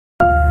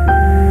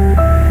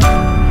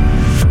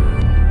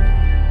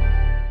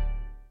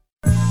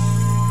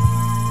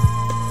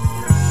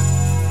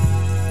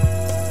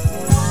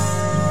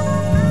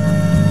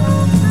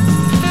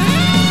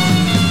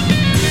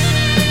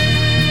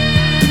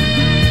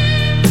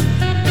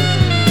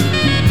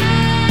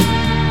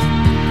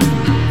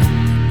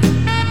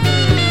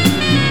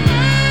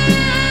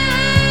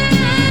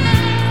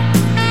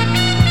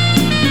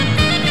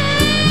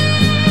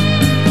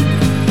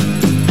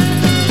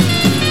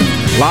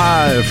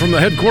Live from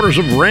the headquarters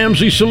of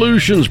Ramsey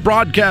Solutions,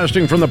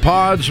 broadcasting from the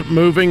Pods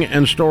Moving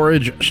and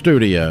Storage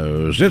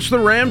Studios. It's the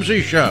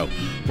Ramsey Show,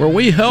 where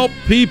we help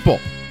people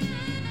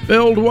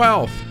build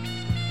wealth,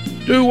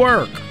 do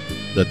work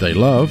that they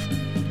love,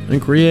 and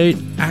create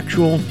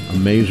actual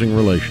amazing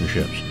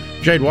relationships.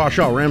 Jade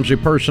Washaw, Ramsey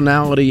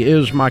Personality,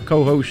 is my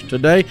co-host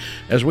today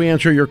as we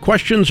answer your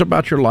questions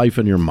about your life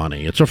and your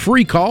money. It's a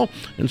free call,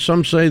 and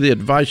some say the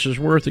advice is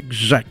worth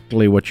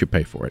exactly what you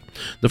pay for it.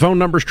 The phone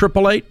number is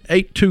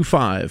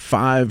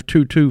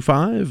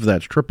 888-825-5225.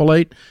 That's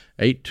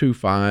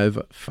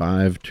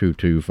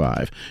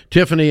 888-825-5225.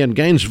 Tiffany in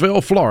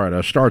Gainesville,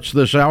 Florida, starts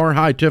this hour.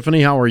 Hi,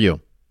 Tiffany. How are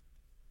you?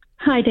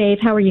 Hi, Dave.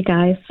 How are you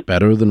guys?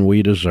 Better than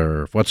we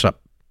deserve. What's up?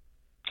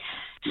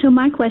 So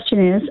my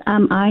question is,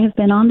 I have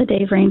been on the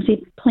Dave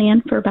Ramsey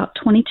plan for about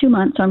 22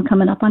 months, so I'm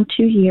coming up on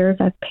 2 years.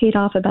 I've paid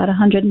off about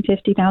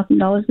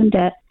 $150,000 in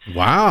debt.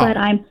 Wow. But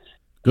I'm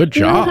good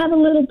job. Still have a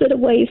little bit of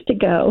ways to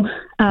go.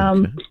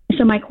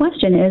 So my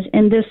question is,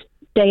 in this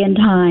day and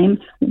time,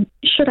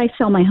 should I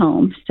sell my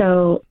home?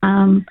 So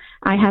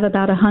I have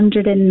about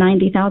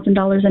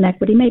 $190,000 in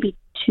equity, maybe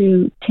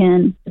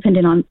 $210,000,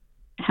 depending on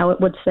how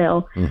it would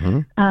sell. Mm-hmm.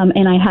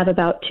 And I have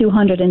about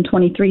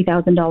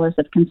 $223,000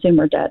 of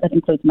consumer debt. That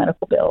includes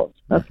medical bills,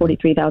 a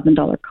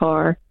 $43,000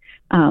 car,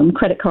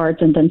 credit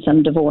cards, and then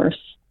some divorce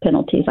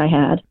penalties I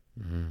had.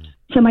 Mm-hmm.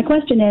 So my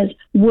question is,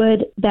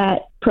 would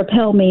that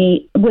propel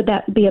me? Would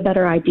that be a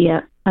better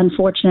idea?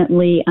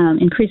 Unfortunately,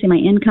 increasing my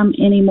income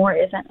anymore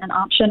isn't an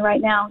option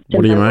right now.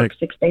 What do you make?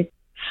 6 days.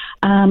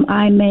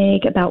 I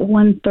make about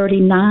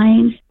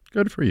 $139,000.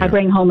 Good for you. I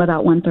bring home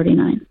about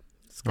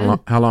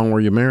 $139,000. How long were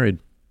you married?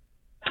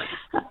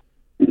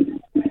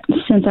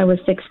 Since I was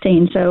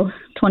 16, so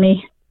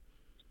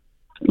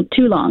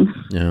too long.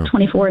 Yeah.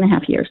 24 and a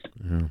half years.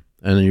 Yeah. And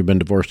then you've been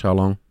divorced how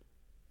long?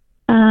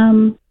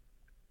 5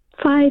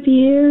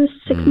 years,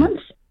 6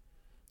 months.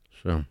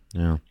 So,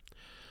 yeah.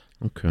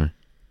 Okay.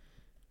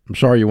 I'm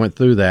sorry you went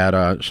through that.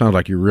 It sounds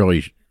like you're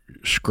really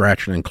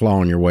scratching and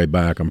clawing your way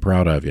back. I'm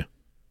proud of you.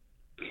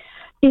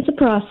 It's a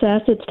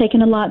process. It's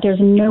taken a lot.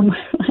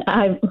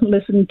 I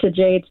listened to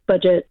Jade's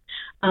budget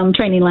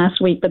training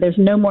last week, but there's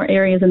no more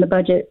areas in the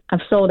budget.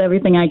 I've sold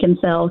everything I can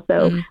sell.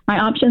 So my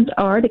options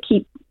are to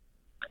keep,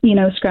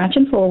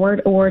 scratching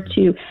forward, or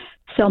to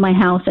sell my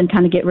house and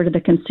kind of get rid of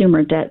the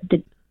consumer debt.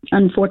 The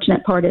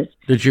unfortunate part is...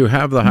 Did you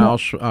have the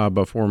house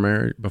before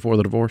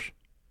the divorce?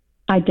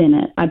 I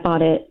didn't. I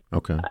bought it.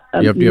 Okay.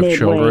 Do you have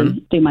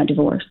children? Through my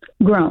divorce.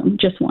 Grown,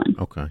 just one.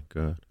 Okay,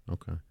 good.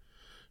 Okay.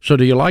 So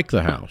do you like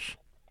the house?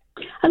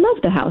 I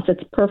love the house.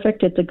 It's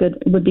perfect. It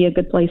would be a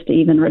good place to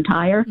even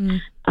retire.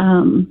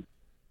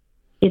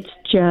 It's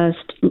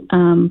just,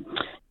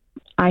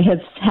 I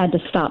have had to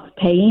stop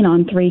paying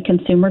on 3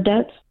 consumer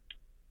debts.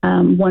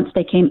 Once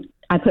they came,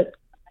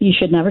 you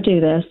should never do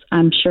this.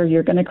 I'm sure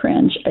you're going to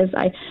cringe. As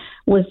I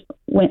went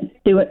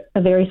through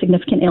a very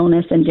significant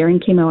illness, and during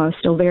chemo, I was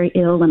still very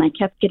ill, and I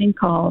kept getting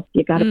calls.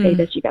 You got to pay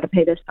this. You got to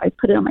pay this. I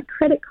put it on my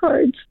credit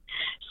cards.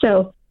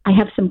 So I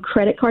have some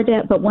credit card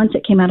debt, but once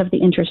it came out of the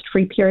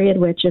interest-free period,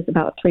 which is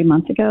about 3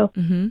 months ago,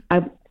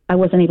 I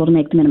wasn't able to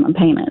make the minimum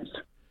payments.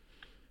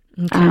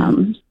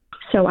 Okay.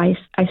 So I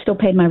still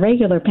paid my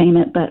regular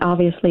payment, but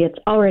obviously it's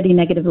already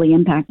negatively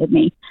impacted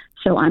me.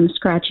 So I'm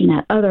scratching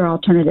at other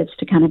alternatives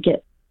to kind of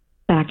get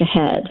back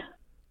ahead.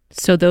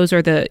 So those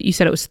are you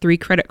said it was 3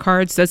 credit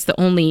cards. That's the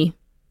only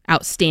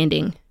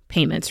outstanding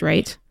payments,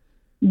 right?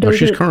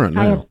 She's current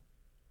now.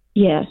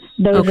 Yes.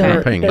 Those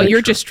are, but extra.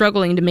 You're just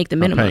struggling to make the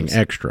minimum. Paying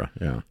extra,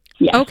 yeah.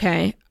 Yes.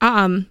 Okay.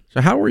 So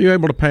how were you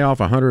able to pay off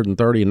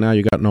 130 and now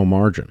you got no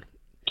margin?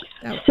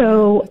 That's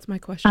my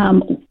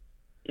question.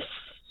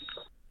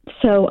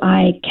 So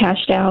I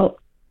cashed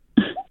out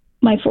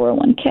my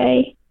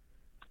 401k.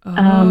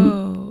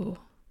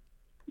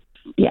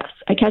 Yes,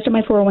 I cashed out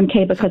my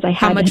 401k because I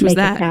had to make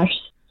a cash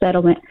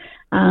settlement,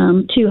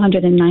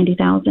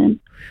 $290,000,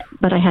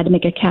 but I had to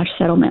make a cash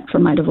settlement for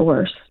my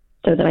divorce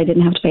so that I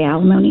didn't have to pay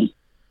alimony.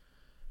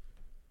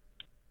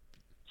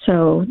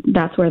 So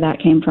that's where that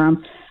came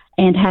from.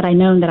 And had I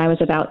known that I was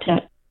about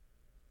to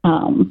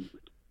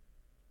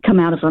come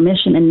out of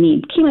remission and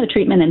need chemo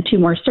treatment and 2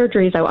 more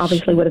surgeries, I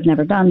obviously would have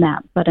never done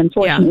that. But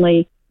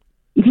unfortunately,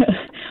 you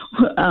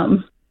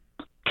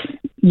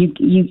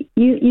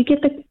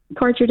get the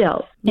cards you're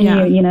dealt,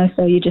 and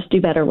so you just do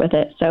better with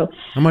it. So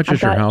how much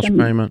is your house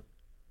payment?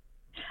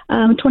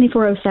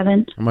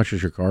 $2,407. How much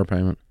is your car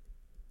payment?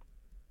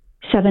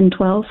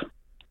 $712.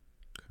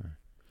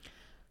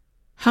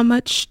 How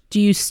much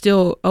do you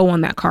still owe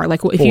on that car?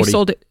 Like, if 40. you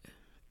sold it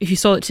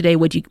today,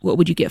 what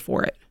would you get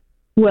for it?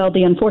 Well,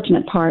 the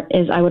unfortunate part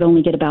is I would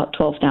only get about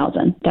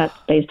 $12,000. That's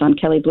based on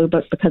Kelley Blue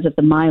Book because of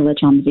the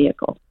mileage on the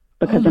vehicle.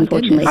 Because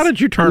unfortunately, how did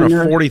you turn a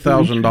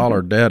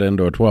 $40,000 debt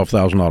into a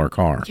 $12,000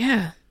 car?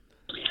 Yeah.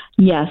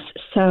 Yes.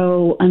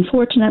 So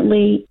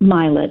unfortunately,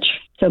 mileage.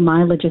 So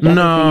mileage is everything, and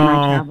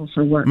I travel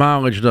for work.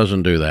 Mileage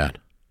doesn't do that.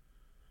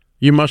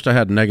 You must have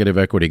had negative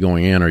equity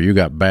going in, or you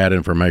got bad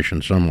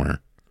information somewhere.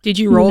 Did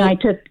you roll? I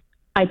took.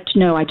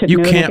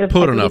 You can't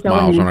put enough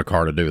miles on a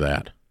car to do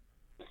that.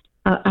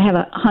 I have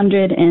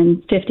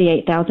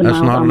 158,000 miles.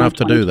 That's not on enough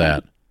my to do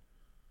that.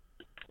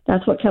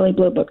 That's what Kelley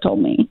Blue Book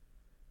told me.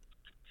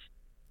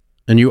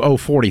 And you owe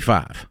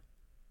 45.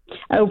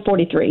 Oh,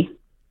 43.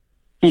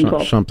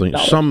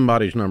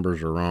 Somebody's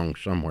numbers are wrong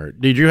somewhere.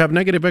 Did you have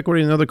negative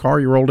equity in the other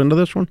car you rolled into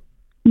this one?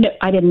 No,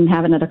 I didn't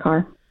have another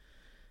car.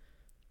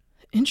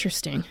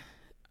 Interesting.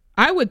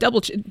 I would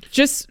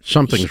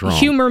something's wrong.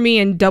 Humor me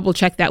and double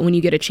check that when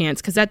you get a chance,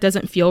 because that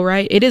doesn't feel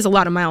right. It is a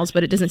lot of miles,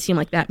 but it doesn't seem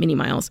like that many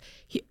miles.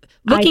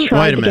 Wait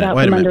a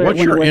minute.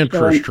 What's your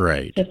interest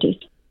rate?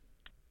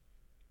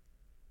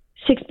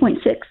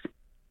 6.6.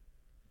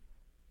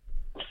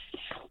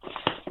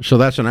 So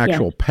that's an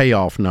actual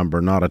payoff number,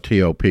 not a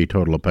TOP,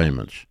 total of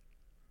payments.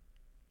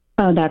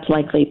 Oh, that's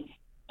likely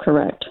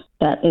correct.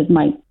 That is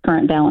my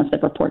current balance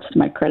that reports to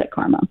my Credit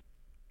Karma.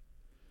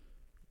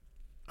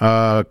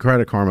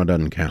 Credit Karma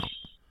doesn't count.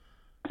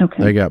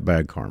 Okay. They got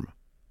bad karma.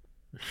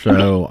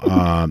 So,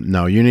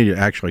 no, you need to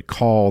actually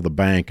call the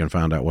bank and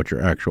find out what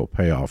your actual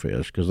payoff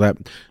is, because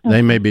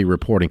they may be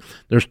reporting.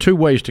 There's two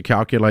ways to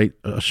calculate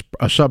a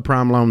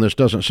subprime loan. This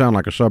doesn't sound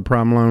like a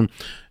subprime loan.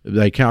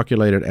 They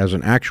calculate it as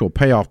an actual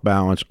payoff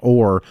balance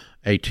or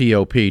a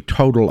TOP,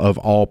 total of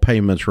all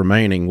payments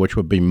remaining, which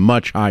would be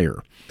much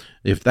higher.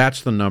 If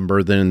that's the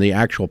number, then the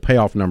actual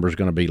payoff number is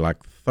going to be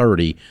like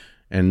 30,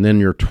 and then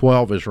your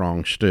 12 is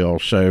wrong still.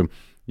 So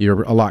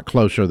you're a lot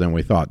closer than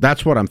we thought.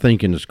 That's what I'm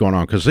thinking is going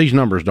on, because these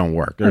numbers don't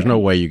work. There's no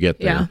way you get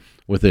there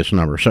with this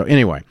number. So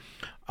anyway.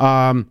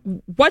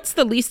 What's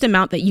the least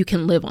amount that you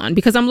can live on?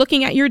 Because I'm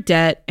looking at your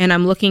debt and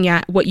I'm looking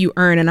at what you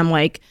earn, and I'm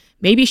like,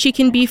 maybe she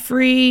can be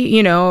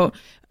free,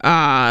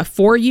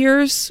 4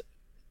 years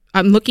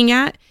I'm looking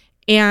at.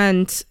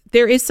 And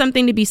there is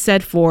something to be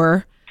said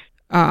for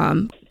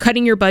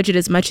cutting your budget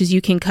as much as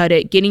you can cut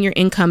it, getting your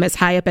income as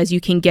high up as you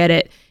can get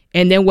it.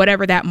 And then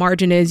whatever that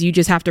margin is, you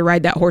just have to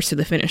ride that horse to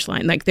the finish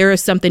line. Like, there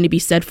is something to be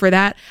said for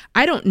that.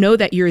 I don't know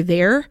that you're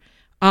there.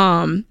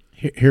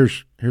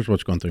 Here's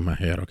what's going through my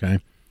head, okay?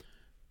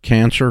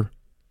 Cancer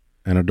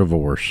and a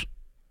divorce.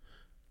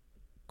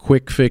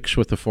 Quick fix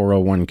with the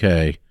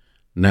 401k.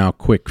 Now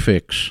quick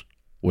fix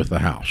with the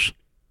house.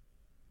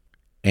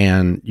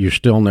 And you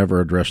still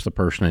never address the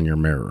person in your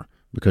mirror,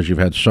 because you've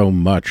had so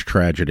much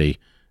tragedy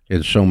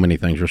in so many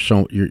things.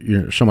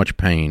 You're so much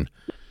pain,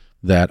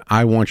 that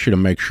I want you to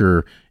make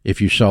sure,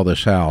 if you sell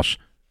this house,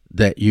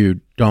 that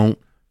you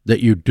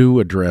do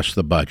address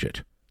the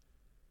budget,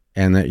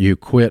 and that you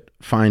quit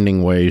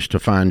finding ways to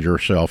find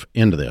yourself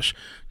into this.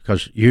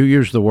 Because you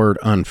used the word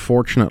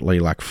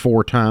unfortunately like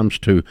 4 times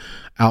to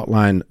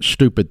outline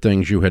stupid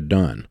things you had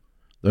done.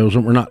 Those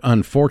were not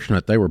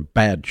unfortunate, they were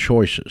bad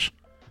choices.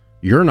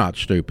 You're not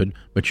stupid,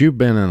 but you've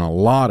been in a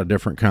lot of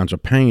different kinds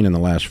of pain in the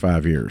last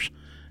 5 years.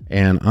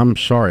 And I'm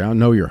sorry, I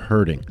know you're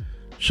hurting.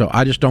 So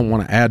I just don't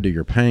want to add to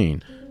your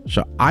pain.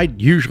 So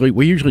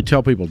we usually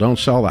tell people, don't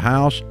sell the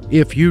house.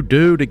 If you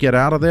do, to get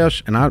out of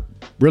this, and I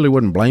really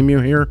wouldn't blame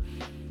you here,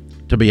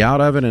 to be out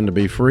of it and to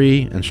be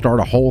free and start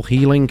a whole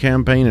healing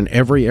campaign in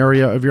every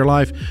area of your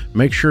life,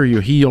 make sure you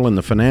heal in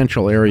the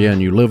financial area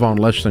and you live on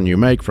less than you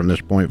make from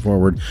this point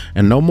forward.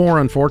 And no more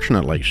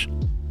unfortunately's.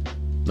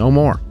 No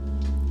more.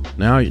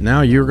 Now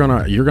you're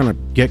gonna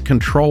get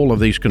control of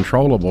these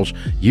controllables.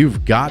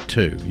 You've got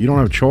to. You don't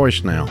have a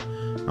choice now.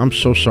 I'm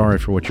so sorry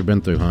for what you've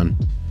been through, hon.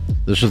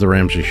 This is The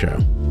Ramsey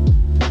Show.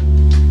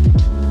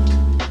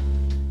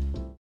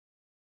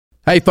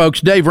 Hey, folks,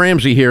 Dave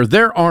Ramsey here.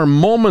 There are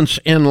moments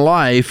in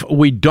life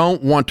we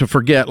don't want to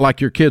forget, like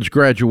your kid's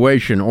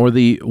graduation or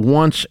the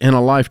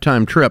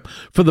once-in-a-lifetime trip.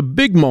 For the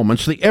big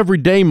moments, the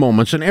everyday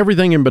moments, and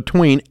everything in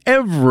between,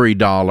 every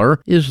dollar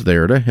is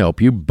there to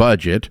help you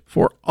budget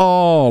for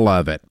all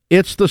of it.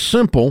 It's the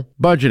Simple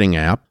budgeting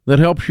app that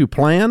helps you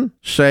plan,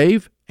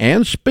 save,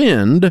 and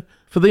spend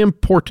for the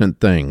important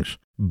things.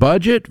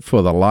 Budget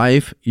for the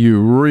life you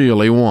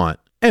really want,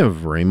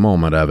 every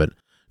moment of it.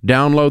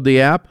 Download the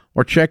app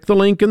or check the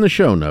link in the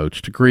show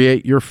notes to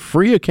create your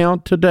free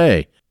account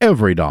today.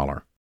 Every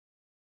dollar.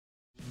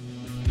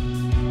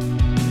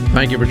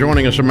 Thank you for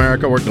joining us,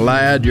 America. We're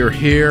glad you're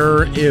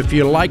here. If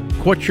you like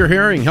what you're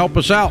hearing, help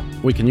us out.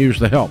 We can use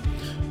the help.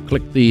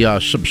 Click the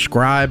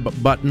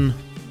subscribe button,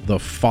 the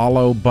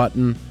follow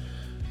button,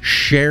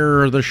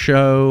 share the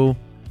show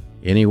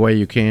any way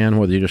you can,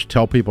 whether you just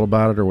tell people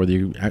about it or whether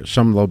you,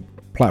 some of the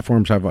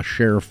platforms have a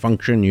share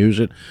function, use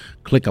it.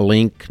 Click a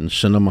link and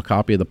send them a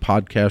copy of the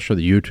podcast or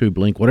the YouTube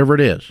link, whatever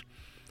it is.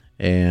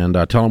 And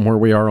tell them where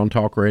we are on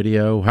talk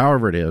radio,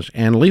 however it is,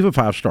 and leave a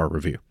 5-star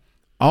review.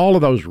 All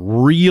of those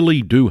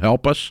really do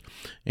help us.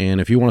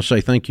 And if you want to say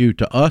thank you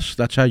to us,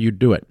 that's how you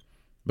do it,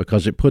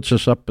 because it puts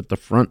us up at the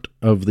front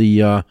of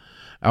the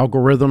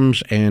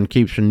algorithms and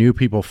keeps new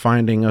people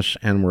finding us,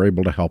 and we're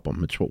able to help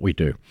them. It's what we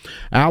do.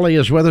 Allie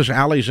is with us.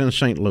 Allie's in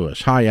St.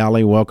 Louis. Hi,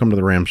 Allie. Welcome to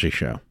The Ramsey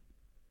Show.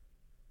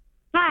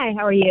 Hi,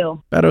 how are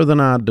you? Better than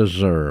I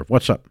deserve.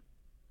 What's up?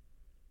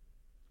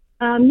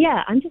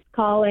 Yeah, I'm just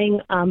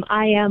calling.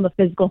 I am a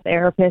physical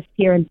therapist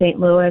here in St.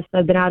 Louis.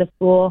 I've been out of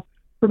school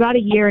for about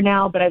a year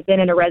now, but I've been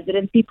in a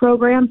residency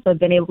program, so I've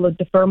been able to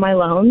defer my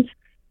loans.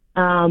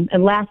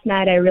 And last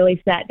night I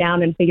really sat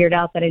down and figured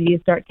out that I need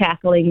to start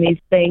tackling these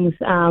things.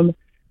 So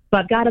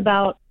I've got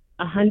about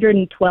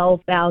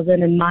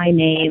 $112,000 in my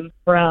name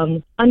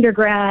from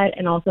undergrad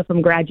and also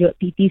from graduate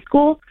PT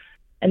school.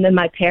 And then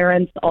my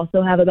parents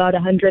also have about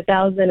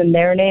 $100,000 in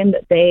their name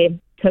that they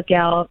took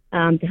out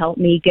to help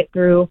me get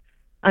through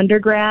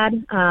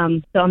undergrad.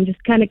 So I'm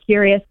just kind of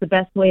curious the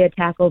best way to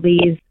tackle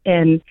these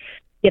and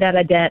get out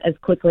of debt as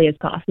quickly as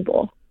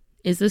possible.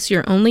 Is this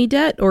your only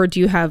debt, or do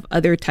you have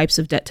other types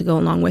of debt to go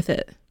along with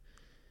it?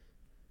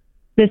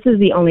 This is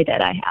the only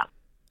debt I have.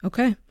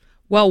 Okay.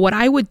 Well, what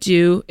I would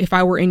do if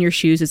I were in your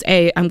shoes is,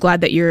 I'm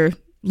glad that you're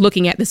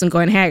looking at this and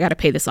going, hey, I got to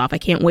pay this off. I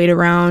can't wait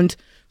around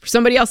for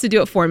somebody else to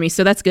do it for me.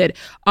 So that's good.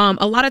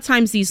 A lot of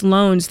times these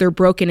loans, they're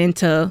broken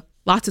into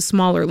lots of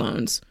smaller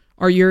loans.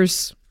 Are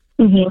yours,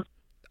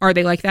 are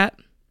they like that?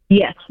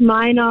 Yes,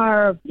 mine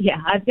are.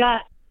 Yeah, I've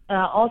got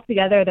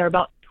altogether, they're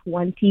about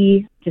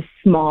 20 just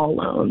small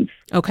loans.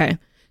 Okay.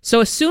 So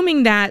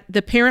assuming that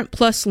the Parent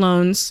Plus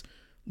loans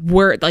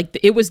were like,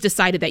 it was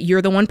decided that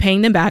you're the one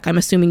paying them back. I'm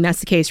assuming that's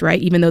the case,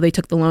 right? Even though they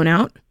took the loan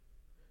out?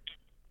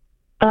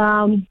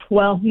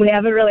 Well, we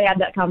haven't really had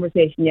that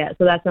conversation yet.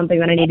 So that's something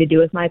that I need to do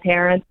with my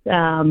parents.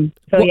 The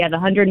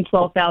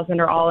 $112,000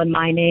 are all in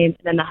my name,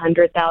 and then the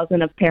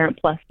 $100,000 of Parent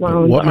Plus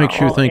loans. What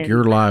makes you think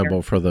you're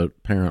liable for the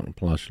Parent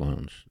Plus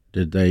loans?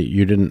 You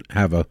didn't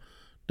have a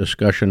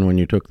discussion when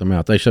you took them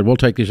out? They said, we'll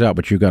take these out,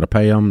 but you got to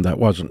pay them. That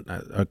wasn't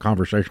a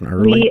conversation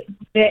early?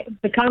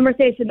 The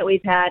conversation that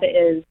we've had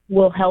is,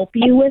 we'll help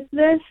you with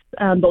this,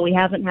 but we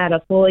haven't had a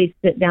fully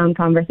sit-down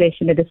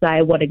conversation to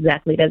decide what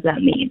exactly does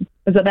that mean.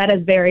 So that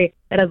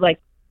is like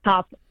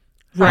top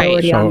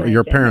priority. So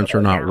your parents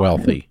are not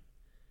wealthy?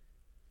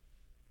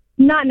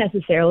 Not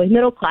necessarily.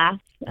 Middle class.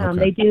 Okay.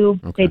 They do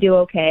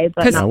okay,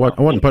 but I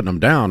wasn't putting them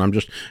down. I'm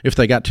just, if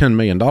they got $10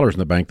 million in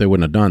the bank, they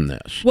wouldn't have done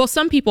this. Well,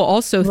 some people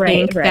also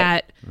think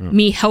that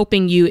me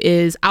helping you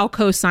is, I'll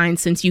co-sign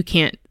since you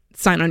can't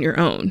sign on your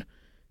own.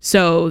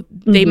 So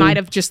they might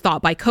have just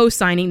thought by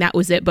co-signing that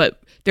was it,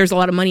 but there's a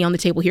lot of money on the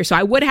table here. So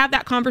I would have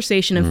that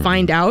conversation and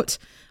find out.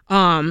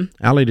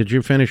 Allie, did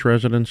you finish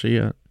residency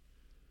yet?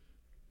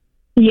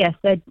 Yes,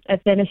 I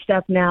finished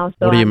up now.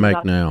 So what do you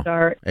make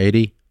now?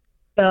 80?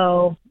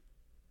 So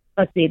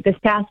let's see. This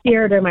past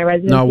year during my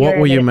residency. No, what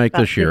will you make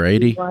this year?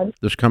 80?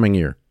 This coming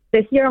year?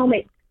 This year I'll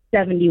make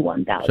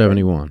 $71,000.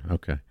 71.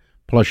 Okay.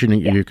 Plus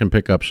you can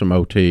pick up some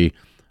OT,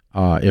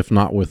 if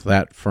not with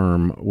that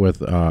firm,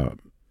 with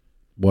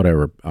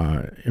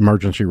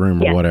emergency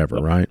room or whatever,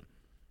 right?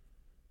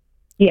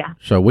 Yeah.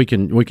 So we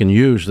can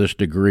use this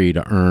degree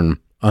to earn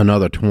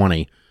another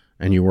 20,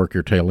 and you work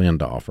your tail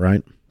end off,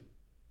 right?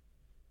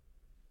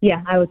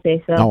 Yeah, I would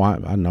say so. Oh,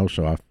 I know.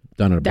 So I've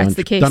done a bunch.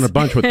 The case. Done a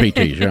bunch with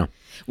PTs. Yeah.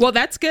 Well,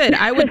 that's good.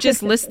 I would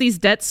just list these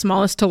debts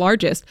smallest to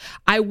largest.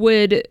 I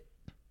would,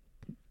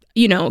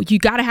 you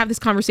got to have this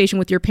conversation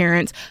with your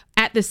parents.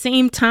 At the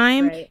same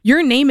time,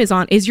 your name is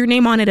your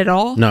name on it at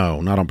all? No,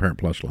 not on Parent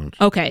Plus loans.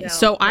 Okay. No.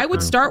 So I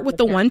would start with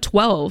the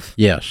 112.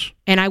 Yes.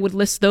 And I would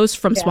list those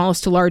from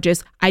smallest to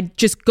largest. I'd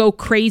just go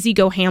crazy,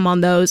 go ham on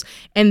those.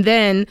 And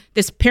then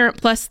this Parent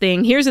Plus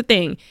thing, here's the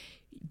thing.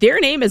 Their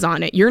name is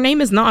on it. Your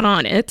name is not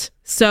on it.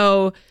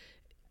 So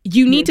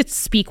you need to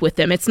speak with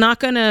them. It's not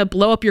going to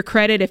blow up your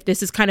credit if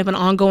this is kind of an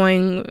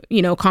ongoing,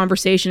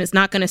 conversation. It's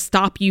not going to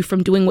stop you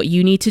from doing what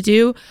you need to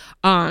do.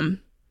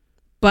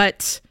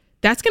 But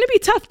that's going to be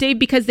tough, Dave,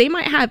 because they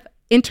might have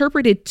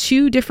interpreted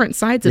two different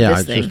sides of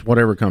this thing. Yeah, just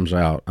whatever comes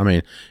out. I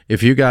mean,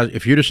 if you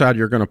decide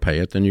you're going to pay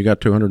it, then you got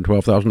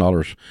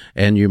 $212,000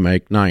 and you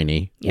make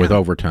 $90 with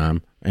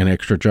overtime and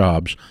extra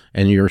jobs,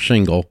 and you're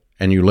single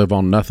and you live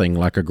on nothing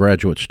like a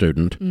graduate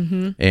student.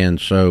 And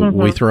so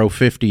we throw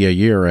 $50 a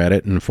year at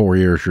it, and in 4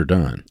 years you're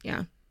done.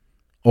 Yeah.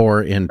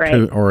 Or in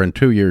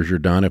 2 years you're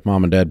done if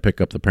mom and dad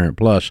pick up the Parent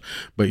Plus,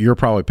 but you're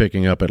probably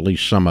picking up at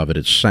least some of it.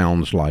 It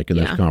sounds like in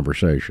this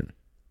conversation.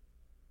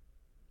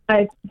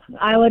 I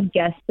would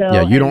guess so.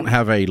 Yeah, you don't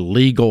have a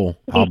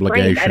legal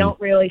obligation. I don't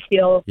really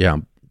feel. Yeah.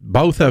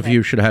 Both of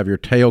you should have your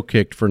tail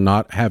kicked for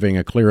not having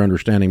a clear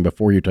understanding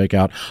before you take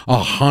out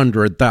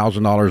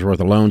 $100,000 worth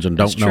of loans and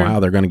don't know how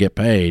they're going to get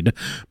paid.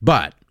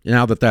 But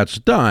now that that's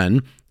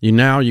done, you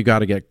got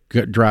to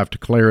drive to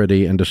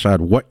clarity and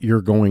decide what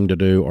you're going to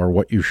do or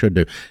what you should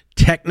do.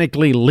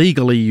 Technically,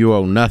 legally, you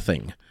owe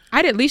nothing.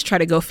 I'd at least try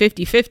to go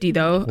 50-50,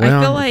 though. Well,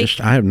 I feel like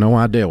I have no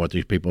idea what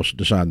these people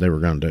decided they were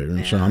going to do,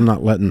 and so I'm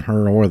not letting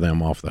her or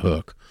them off the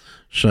hook.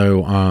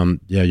 So,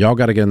 y'all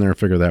got to get in there and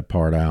figure that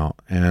part out.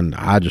 And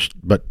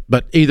but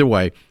either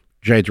way,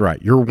 Jade's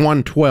right. Your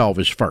 112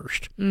 is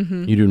first.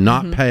 You do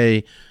not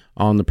pay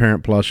on the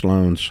Parent Plus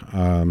loans.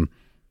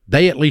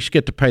 They at least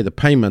get to pay the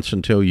payments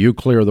until you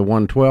clear the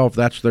 112.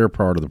 That's their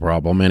part of the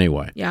problem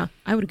anyway. Yeah,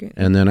 I would agree.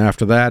 And then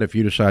after that, if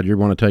you decide you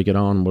want to take it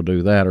on, we'll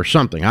do that or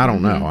something. I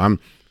don't know.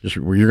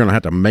 You're going to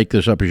have to make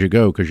this up as you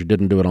go because you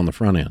didn't do it on the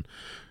front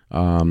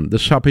end.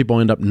 This is how people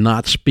end up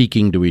not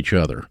speaking to each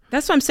other.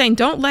 That's what I'm saying.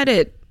 Don't let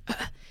it.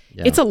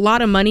 It's a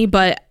lot of money,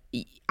 but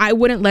I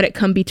wouldn't let it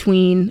come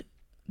between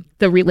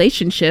the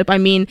relationship. I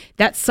mean,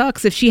 that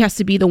sucks if she has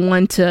to be the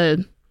one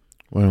to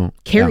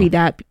carry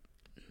that.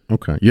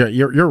 Okay.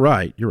 You're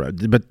right. You're right.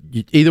 But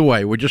either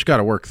way, we just got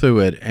to work through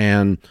it.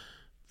 And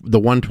the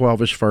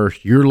 112 is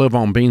first. You live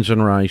on beans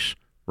and rice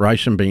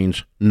and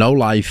beans, no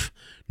life.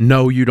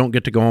 No, you don't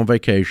get to go on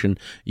vacation.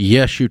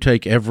 Yes, you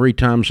take every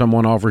time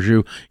someone offers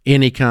you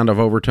any kind of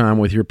overtime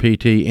with your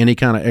PT, any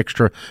kind of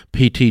extra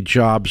PT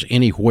jobs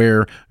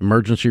anywhere,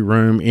 emergency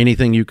room,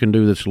 anything you can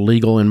do that's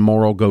legal and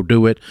moral, go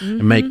do it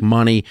and make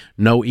money.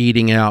 No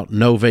eating out,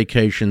 no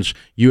vacations.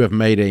 You have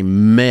made a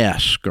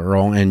mess,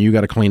 girl, and you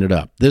got to clean it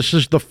up. This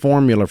is the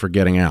formula for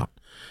getting out.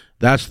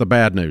 That's the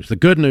bad news. The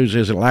good news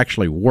is it'll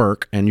actually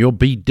work, and you'll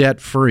be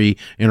debt-free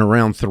in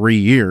around 3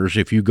 years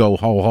if you go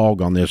whole hog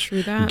on this.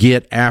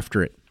 Get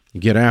after it.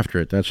 Get after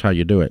it. That's how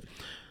you do it.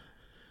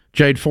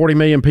 Jade, 40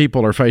 million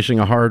people are facing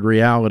a hard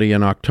reality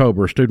in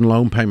October. Student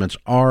loan payments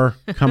are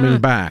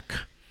coming back.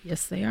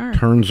 Yes, they are.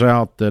 Turns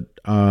out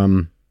that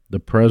the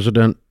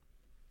president,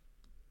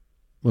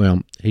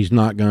 well, he's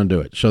not going to do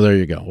it. So there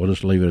you go. We'll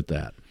just leave it at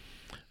that.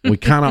 We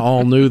kind of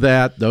all knew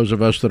that. Those of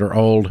us that are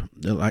old,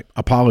 like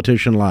a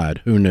politician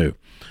lied. Who knew?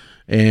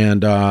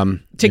 And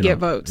to get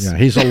votes. Yeah,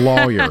 he's a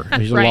lawyer.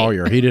 He's a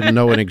lawyer. He didn't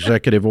know an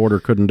executive order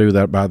couldn't do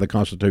that by the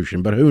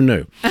Constitution, but who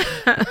knew?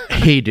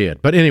 He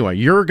did. But anyway,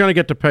 you're going to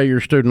get to pay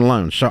your student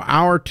loans. So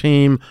our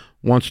team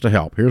wants to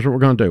help. Here's what we're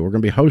going to do. We're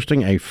going to be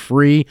hosting a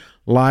free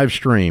live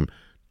stream.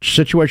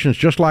 Situations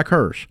just like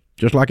hers,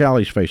 just like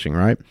Allie's facing,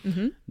 right?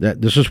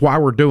 This is why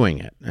we're doing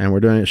it. And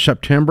we're doing it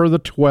September the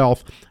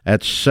 12th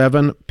at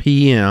 7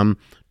 p.m.,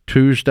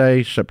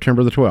 Tuesday,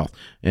 September the 12th.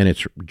 And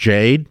it's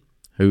Jade,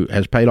 who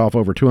has paid off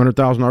over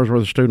 $200,000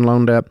 worth of student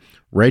loan debt,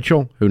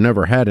 Rachel, who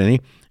never had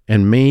any,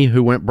 and me,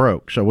 who went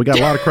broke. So we got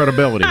a lot of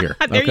credibility here.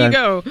 There you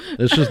go.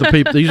 This is the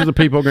people. These are the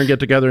people who are going to get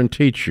together and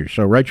teach you.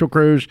 So Rachel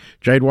Cruz,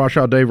 Jade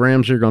Washoe, Dave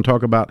Ramsey are going to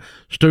talk about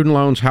student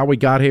loans, how we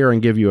got here,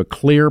 and give you a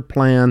clear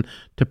plan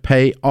to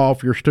pay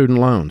off your student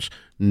loans.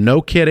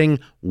 No kidding.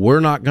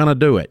 We're not going to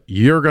do it.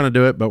 You're going to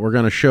do it, but we're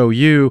going to show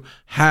you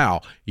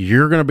how.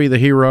 You're going to be the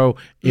hero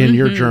in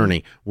your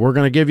journey. We're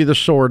going to give you the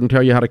sword and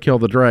tell you how to kill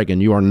the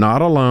dragon. You are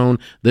not alone.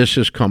 This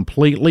is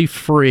completely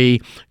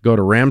free. Go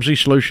to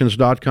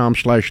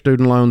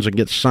RamseySolutions.com/student loans and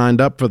get signed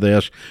up for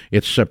this.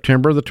 It's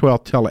September the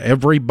 12th. Tell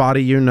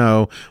everybody you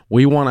know.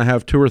 We want to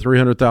have 200,000 or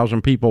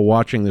 300,000 people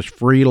watching this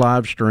free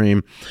live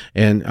stream,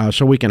 and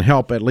so we can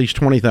help at least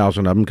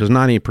 20,000 of them, because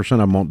 90% of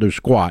them won't do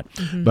squat.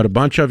 But a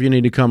bunch of you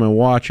need to come and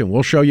watch, and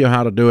we'll show you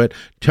how to do it,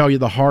 tell you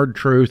the hard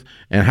truth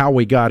and how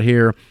we got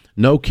here.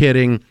 No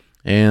kidding.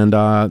 And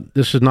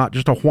this is not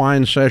just a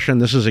whine session.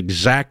 This is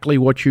exactly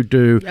what you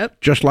do,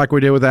 just like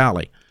we did with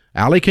Allie.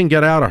 Allie can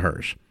get out of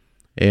hers,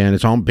 and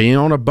it's on being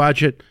on a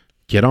budget,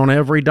 get on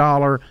every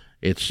dollar.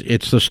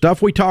 It's the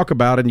stuff we talk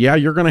about, and yeah,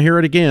 you're going to hear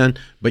it again,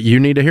 but you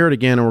need to hear it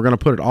again, and we're going to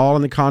put it all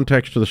in the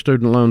context of the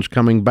student loans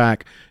coming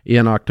back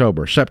in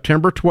October.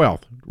 September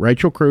 12th,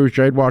 Rachel Cruz,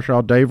 Jade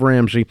Washoe, Dave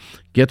Ramsey.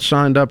 Get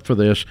signed up for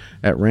this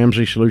at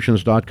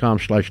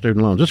RamseySolutions.com/student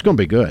loans. It's going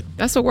to be good.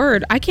 That's a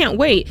word. I can't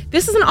wait.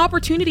 This is an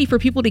opportunity for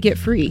people to get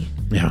free.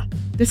 Yeah.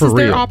 This is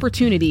their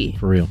opportunity.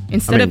 For real.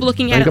 Instead of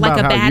looking at it like a bad thing.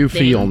 Think about how you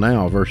feel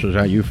now versus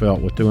how you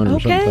felt with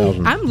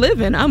 207,000.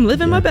 I'm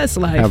living my best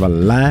life. Have a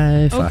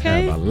life. Okay.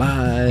 I have a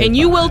life. And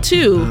you will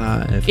too,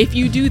 life. if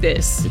you do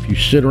this. If you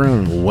sit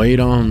around and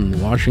wait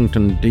on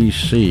Washington,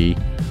 D.C.,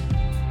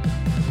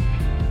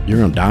 you're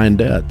going to die in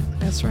debt.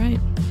 That's right.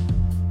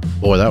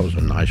 Boy, that was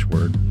a nice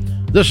word.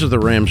 This is The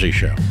Ramsey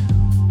Show.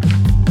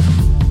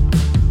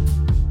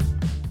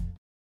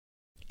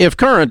 If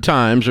current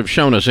times have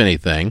shown us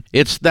anything,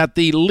 it's that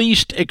the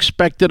least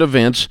expected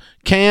events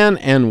can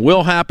and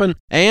will happen,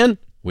 and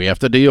we have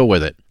to deal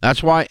with it.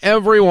 That's why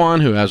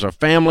everyone who has a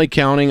family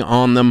counting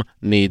on them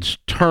needs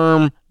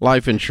term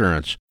life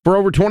insurance. For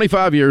over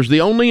 25 years,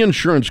 the only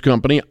insurance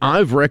company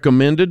I've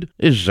recommended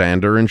is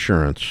Zander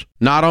Insurance.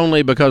 Not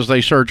only because they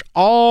search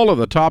all of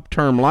the top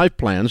term life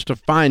plans to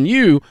find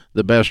you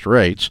the best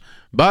rates,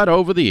 but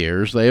over the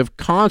years, they have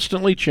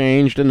constantly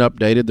changed and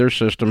updated their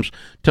systems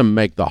to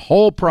make the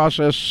whole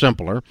process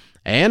simpler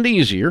and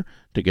easier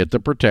to get the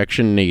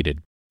protection needed.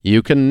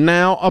 You can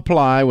now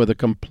apply with a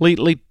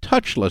completely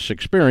touchless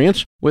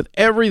experience, with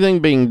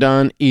everything being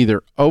done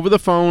either over the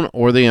phone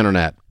or the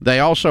internet. They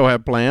also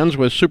have plans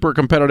with super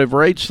competitive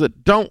rates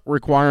that don't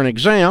require an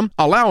exam,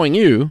 allowing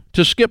you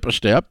to skip a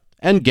step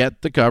and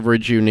get the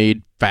coverage you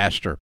need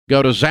faster.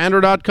 Go to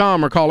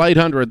Zander.com or call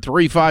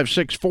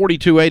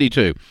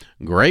 800-356-4282.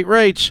 Great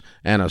rates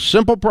and a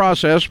simple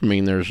process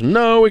mean there's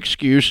no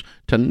excuse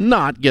to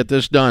not get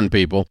this done,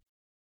 people.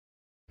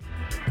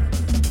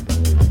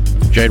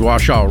 Jade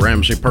Washoe,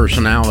 Ramsey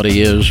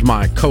Personality, is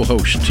my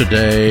co-host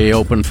today.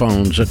 Open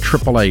phones at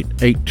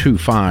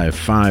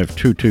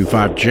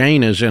 888-825-5225.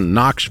 Jane is in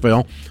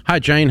Knoxville. Hi,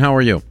 Jane. How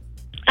are you?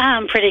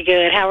 I'm pretty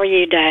good. How are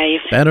you,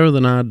 Dave? Better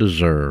than I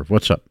deserve.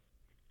 What's up?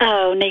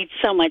 Oh, needs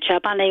so much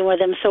help. I need one of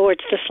them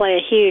swords to slay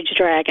a huge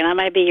dragon. I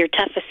may be your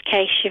toughest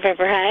case you've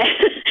ever had.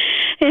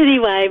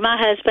 Anyway, my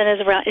husband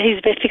is around, he's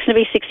fixing to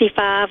be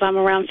 65. I'm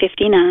around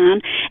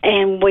 59.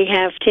 And we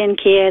have 10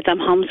 kids. I'm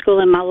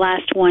homeschooling my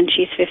last one.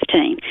 She's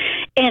 15.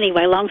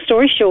 Anyway, long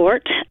story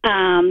short,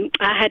 I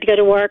had to go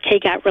to work. He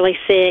got really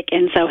sick,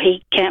 and so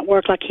he can't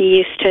work like he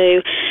used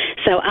to.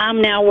 So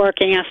I'm now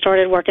working. I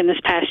started working this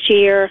past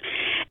year,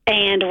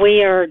 and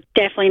we are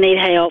definitely need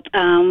help.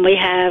 We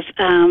have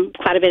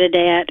quite a bit of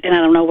debt, and I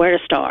don't know where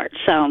to start.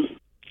 So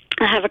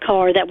I have a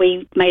car that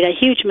we made a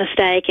huge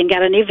mistake and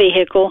got a new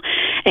vehicle,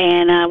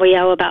 and we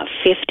owe about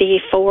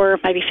 $54,000,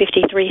 maybe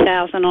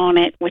 $53,000 on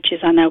it, which is,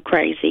 I know,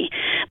 crazy.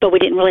 But we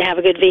didn't really have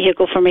a good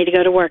vehicle for me to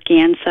go to work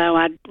in, so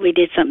we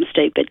did something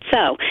stupid.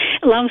 So,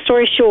 long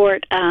story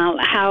short,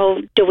 how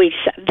do we?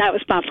 That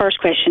was my first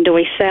question. Do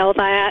we sell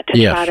that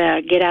to try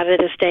to get out of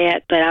this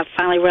debt? But I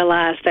finally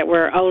realized that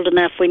we're old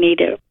enough. We need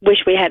to.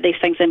 Wish we had these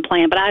things in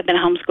plan. But I've been a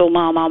homeschool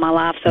mom all my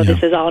life, so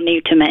this is all new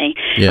to me.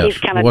 Yes. He's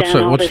kind of What's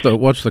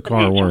the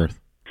car worth?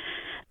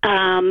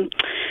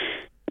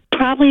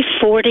 Probably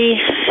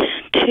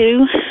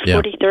 42,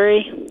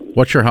 43.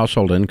 What's your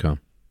household income?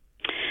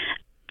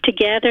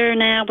 Together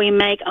now we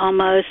make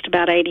almost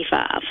about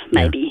 85,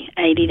 maybe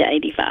 80 to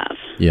 85.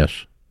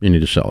 Yes, you need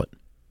to sell it.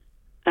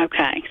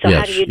 Okay, so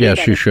how do you do that?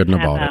 Yes, you shouldn't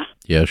have bought it.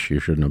 Yes, you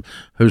shouldn't have.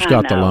 Who's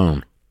got the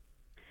loan?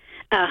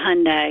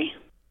 Hyundai.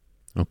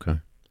 Okay.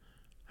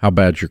 How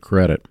bad's your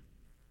credit?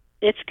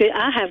 It's good.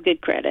 I have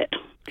good credit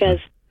because.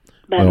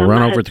 Well,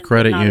 run over at the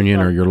credit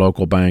union or your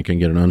local bank and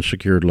get an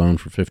unsecured loan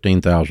for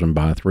 $15,000,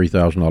 buy a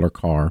 $3,000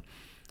 car,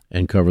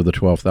 and cover the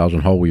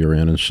 $12,000 hole you're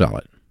in and sell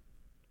it.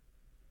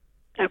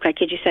 Okay,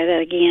 could you say that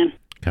again?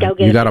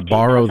 Okay. You got to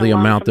borrow the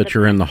amount that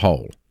you're in the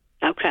hole.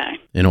 Okay.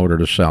 In order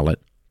to sell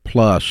it,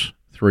 plus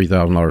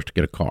 $3,000 to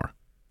get a car.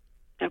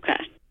 Okay.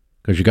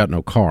 Because you got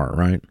no car,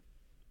 right?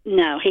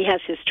 No, he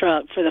has his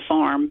truck for the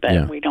farm,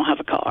 but we don't have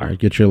a car. Right,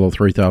 get you a little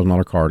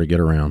 $3,000 car to get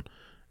around,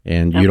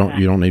 and you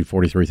don't need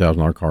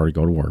 $43,000 car to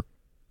go to work.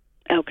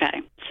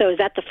 Okay. So is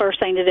that the first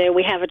thing to do?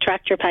 We have a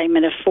tractor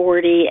payment of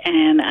 $40,000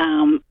 and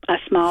a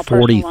small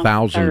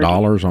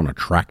 $40,000 on a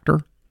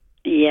tractor?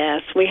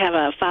 Yes, we have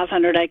a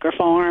 500-acre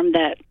farm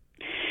that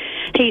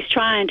he's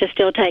trying to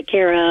still take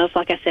care of.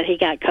 Like I said, he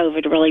got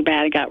COVID really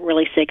bad. He got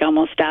really sick,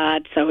 almost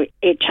died. So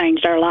it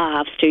changed our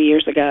lives 2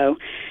 years ago.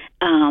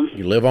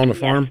 You live on the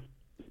farm?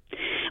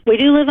 We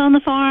do live on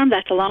the farm.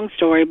 That's a long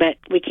story, but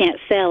we can't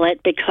sell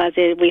it because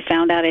we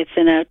found out it's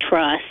in a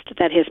trust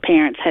that his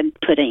parents had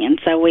put in.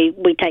 So we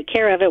take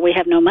care of it. We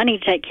have no money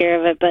to take care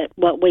of it, but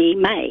what we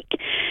make,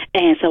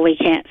 and so we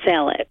can't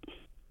sell it.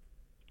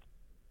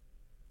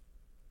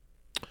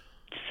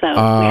 So we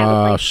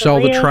have a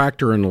sell the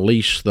tractor and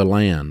lease the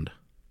land.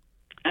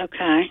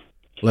 Okay.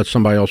 Let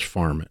somebody else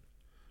farm it.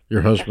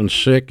 Your husband's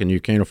sick and you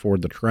can't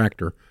afford the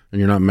tractor, and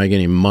you're not making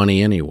any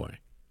money anyway.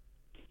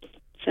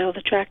 Sell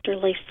the tractor,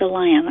 lease the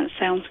land. That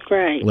sounds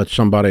great. Let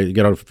somebody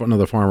get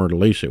another farmer to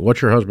lease it.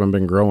 What's your husband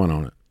been growing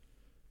on it?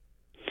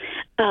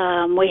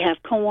 We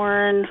have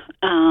corn.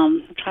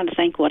 I'm trying to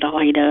think what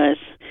all he does.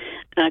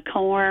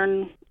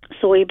 Corn,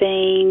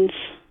 soybeans.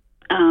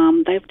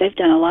 They've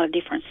done a lot of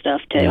different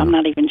stuff too. Yeah. I'm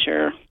not even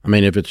sure. I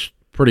mean, if it's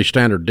pretty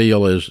standard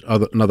deal is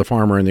another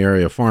farmer in the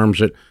area farms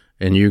it,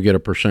 and you get a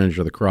percentage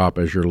of the crop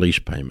as your lease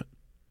payment.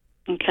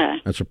 Okay.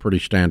 That's a pretty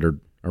standard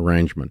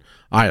arrangement.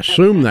 I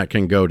assume that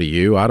can go to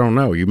you. I don't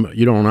know.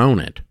 You don't own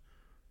it.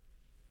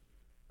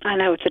 I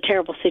know it's a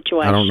terrible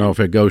situation. I don't know if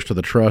it goes to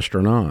the trust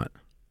or not.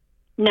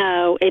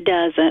 No, it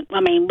doesn't. I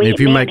mean, if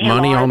you make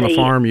money on the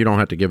farm, you don't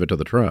have to give it to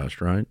the trust,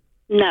 right?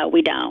 No,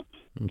 we don't,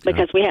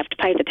 because we have to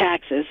pay the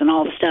taxes and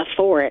all the stuff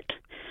for it.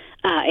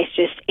 It's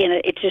just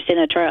in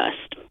a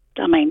trust.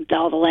 I mean,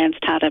 all the land's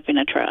tied up in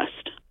a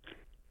trust.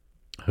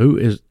 Who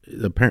is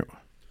the parent?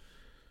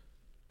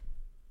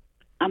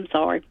 I'm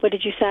sorry. What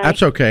did you say?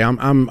 That's okay. I'm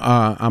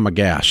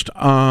aghast.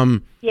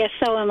 Yes,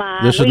 so am I.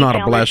 This is not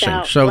a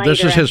blessing. So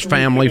this is his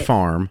family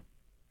farm.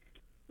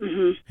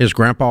 Mm-hmm. His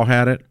grandpa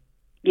had it?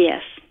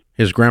 Yes.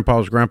 His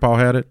grandpa's grandpa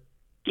had it?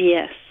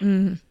 Yes.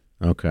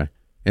 Mm-hmm. Okay.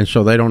 And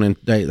so they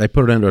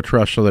put it into a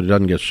trust so that it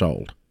doesn't get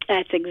sold.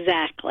 That's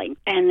exactly.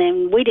 And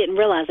then we didn't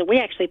realize that we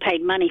actually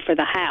paid money for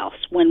the house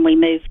when we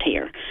moved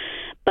here.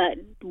 But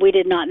we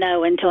did not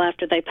know until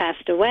after they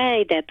passed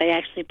away that they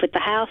actually put the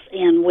house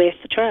in with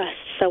the trust.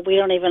 So we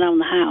don't even own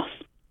the house.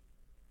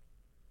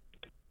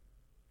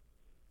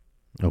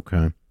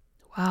 Okay.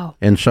 Wow.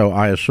 And so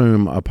I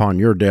assume upon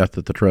your death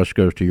that the trust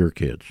goes to your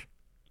kids.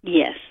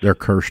 Yes. They're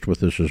cursed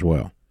with this as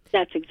well.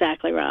 That's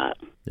exactly right.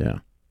 Yeah.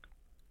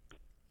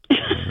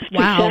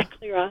 Wow.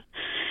 Exactly right.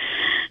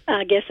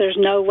 I guess there's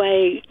no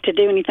way to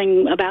do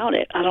anything about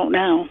it. I don't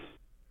know.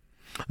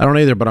 I don't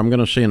either, but I'm going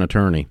to see an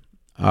attorney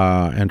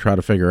and try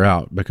to figure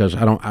out, because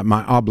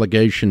my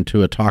obligation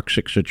to a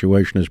toxic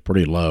situation is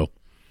pretty low.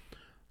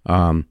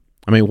 I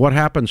mean, what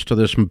happens to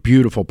this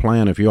beautiful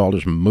plan if you all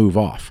just move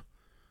off?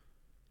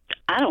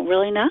 I don't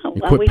really know.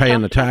 You quit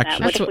paying the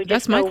taxes.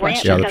 That's my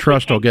question. Yeah, the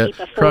trust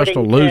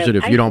will lose it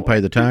if you don't pay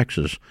the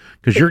taxes,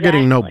 because you're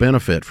getting no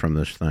benefit from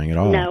this thing at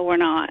all. No, we're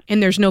not.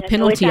 And there's no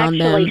penalty on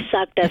them. It's actually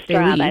sucked us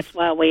dry. That's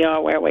why we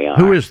are where we are.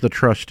 Who is the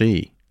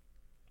trustee?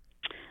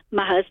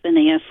 My husband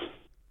is.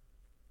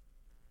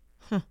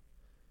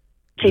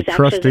 He's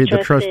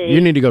the trustee.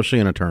 You need to go see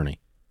an attorney.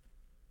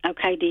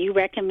 Okay. Do you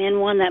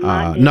recommend one that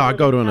might? No, I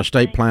go to an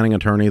estate planning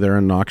attorney there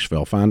in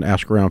Knoxville.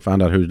 Ask around,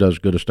 find out who does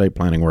good estate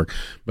planning work,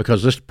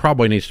 because this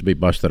probably needs to be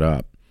busted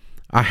up.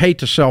 I hate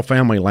to sell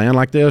family land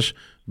like this,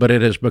 but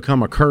it has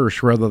become a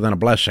curse rather than a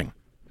blessing.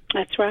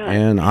 That's right.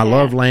 And I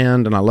love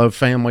land, and I love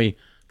family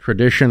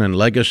tradition and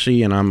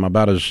legacy, and I'm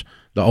about as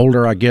the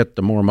older I get,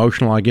 the more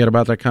emotional I get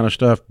about that kind of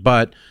stuff.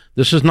 But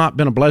this has not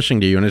been a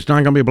blessing to you, and it's not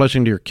going to be a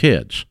blessing to your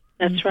kids.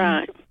 That's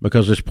right.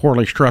 Because it's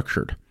poorly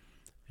structured.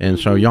 And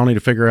so y'all need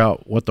to figure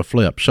out what the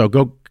flip. So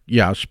spend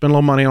a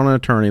little money on an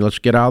attorney. Let's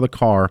get out of the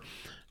car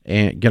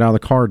and get out of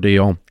the car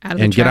deal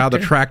and get out of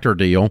the tractor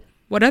deal.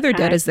 What other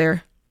debt is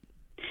there?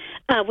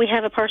 We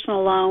have a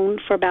personal loan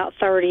for about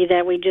 $30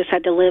 that we just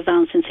had to live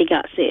on since he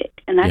got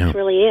sick, and that's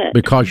really it.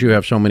 Because you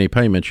have so many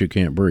payments, you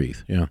can't breathe.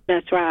 Yeah,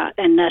 that's right,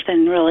 and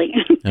nothing really.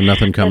 And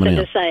nothing coming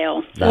in. To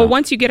sell. So. Well,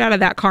 once you get out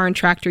of that car and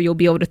tractor, you'll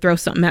be able to throw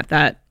something at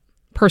that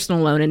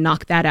personal loan and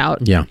knock that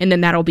out. Yeah, and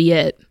then that'll be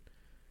it.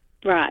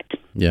 Right.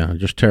 Yeah,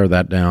 just tear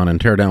that down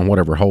and tear down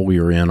whatever hole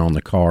you're in on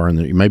the car, and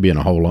you may be in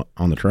a hole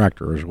on the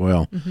tractor as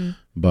well. Mm-hmm.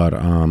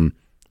 But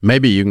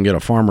maybe you can get a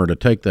farmer to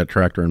take that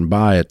tractor and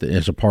buy it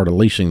as a part of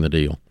leasing the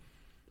deal.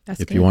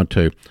 If you want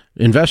to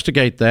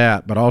investigate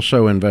that, but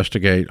also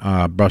investigate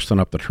busting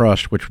up the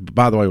trust, which,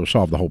 by the way, will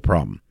solve the whole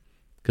problem,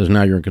 because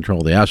now you're in control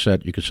of the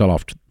asset. You can sell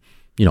off,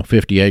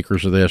 50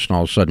 acres of this, and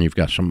all of a sudden you've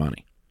got some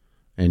money,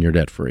 and you're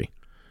debt free.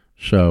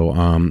 So,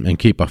 and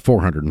keep a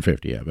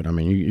 450 of it. I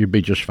mean, you'd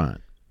be just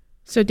fine.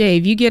 So,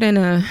 Dave, you get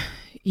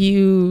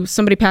in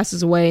somebody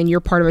passes away, and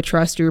you're part of a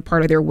trust, or you're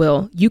part of their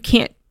will. You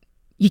can't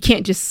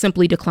just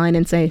simply decline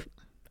and say,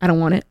 I don't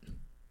want it.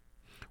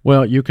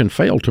 Well, you can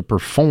fail to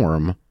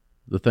perform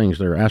the things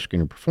they're asking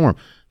to perform.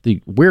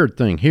 The weird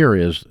thing here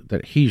is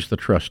that he's the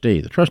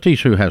trustee. The trustee's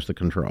who has the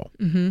control.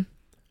 Mm-hmm.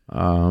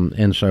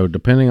 And so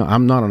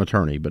I'm not an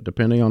attorney, but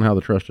depending on how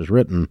the trust is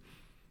written,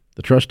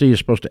 the trustee is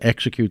supposed to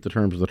execute the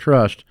terms of the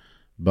trust,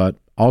 but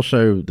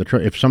also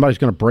if somebody's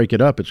going to break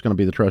it up, it's going to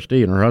be the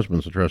trustee, and her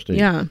husband's the trustee.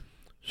 Yeah.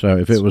 So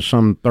if it was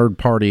some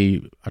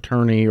third-party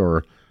attorney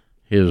or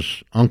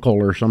his uncle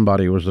or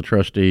somebody was the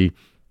trustee,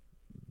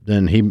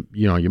 then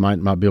you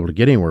might not be able to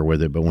get anywhere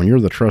with it. But when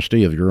you're the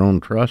trustee of your own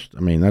trust, I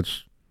mean,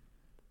 that's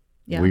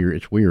weird.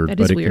 It's weird.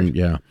 That is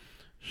weird.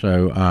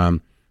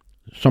 So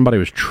somebody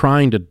was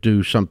trying to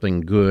do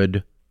something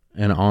good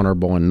and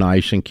honorable and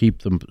nice and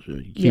keep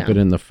it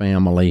in the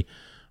family,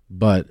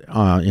 but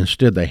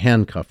instead they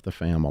handcuffed the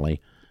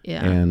family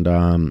and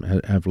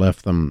have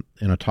left them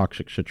in a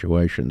toxic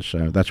situation.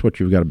 So that's what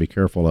you've got to be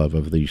careful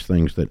of these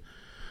things that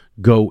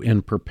go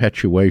in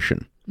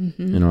perpetuation.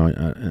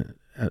 Mm-hmm.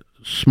 A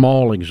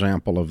small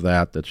example of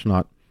that's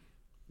not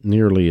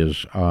nearly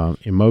as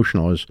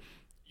emotional as,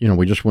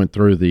 we just went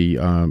through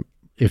the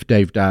If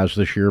Dave Dies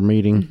This Year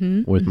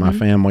meeting with my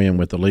family and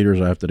with the leaders.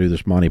 I have to do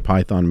this Monty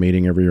Python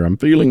meeting every year. I'm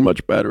feeling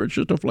much better. It's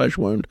just a flesh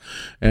wound.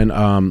 And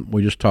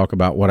we just talk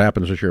about what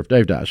happens this year if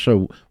Dave dies.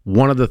 So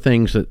one of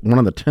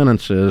the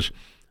tenets is,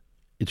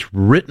 it's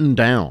written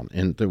down,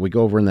 and that we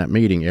go over in that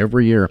meeting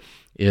every year,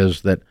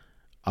 is that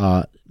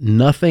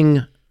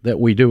nothing that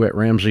we do at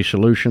Ramsey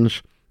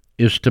Solutions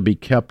is to be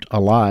kept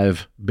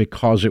alive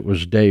because it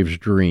was Dave's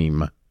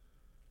dream.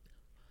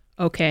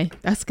 Okay,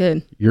 that's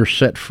good. You're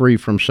set free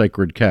from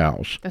sacred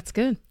cows. That's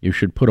good. You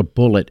should put a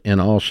bullet in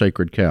all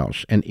sacred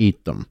cows and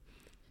eat them.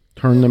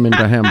 Turn them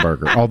into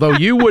hamburger. Although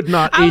you would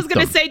not eat them. I was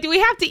going to say, do we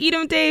have to eat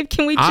them, Dave?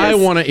 Can we just... I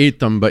want to eat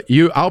them, but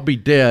I'll be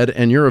dead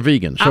and you're a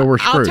vegan, so we're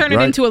screwed. I'll turn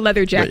it into a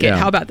leather jacket. Yeah.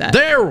 How about that?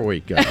 There we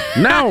go.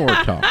 Now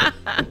we're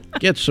talking.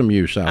 Get some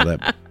use out of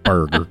that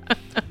burger,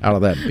 out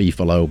of that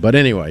beefalo. But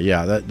anyway,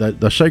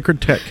 the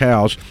sacred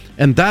cows,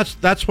 and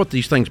that's what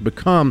these things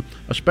become,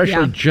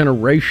 especially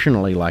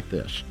generationally like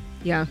this.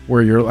 Yeah.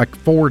 Where you're like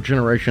 4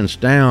 generations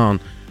down,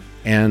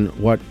 and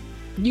what...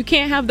 You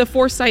can't have the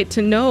foresight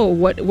to know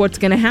what's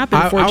going to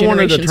happen 4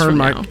 generations from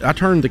now. I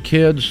turned the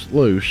kids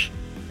loose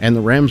and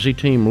the Ramsey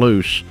team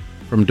loose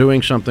from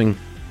doing something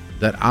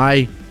that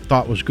I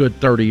thought was good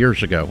 30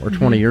 years ago or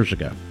 20 years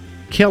ago.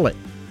 Kill it.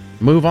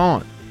 Move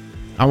on.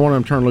 I want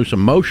them turned loose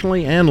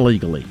emotionally and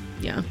legally.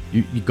 Yeah.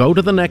 You go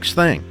to the next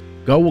thing.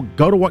 Go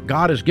to what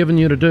God has given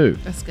you to do.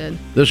 That's good.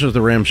 This is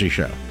The Ramsey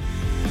Show.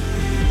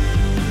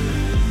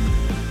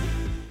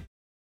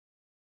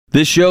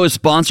 This show is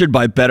sponsored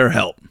by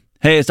BetterHelp.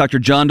 Hey, it's Dr.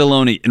 John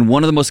Deloney, and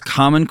one of the most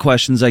common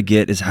questions I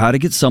get is how to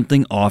get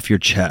something off your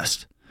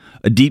chest.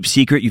 A deep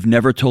secret you've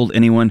never told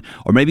anyone,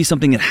 or maybe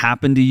something that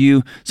happened to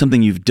you,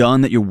 something you've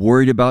done that you're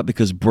worried about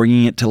because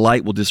bringing it to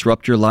light will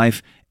disrupt your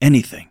life,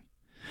 anything.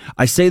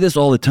 I say this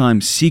all the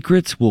time,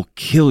 secrets will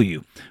kill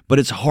you, but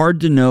it's hard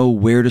to know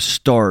where to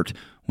start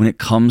when it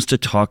comes to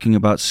talking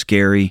about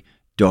scary,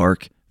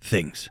 dark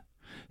things.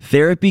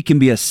 Therapy can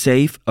be a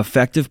safe,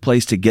 effective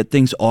place to get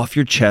things off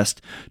your chest,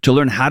 to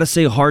learn how to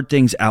say hard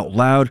things out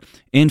loud,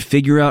 and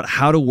figure out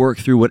how to work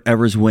through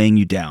whatever's weighing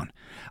you down.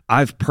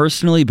 I've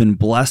personally been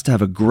blessed to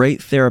have a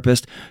great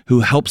therapist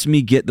who helps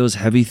me get those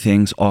heavy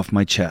things off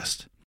my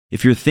chest.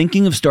 If you're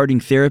thinking of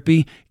starting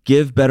therapy,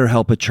 give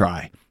BetterHelp a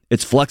try.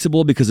 It's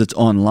flexible because it's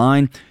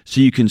online,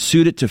 so you can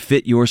suit it to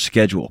fit your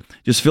schedule.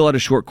 Just fill out a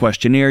short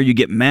questionnaire, you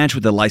get matched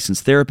with a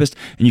licensed therapist,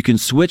 and you can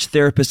switch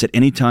therapists at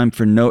any time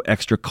for no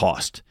extra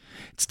cost.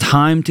 It's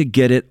time to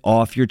get it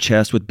off your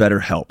chest with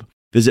BetterHelp.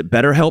 Visit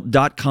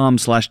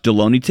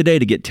BetterHelp.com/Delony today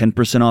to get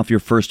 10% off your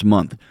first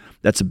month.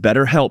 That's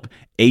BetterHelp,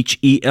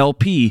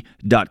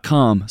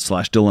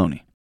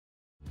 HELP.com/Delony.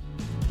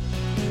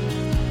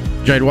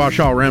 Jade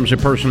Washaw, Ramsey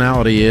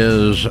Personality,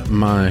 is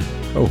my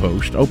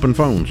co-host. Open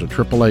phones at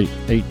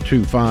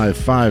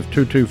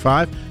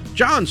 888-825-5225.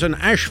 John's in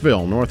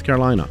Asheville, North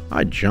Carolina.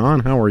 Hi, John.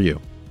 How are you?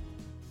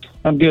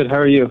 I'm good. How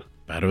are you?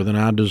 Better than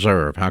I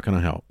deserve. How can I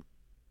help?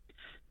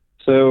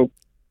 So,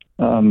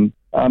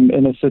 I'm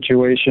in a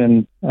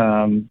situation.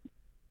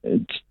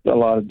 It's a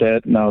lot of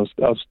debt, and I'll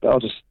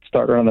just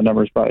start running the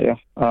numbers by you.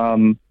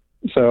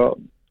 So,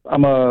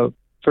 I'm a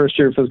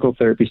first-year physical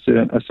therapy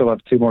student. I still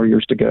have 2 more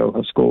years to go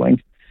of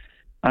schooling.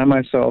 I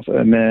myself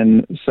am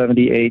in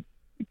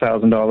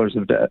 $78,000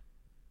 of debt.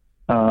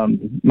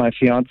 My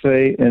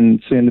fiance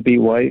and soon-to-be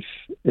wife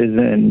is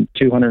in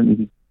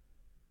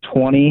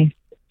 $220,000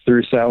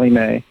 through Sally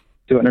Mae,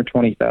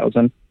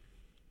 $220,000,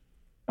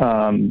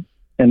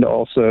 and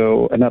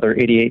also another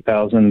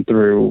 $88,000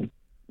 through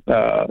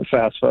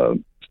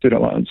FAFSA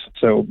student loans.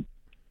 So,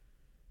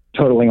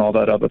 totaling all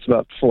that up, it's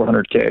about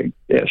 $400K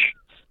ish.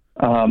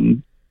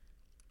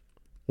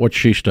 What's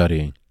she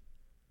studying?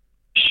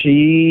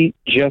 She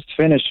just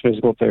finished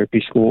physical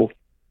therapy school.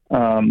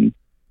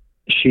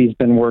 She's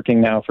been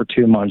working now for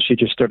 2 months. She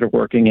just started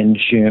working in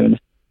June.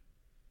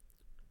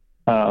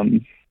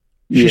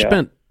 She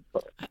spent,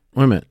 wait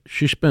a minute,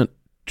 she spent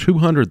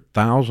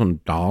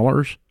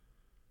 $200,000?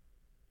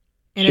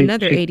 And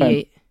another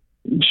 88.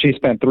 She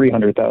spent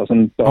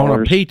 $300,000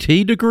 on a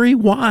PT degree?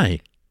 Why?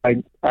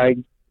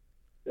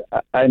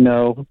 I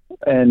know,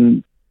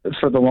 and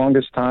for the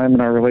longest time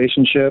in our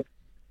relationship,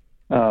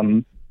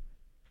 I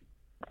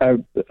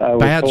was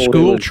bad told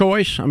school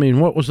choice. I mean,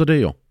 what was the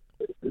deal?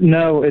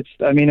 No, it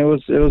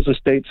was a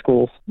state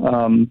school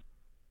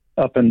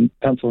up in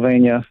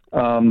Pennsylvania,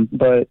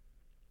 but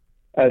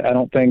I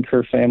don't think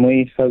her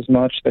family has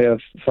much. They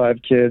have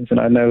 5 kids, and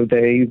I know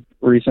they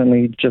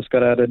recently just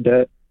got out of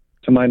debt,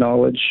 to my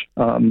knowledge.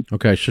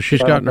 Okay, so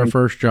she's gotten her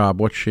first job.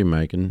 What's she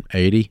making?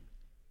 80?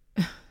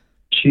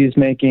 She's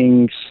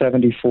making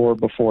 74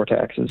 before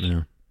taxes.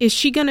 Yeah. Is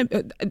she gonna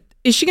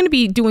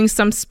be doing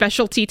some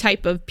specialty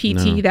type of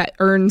PT that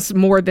earns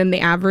more than the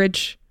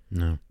average?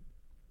 No.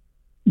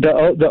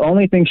 The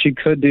only thing she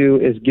could do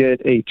is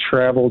get a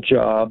travel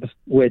job,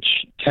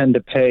 which tend to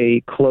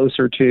pay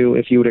closer to,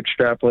 if you would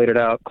extrapolate it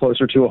out,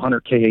 closer to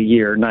 $100K a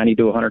year, $90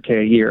 to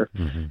 $100K a year.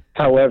 Mm-hmm.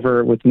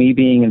 However, with me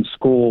being in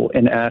school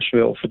in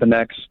Asheville for the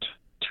next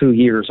 2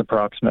 years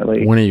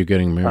approximately. When are you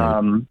getting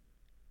married?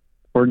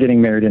 We're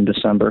getting married in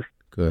December.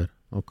 Good.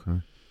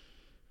 Okay.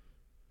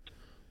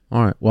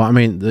 All right. Well, I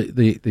mean,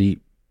 the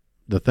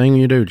thing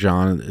you do,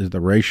 John, is the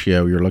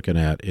ratio you're looking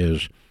at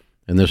is,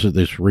 and this is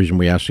this reason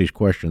we ask these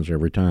questions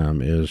every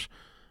time, is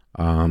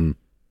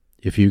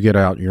if you get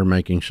out, you're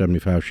making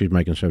 75, she's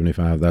making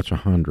 75, that's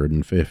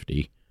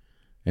 150,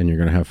 and you're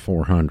going to have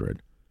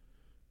 400.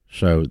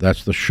 So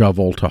that's the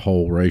shovel to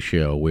hole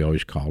ratio, we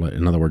always call it.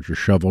 In other words, your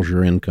shovel's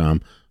your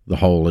income, the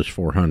hole is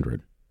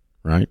 400,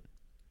 right?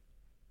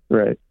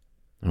 Right.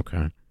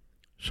 Okay.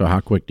 So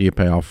how quick do you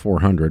pay off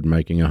 400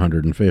 making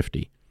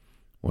 150?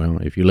 Well,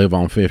 if you live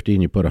on 50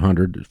 and you put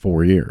 100,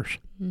 4 years,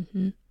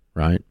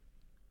 right?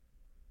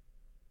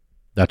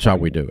 That's how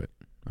we do it.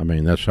 I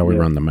mean, that's how we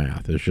run the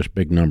math. It's just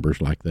big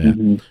numbers like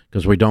that.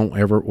 Because we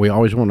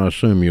always want to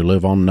assume you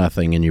live on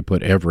nothing and you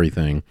put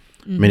everything.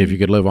 I mean, if you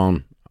could live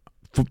on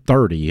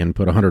 30 and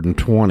put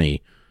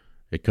 120,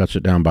 it cuts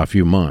it down by a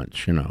few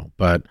months,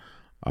 But,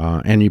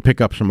 and you pick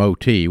up some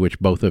OT, which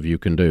both of you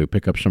can do.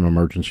 Pick up some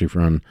emergency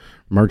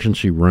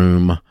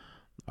room,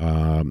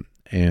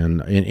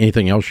 and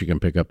anything else you can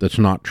pick up that's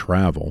not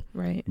travel.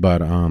 Right.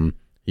 But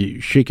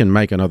she can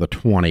make another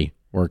 20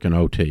 working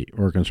OT,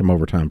 working some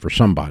overtime for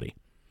somebody.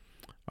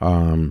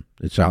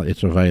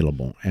 It's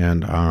available,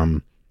 and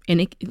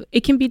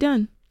it can be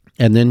done.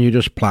 And then you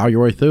just plow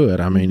your way through it.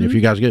 I mean, if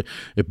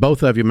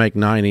both of you make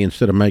 90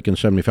 instead of making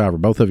 75, or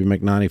both of you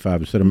make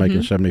 95 instead of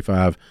making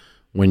 75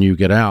 when you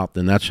get out,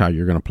 then that's how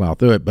you're going to plow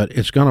through it. But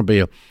it's going to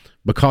be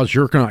because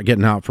you're not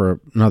getting out for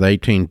another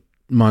 18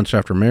 months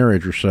after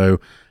marriage or so.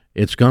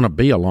 It's going to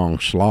be a long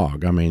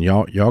slog. I mean,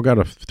 y'all got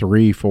a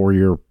 3-4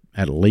 year,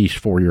 at least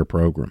 4 year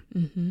program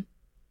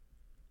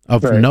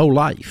of no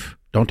life.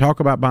 Don't talk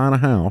about buying a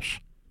house.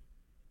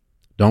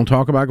 Don't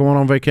talk about going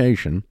on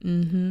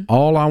vacation.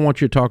 All I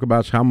want you to talk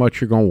about is how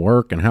much you're going to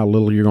work and how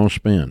little you're going to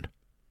spend.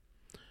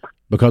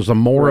 Because the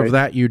more of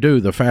that you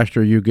do, the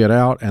faster you get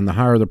out, and the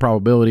higher the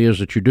probability is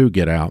that you do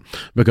get out.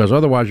 Because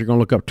otherwise, you're going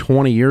to look up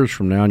 20 years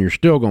from now, and you're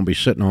still going to be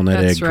sitting on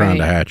that egg trying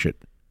to hatch it.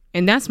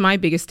 And that's my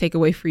biggest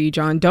takeaway for you,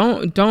 John.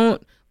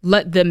 Don't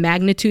let the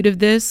magnitude of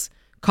this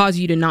cause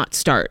you to not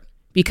start.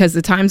 because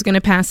the time's going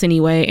to pass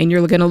anyway, and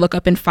you're going to look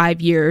up in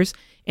 5 years.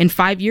 And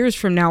 5 years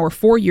from now or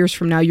 4 years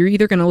from now, you're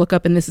either going to look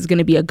up and this is going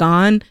to be a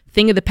gone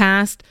thing of the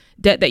past,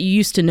 debt that you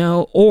used to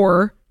know,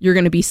 or you're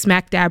going to be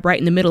smack dab right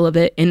in the middle of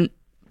it, and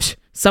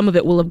some of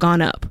it will have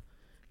gone up. Do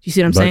you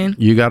see what I'm saying?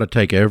 You got to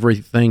take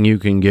everything you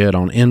can get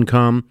on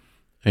income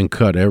and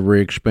cut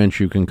every expense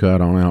you can cut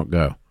on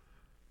outgo.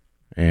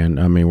 And,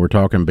 I mean, we're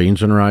talking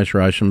beans and rice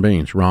and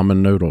beans,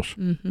 ramen noodles,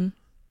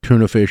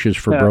 tuna fish is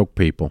for broke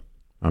people.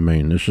 I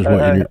mean, this is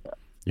what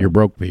you're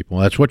broke people.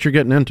 That's what you're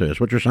getting into. It's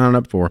what you're signing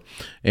up for.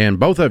 And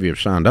both of you have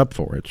signed up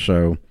for it.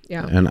 So,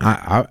 yeah. And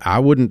I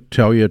wouldn't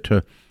tell you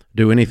to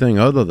do anything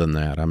other than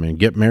that. I mean,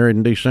 get married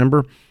in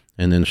December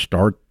and then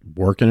start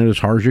working it as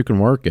hard as you can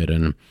work it.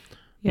 And,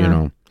 you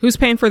know. Who's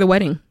paying for the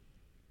wedding?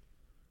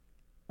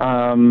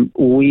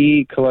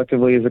 We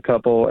collectively as a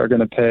couple are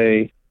going to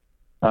pay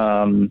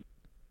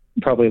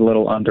probably a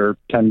little under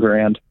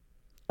 $10,000.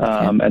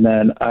 And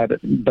then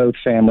both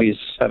families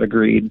have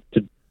agreed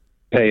to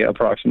pay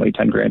approximately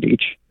 $10,000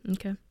 each.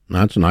 Okay.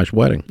 That's a nice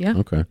wedding. Yeah.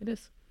 Okay. It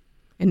is.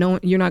 And no,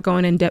 you're not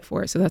going in debt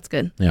for it, so that's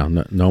good. Yeah,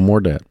 no more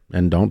debt.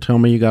 And don't tell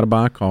me you got to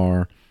buy a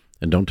car,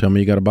 and don't tell me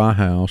you got to buy a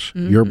house.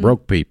 You're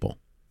broke people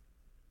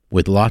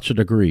with lots of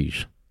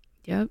degrees.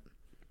 Yep.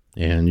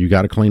 And you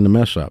got to clean the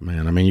mess up,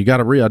 man. I mean, you got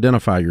to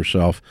re-identify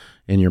yourself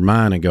in your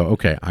mind and go,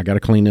 okay, I got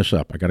to clean this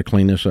up. I got to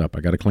clean this up.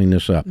 I got to clean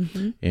this up.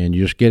 And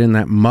you just get in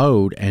that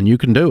mode, and you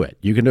can do it.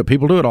 You can do it.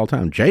 People do it all the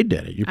time. Jade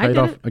did it. You paid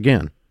off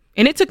again.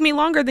 And it took me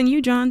longer than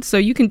you, John. So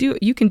you can do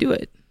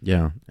it.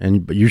 Yeah,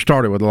 but you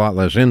started with a lot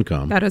less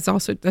income. That's what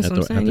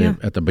I'm saying.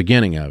 At the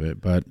beginning of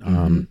it, but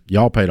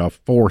y'all paid off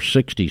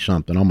 $460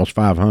 something, almost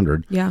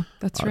 $500. Yeah,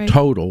 that's right.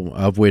 Total,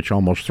 of which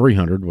almost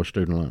 $300 was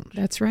student loans.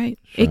 That's right.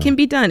 So. It can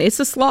be done. It's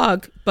a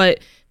slog,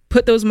 but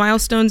put those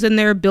milestones in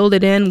there, build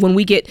it in.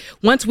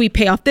 Once we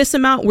pay off this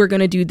amount, we're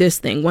going to do this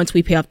thing. Once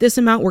we pay off this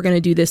amount, we're going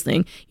to do this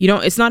thing.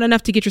 It's not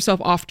enough to get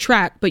yourself off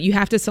track, but you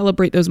have to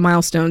celebrate those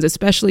milestones,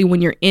 especially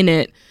when you're in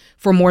it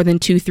for more than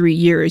 2-3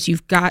 years.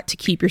 You've got to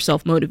keep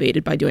yourself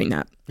motivated by doing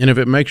that. And if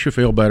it makes you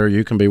feel better,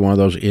 you can be one of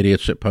those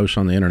idiots that posts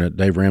on the internet,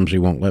 Dave Ramsey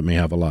won't let me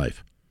have a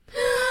life.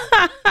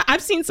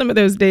 I've seen some of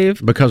those,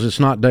 Dave. Because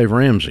it's not Dave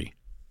Ramsey.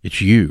 It's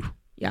you.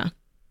 Yeah.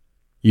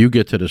 You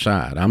get to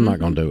decide. I'm not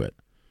going to do it.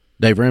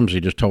 Dave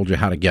Ramsey just told you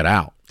how to get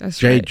out. That's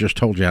Jade right. just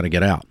told you how to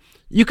get out.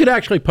 You could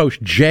actually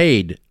post,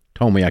 Jade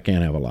told me I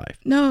can't have a life.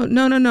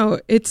 No.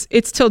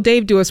 It's till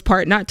Dave do us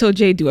part, not till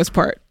Jade do us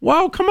part.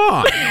 Well, come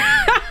on.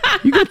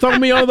 You can throw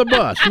me under the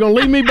bus. You're going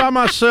to leave me by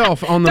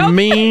myself on the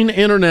mean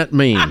internet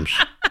memes.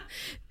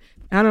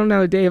 I don't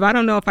know, Dave. I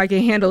don't know if I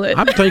can handle it.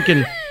 I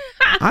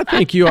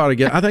think you ought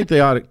to I think they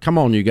ought to, come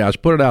on, you guys,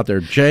 put it out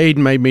there. Jade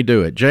made me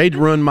do it. Jade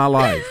ruined my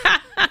life.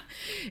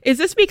 Is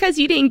this because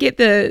you didn't get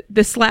the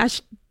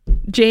slash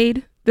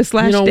Jade? The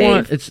slash You know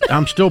Dave? what?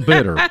 I'm still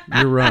bitter.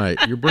 You're right.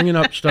 You're bringing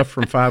up stuff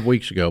from 5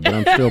 weeks ago, but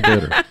I'm still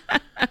bitter.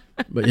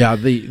 But yeah,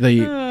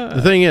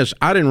 the thing is,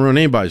 I didn't ruin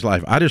anybody's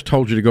life. I just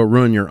told you to go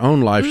ruin your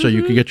own life so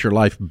you could get your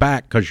life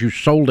back because you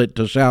sold it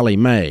to Sally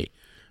Mae.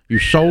 You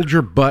sold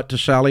your butt to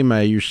Sally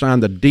Mae. You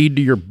signed the deed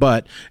to your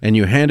butt, and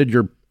you handed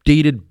your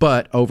deeded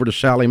butt over to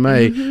Sally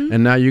Mae,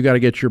 and now you got to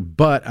get your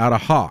butt out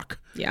of hock.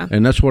 Yeah.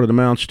 And that's what it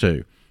amounts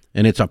to.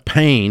 And it's a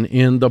pain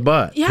in the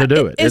butt to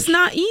do it. It's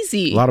not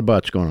easy. A lot of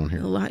butts going on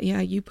here. A lot, yeah.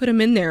 You put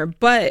them in there,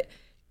 but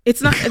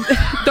it's not.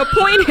 The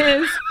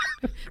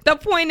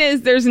point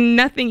is, there's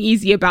nothing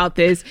easy about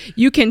this.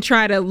 You can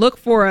try to look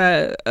for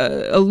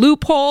a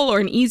loophole or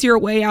an easier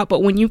way out,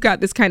 but when you've got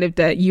this kind of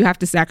debt, you have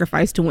to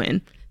sacrifice to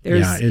win.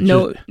 There's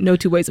no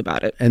two ways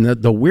about it. And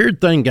the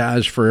weird thing,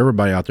 guys, for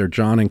everybody out there,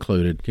 John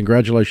included,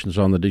 congratulations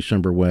on the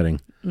December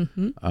wedding.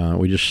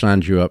 We just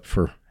signed you up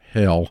for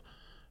hell.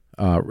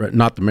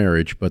 Not the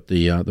marriage, but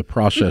the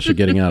process of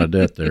getting out of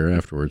debt there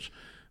afterwards.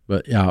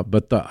 But yeah,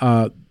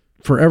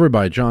 for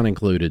everybody, John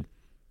included,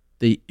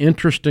 the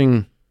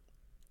interesting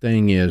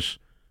thing is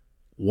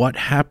what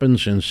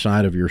happens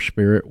inside of your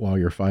spirit while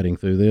you're fighting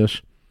through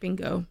this.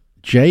 Bingo.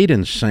 Jade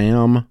and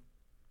Sam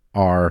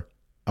are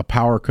a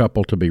power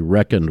couple to be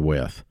reckoned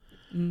with.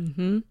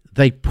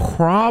 They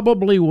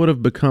probably would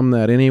have become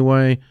that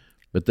anyway,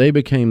 but they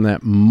became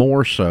that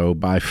more so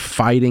by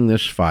fighting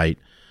this fight.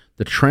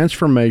 The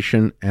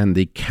transformation and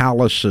the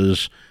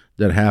calluses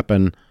that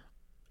happen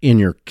in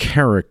your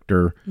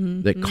character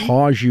that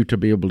cause you to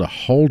be able to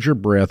hold your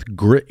breath,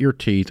 grit your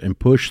teeth, and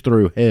push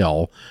through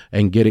hell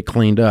and get it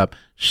cleaned up,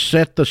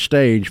 set the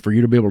stage for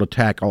you to be able to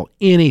tackle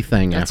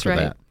anything after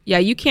that. Yeah,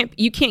 you can't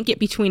get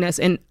between us.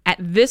 And at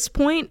this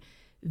point,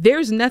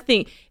 there's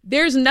nothing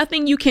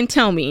you can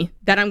tell me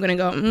that I'm going to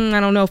go, I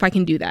don't know if I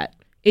can do that.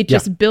 It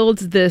just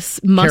builds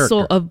this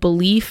muscle of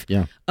belief.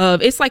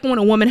 It's like when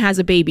a woman has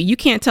a baby. You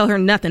can't tell her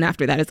nothing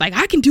after that. It's like,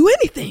 I can do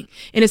anything.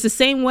 And it's the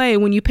same way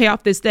when you pay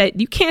off this debt.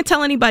 You can't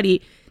tell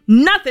anybody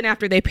nothing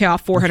after they pay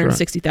off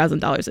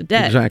 $460,000 of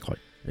debt.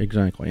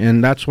 Exactly.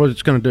 And that's what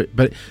it's going to do.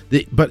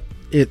 But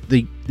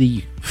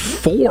the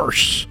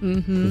force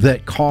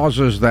that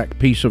causes that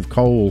piece of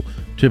coal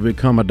to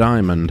become a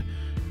diamond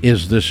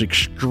is this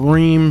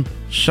extreme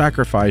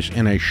sacrifice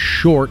in a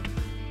short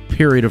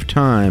period of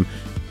time.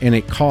 and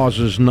it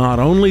causes not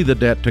only the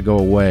debt to go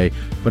away,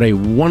 but a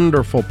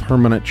wonderful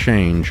permanent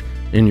change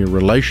in your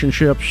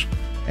relationships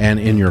and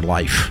in your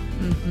life.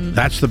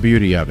 That's the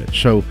beauty of it.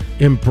 So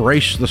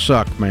embrace the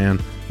suck, man.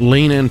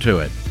 Lean into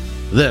it.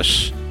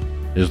 This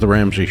is The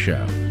Ramsey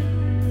Show.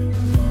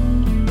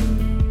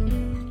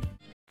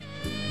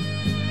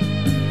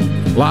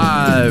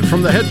 Live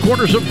from the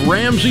headquarters of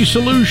Ramsey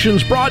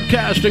Solutions,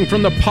 broadcasting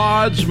from the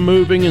Pods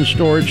Moving and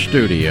Storage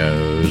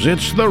Studios.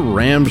 It's The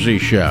Ramsey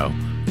Show,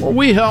 where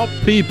we help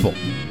people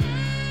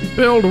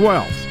build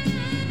wealth,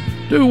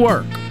 do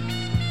work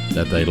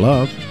that they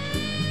love,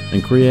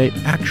 and create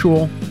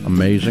actual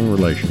amazing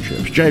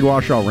relationships. Jade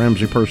Washaw,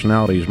 Ramsey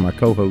Personality, is my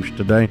co-host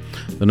today.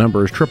 The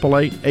number is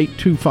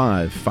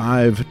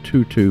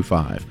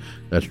 888-825-5225.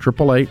 That's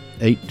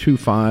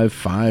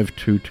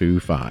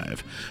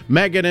 888-825-5225.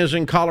 Megan is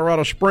in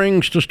Colorado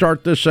Springs to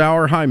start this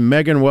hour. Hi,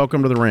 Megan.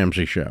 Welcome to The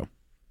Ramsey Show.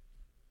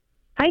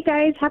 Hi,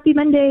 guys. Happy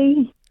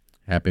Monday.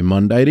 Happy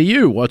Monday to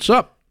you. What's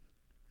up?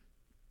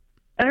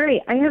 All right.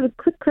 I have a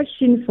quick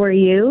question for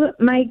you.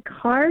 My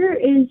car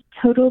is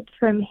totaled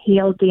from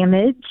hail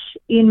damage,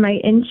 and my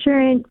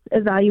insurance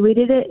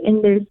evaluated it,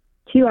 and there's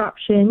two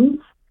options.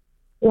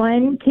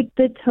 One, take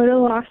the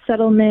total loss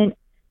settlement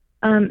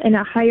and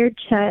a higher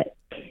check,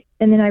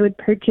 and then I would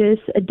purchase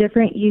a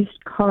different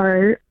used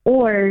car,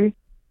 or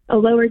a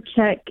lower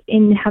check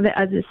and have it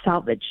as a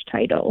salvage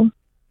title.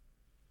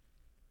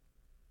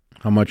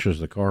 How much is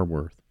the car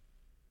worth?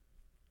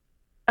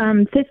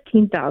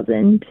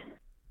 $15,000.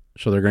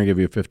 So they're going to give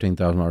you a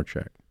 $15,000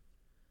 check.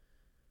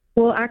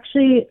 Well,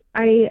 actually,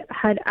 I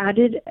had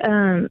added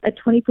a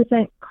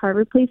 20% car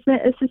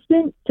replacement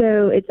assistance,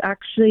 so it's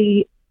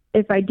actually,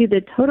 if I do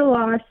the total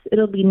loss,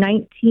 it'll be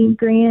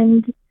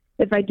 $19,000.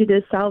 If I do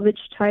the salvage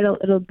title,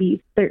 it'll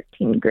be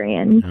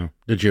 $13,000. Yeah.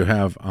 Did you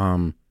have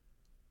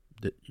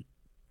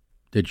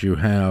did you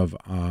have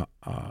a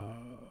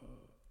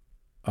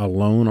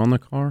loan on the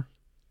car?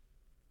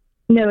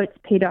 No, it's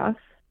paid off.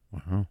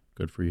 Wow,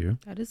 good for you.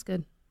 That is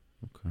good.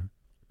 Okay,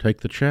 take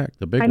the check,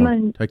 the big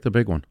one. Take the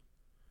big one.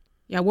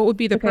 Yeah, what would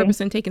be the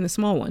purpose in taking the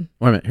small one?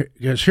 Wait a minute.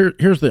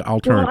 Here's the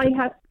alternative.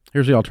 Well,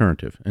 here's the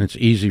alternative, and it's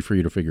easy for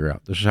you to figure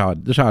out. This is how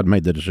I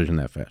made the decision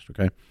that fast.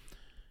 Okay,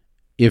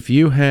 if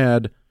you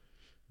had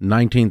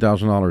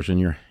 $19,000 in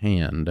your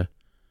hand,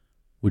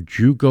 would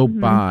you go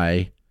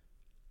buy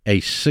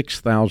a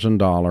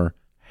 $6,000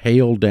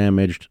 hail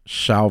damaged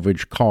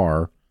salvage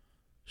title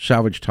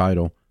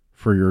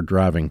for your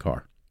driving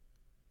car?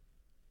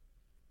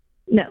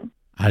 No.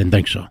 I didn't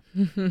think so.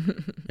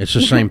 It's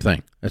the same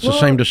thing. It's the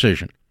same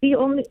decision.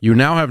 You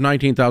now have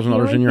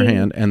 $19,000 in your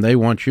hand, and they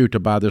want you to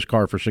buy this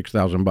car for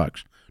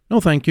 $6,000. No,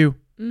 thank you.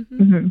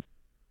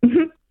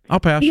 I'll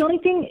pass. The only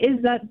thing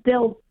is that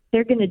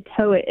they're going to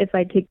tow it if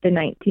I take the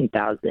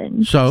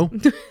 $19,000. So?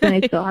 Then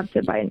I still have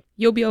to buy it.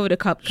 You'll be able to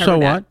cover So that.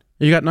 what?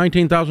 You got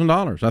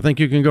 $19,000. I think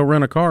you can go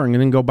rent a car and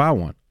then go buy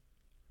one.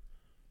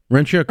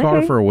 Rent you a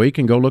car for a week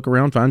and go look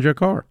around, find you a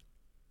car.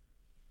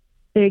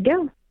 There you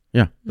go.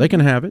 Yeah, they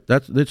can have it.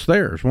 It's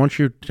theirs once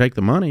you take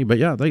the money. But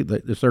yeah,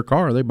 it's their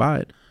car. They buy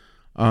it.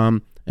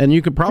 And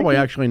you could probably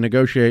actually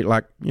negotiate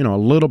a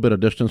little bit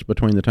of distance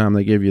between the time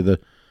they give you the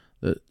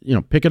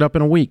pick it up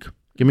in a week.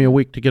 Give me a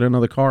week to get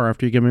another car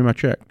after you give me my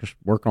check. Just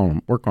work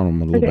on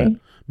them a little bit.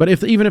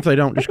 But even if they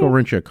don't, just go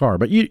rent you a car.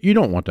 But you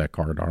don't want that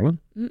car, darling.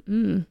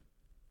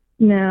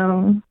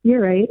 No, you're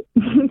right.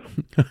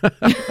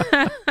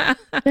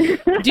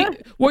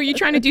 Were you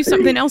trying to do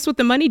something else with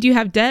the money? Do you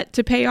have debt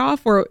to pay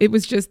off, or it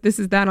was just this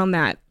is that on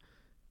that?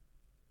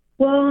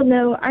 Well,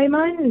 no, I'm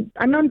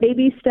on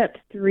baby step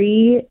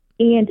 3,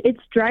 and it's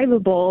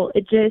drivable.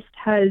 It just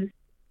has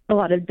a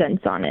lot of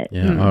dents on it.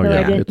 Yeah. So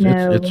I didn't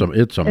know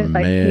it's a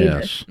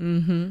mess.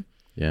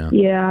 Yeah.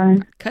 Yeah.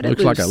 Cut it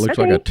looks loose.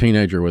 like a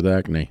teenager with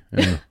acne.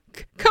 Yeah.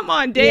 Come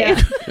on,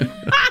 Dave. Yeah.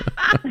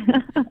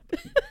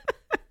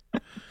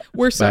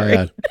 We're sorry.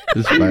 Bad.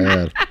 It's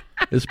bad.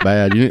 It's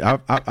bad.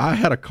 I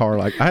had a car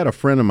I had a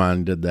friend of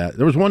mine did that.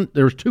 There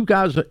was two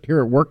guys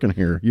working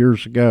here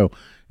years ago,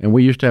 and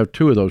we used to have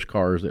two of those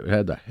cars that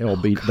had the hail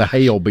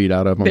beat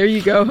out of them. There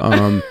you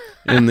go.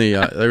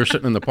 They were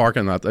sitting in the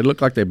parking lot. They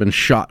looked like they'd been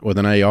shot with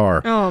an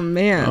AR. Oh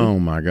man. Oh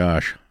my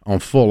gosh. On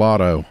full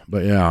auto.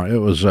 But yeah, it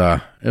was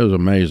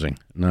amazing.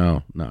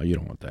 No, you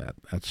don't want that.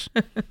 That's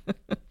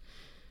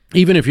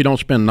even if you don't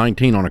spend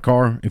 $19,000 on a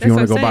car, if you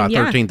want to go buy a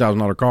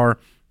 $13,000 car,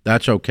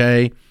 that's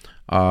okay.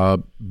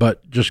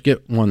 But just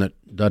get one that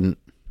doesn't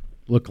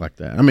look like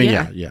that. I mean,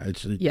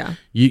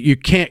 you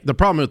can't. The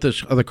problem with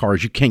this other car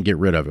is you can't get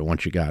rid of it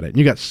once you got it. And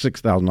you got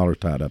 $6,000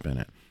 tied up in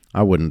it.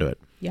 I wouldn't do it.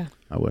 Yeah,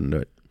 I wouldn't do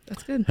it.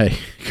 That's good. Hey,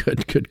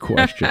 good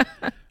question.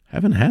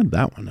 Haven't had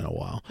that one in a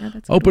while. Yeah,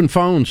 that's Open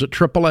phones at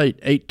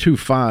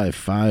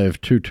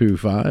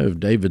 888-825-5225.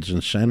 David's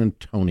in San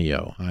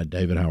Antonio. Hi,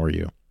 David. How are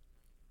you?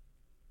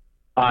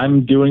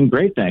 I'm doing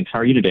great, thanks. How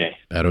are you today?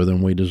 Better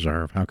than we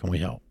deserve. How can we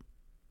help?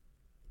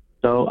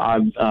 So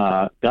I've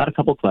got a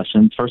couple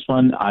questions. First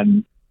one,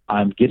 I'm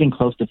getting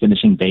close to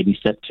finishing baby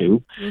step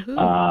 2.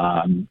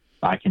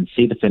 I can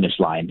see the finish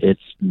line.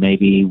 It's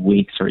maybe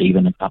weeks or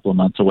even a couple of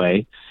months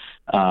away.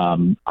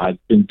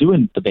 I've been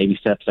doing the baby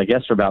steps, I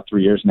guess, for about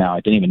 3 years now.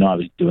 I didn't even know I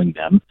was doing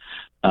them.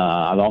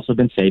 I've also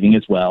been saving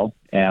as well,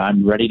 and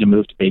I'm ready to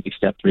move to baby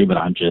step 3, but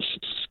I'm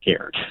just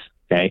scared.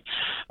 Okay.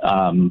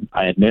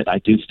 I admit I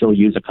do still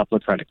use a couple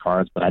of credit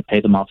cards, but I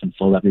pay them off in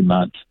full every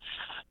month.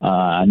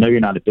 I know you're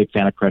not a big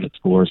fan of credit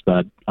scores,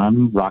 but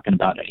I'm rocking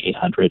about an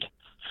 800.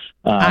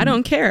 I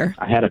don't care.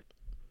 I had a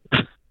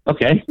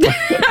okay. You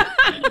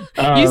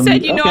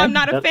said okay, I'm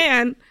not a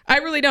fan. I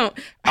really don't.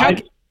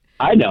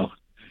 I know.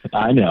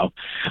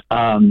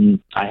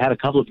 I had a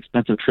couple of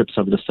expensive trips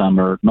over the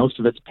summer. Most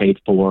of it's paid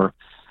for.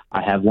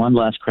 I have one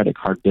last credit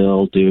card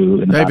bill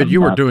due. David, you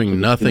were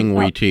doing nothing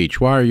we teach.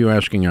 Why are you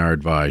asking our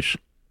advice?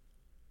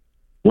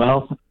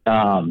 Well,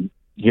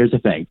 here's the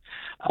thing.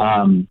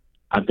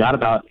 I've got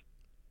about,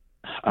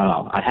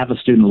 I have a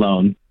student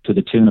loan to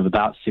the tune of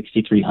about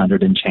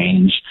 $6,300 and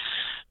change.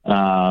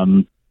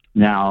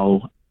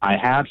 Now, I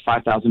had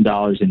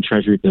 $5,000 in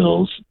treasury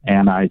bills,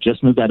 and I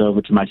just moved that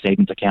over to my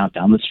savings account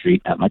down the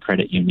street at my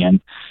credit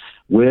union.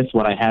 With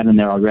what I had in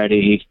there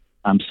already,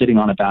 I'm sitting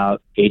on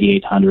about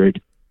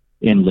 $8,800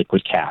 in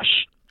liquid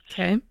cash.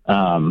 Okay.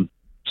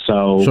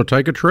 So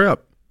take a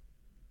trip.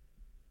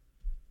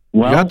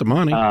 Well, you got the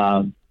money.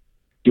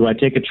 Do I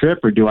take a trip,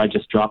 or do I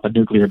just drop a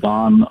nuclear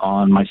bomb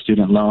on my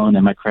student loan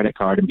and my credit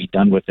card and be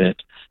done with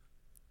it?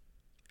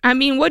 I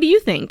mean, what do you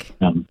think?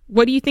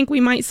 What do you think we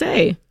might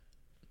say?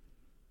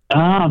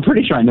 I'm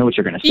pretty sure I know what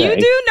you're going to say. You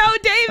do know,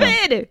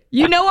 David.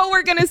 You know what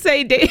we're going to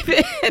say,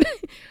 David.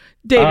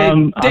 David.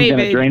 I'm going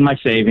to drain my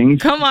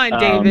savings. Come on,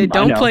 David.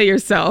 Don't play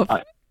yourself.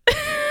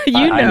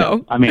 I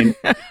know. I mean,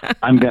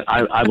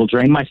 I will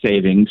drain my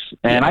savings,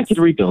 and I can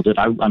rebuild it.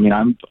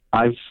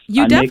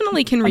 You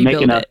definitely can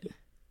rebuild it.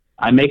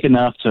 I make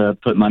enough to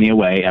put money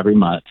away every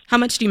month. How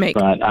much do you make?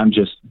 But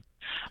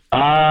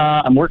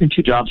I'm working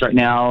 2 jobs right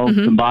now,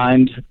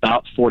 combined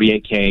about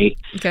 $48K.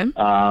 Okay.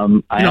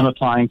 I am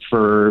applying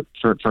for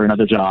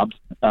another job.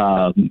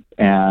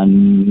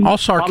 And all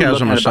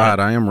sarcasm aside,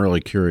 I am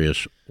really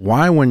curious.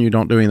 Why, when you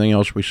don't do anything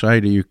else we say,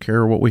 do you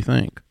care what we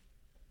think?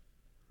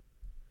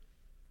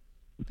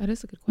 That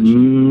is a good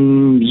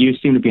question. You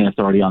seem to be an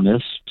authority on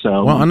this,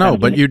 so. Well, I know,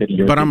 but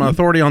I'm an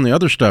authority on the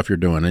other stuff you're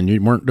doing, and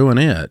you weren't doing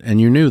it, and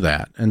you knew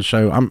that, and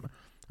so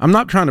I'm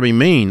not trying to be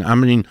mean. I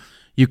mean,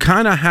 you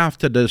kind of have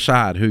to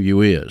decide who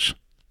you is,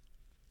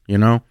 you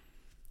know.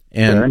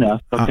 And fair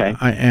enough. Okay.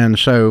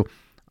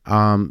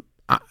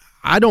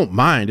 I don't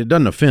mind. It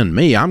doesn't offend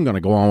me. I'm going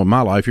to go on with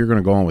my life. You're going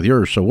to go on with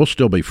yours, so we'll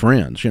still be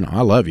friends. You know,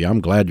 I love you.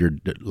 I'm glad your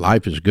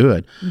life is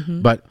good,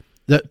 but.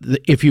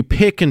 If you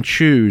pick and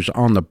choose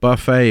on the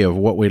buffet of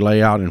what we lay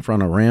out in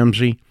front of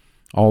Ramsey,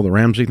 all the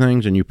Ramsey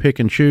things, and you pick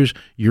and choose,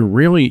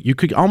 you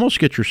could almost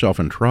get yourself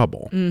in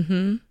trouble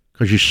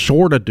because you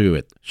sort of do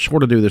it,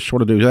 sort of do this,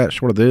 sort of do that,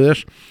 sort of do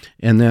this,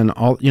 and then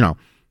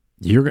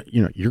you're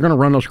going to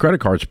run those credit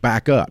cards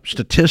back up.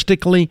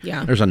 Statistically,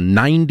 there's a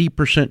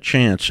 90%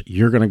 chance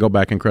you're going to go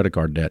back in credit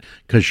card debt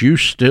because you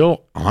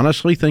still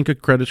honestly think a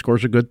credit score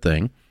is a good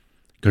thing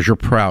because you're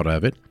proud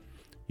of it.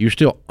 You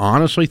still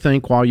honestly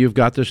think while you've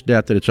got this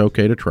debt that it's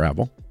okay to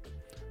travel.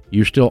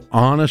 You still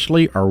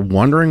honestly are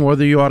wondering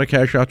whether you ought to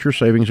cash out your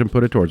savings and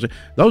put it towards it.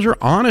 Those are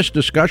honest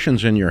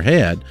discussions in your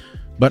head,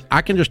 but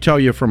I can just tell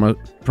you from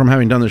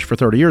having done this for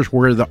 30 years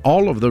where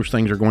all of those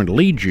things are going to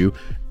lead you,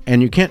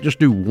 and you can't just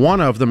do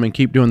one of them and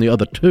keep doing the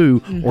other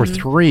 2 or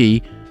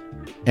 3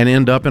 and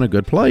end up in a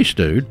good place,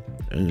 dude.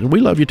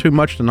 We love you too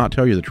much to not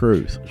tell you the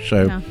truth.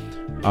 So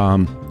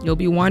you'll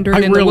be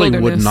wandering in the really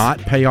wilderness. would not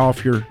pay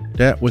off your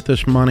debt with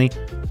this money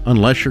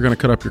unless you're going to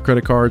cut up your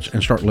credit cards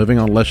and start living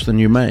on less than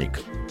you make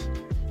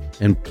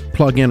and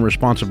plug in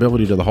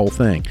responsibility to the whole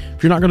thing.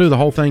 If you're not going to do the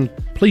whole thing,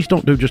 please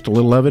don't do just a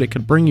little of it. It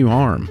could bring you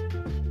harm.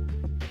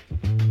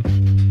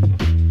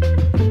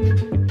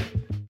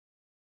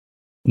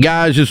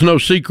 Guys, it's no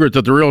secret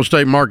that the real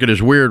estate market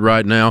is weird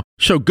right now.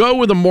 So go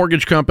with a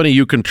mortgage company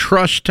you can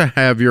trust to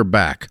have your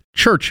back.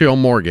 Churchill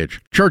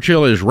Mortgage.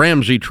 Churchill is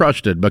Ramsey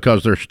trusted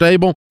because they're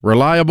stable,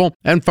 reliable,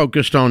 and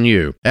focused on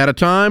you. At a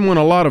time when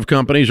a lot of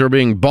companies are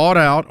being bought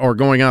out or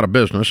going out of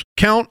business,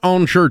 count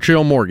on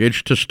Churchill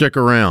Mortgage to stick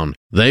around.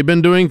 They've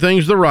been doing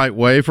things the right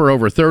way for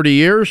over 30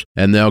 years,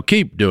 and they'll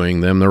keep doing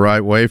them the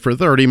right way for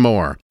 30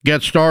 more.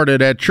 Get started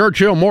at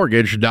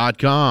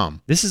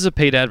churchillmortgage.com. This is a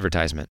paid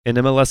advertisement.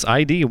 NMLS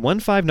ID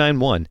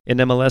 1591.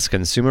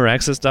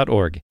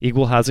 NMLSconsumeraccess.org.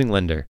 Equal housing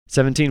lender.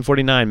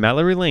 1749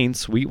 Mallory Lane,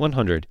 Suite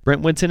 100.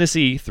 Brentwood,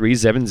 Tennessee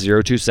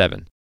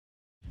 37027.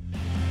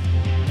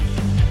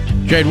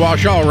 Jade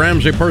Washaw,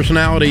 Ramsey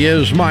Personality,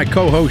 is my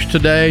co-host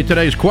today.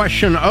 Today's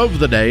question of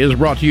the day is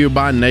brought to you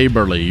by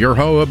Neighborly, your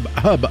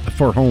hub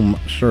for home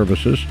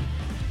services.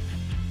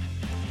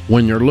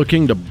 When you're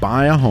looking to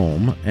buy a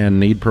home and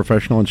need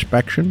professional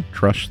inspection,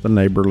 trust the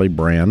Neighborly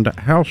brand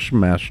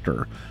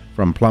Housemaster.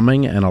 From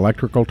plumbing and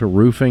electrical to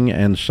roofing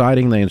and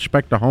siding, they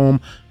inspect a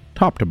home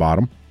top to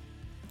bottom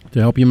to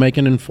help you make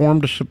an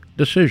informed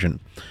decision.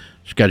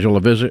 Schedule a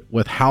visit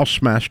with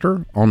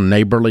Housemaster on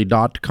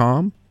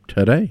neighborly.com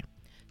today.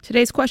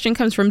 Today's question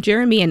comes from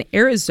Jeremy in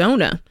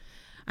Arizona.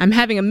 I'm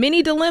having a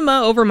mini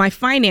dilemma over my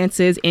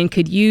finances and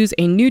could use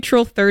a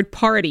neutral third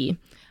party.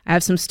 I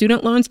have some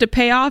student loans to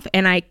pay off,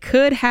 and I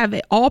could have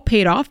it all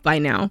paid off by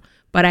now,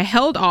 but I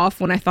held off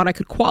when I thought I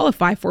could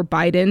qualify for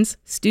Biden's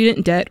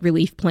student debt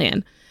relief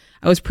plan.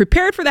 I was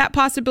prepared for that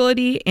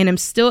possibility and am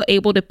still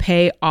able to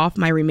pay off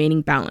my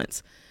remaining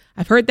balance.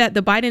 I've heard that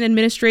the Biden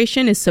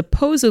administration is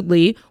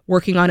supposedly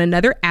working on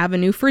another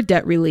avenue for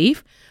debt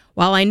relief.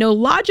 While I know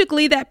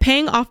logically that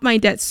paying off my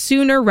debt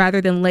sooner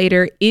rather than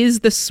later is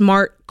the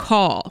smart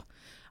call,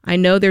 I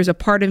know there's a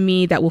part of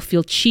me that will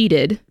feel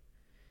cheated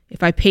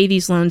if I pay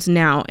these loans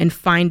now and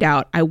find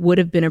out I would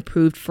have been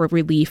approved for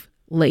relief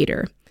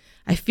later.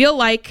 I feel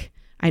like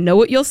I know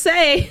what you'll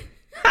say,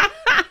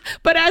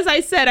 but as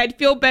I said, I'd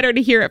feel better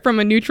to hear it from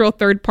a neutral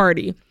third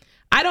party.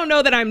 I don't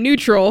know that I'm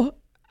neutral.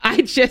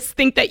 I just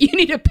think that you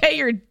need to pay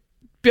your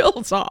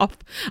bills off.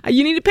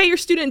 You need to pay your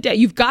student debt.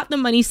 You've got the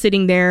money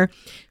sitting there.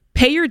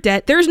 Pay your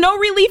debt. There's no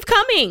relief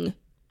coming.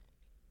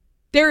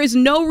 There is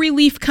no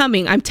relief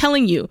coming. I'm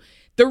telling you.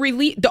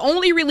 The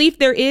only relief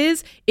there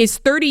is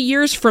 30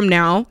 years from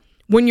now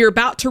when you're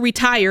about to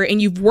retire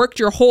and you've worked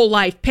your whole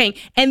life paying.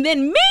 And then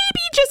maybe,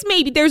 just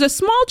maybe, there's a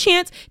small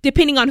chance,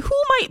 depending on who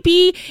might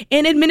be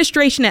in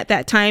administration at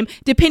that time,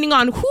 depending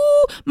on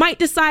who might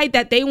decide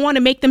that they want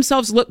to make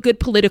themselves look good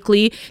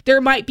politically, there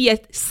might be a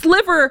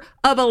sliver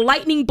of a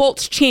lightning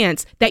bolt's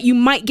chance that you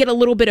might get a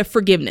little bit of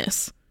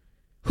forgiveness.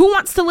 Who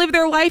wants to live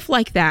their life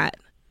like that?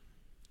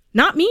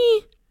 Not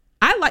me.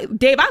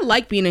 I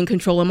like being in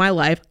control of my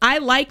life. I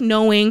like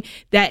knowing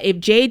that if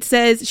Jade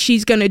says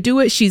she's going to do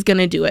it, she's going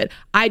to do it.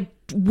 I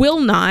will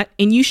not,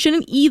 and you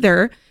shouldn't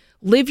either,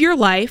 live your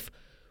life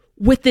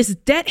with this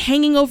debt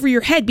hanging over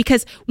your head,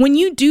 because when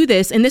you do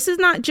this, and this is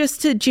not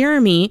just to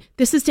Jeremy,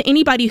 this is to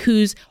anybody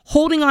who's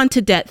holding on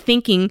to debt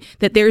thinking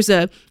that there's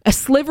a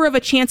sliver of a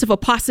chance of a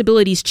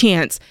possibility's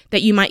chance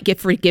that you might get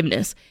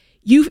forgiveness.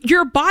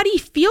 Your body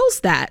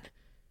feels that.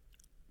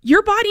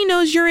 Your body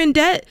knows you're in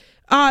debt.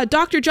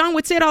 Dr. John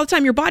would say it all the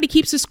time. Your body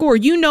keeps a score.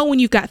 You know when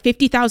you've got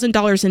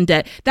 $50,000 in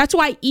debt. That's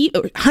why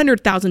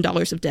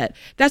 $100,000 of debt.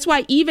 That's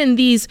why even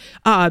these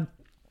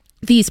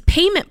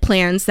payment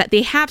plans that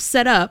they have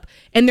set up,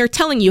 and they're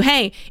telling you,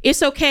 hey,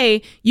 it's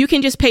okay. You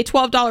can just pay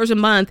 $12 a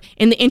month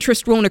and the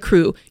interest won't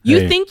accrue.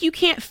 You think you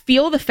can't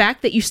feel the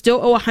fact that you still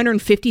owe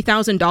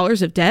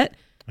 $150,000 of debt?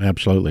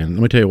 Absolutely. And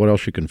let me tell you what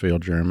else you can feel,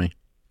 Jeremy.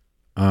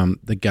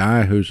 The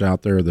guy who's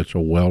out there that's a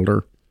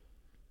welder,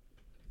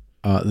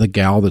 the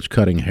gal that's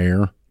cutting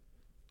hair,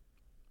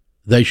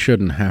 they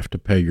shouldn't have to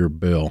pay your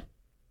bill.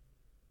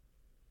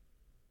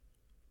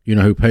 You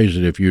know who pays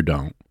it if you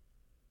don't?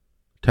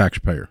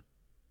 Taxpayer.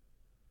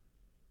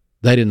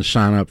 They didn't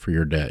sign up for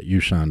your debt.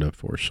 You signed up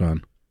for it,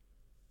 son.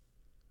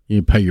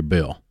 You pay your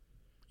bill.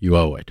 You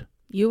owe it.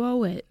 You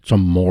owe it. It's a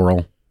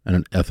moral and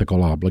an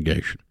ethical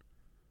obligation.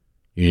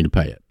 You need to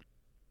pay it.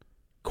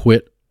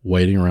 Quit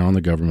waiting around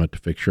the government to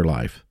fix your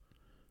life.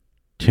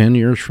 10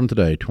 years from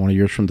today, 20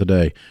 years from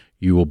today,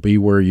 you will be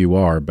where you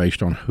are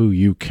based on who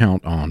you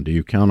count on. Do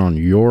you count on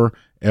your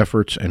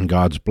efforts and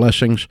God's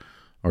blessings,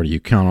 or do you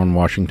count on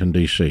Washington,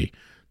 D.C.?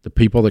 The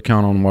people that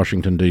count on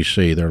Washington,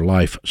 D.C., their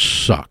life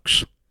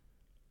sucks.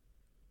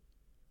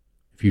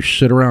 If you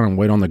sit around and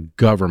wait on the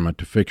government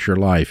to fix your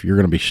life, you're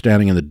going to be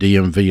standing in the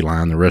DMV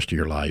line the rest of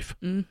your life.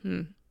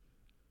 Mm-hmm.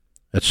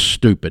 That's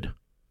stupid.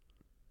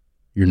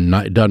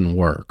 It doesn't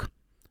work.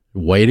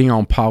 Waiting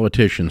on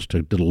politicians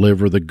to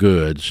deliver the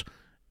goods,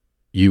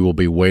 you will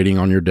be waiting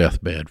on your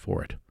deathbed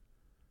for it.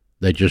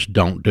 They just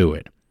don't do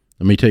it.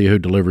 Let me tell you who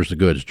delivers the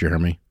goods,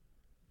 Jeremy.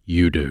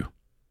 You do.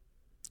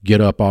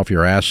 Get up off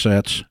your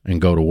assets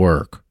and go to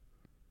work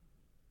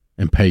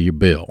and pay your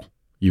bill.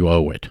 You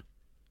owe it.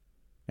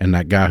 And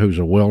that guy who's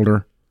a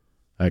welder,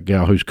 that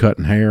gal who's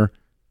cutting hair,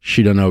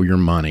 she doesn't owe your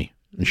money,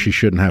 and she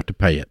shouldn't have to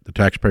pay it. The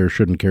taxpayer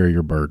shouldn't carry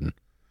your burden.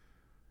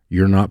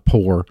 You're not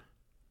poor.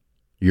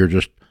 You're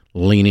just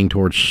leaning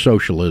towards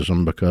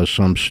socialism because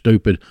some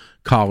stupid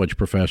college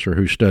professor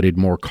who studied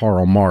more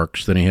Karl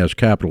Marx than he has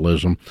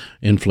capitalism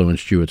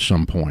influenced you at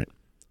some point.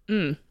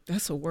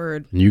 That's a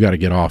word. And you got to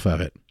get off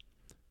of it.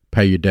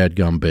 Pay your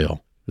dadgum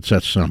bill. It's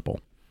that simple.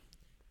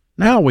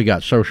 Now we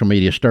got social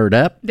media stirred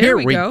up. There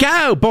Here we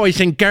go, boys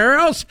and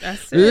girls.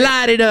 That's it.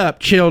 Light it up,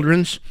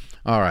 childrens.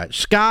 All right.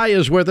 Sky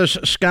is with us.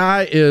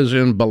 Sky is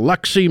in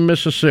Biloxi,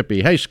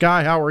 Mississippi. Hey,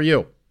 Sky, how are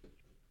you?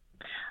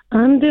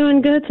 I'm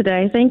doing good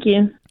today. Thank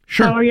you.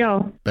 Sure. How are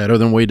y'all? Better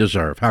than we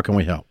deserve. How can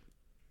we help?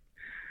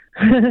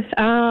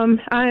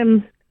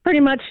 I'm pretty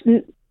much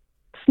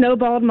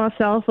snowballed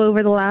myself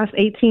over the last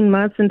 18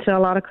 months into a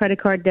lot of credit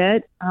card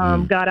debt.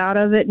 Got out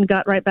of it and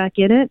got right back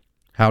in it.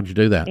 How'd you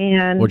do that?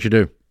 And what'd you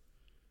do?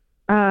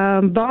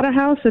 Bought a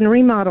house and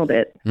remodeled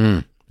it.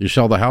 You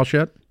sell the house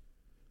yet?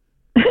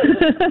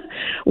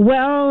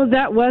 Well,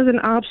 that was an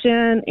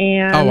option.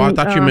 And I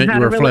thought you meant you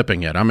were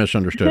flipping it. I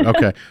misunderstood.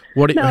 Okay.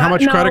 How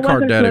much credit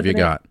card debt have you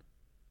got?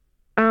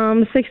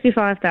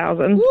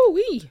 $65,000.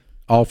 Woo-wee.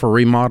 All for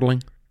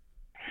remodeling?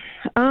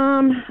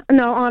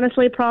 No,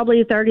 honestly,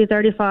 probably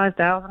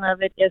 35,000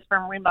 of it is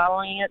from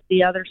remodeling it.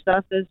 The other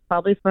stuff is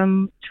probably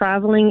from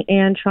traveling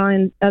and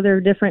trying other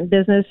different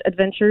business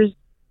ventures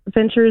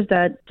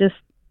that just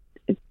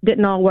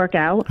didn't all work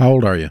out. How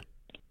old are you?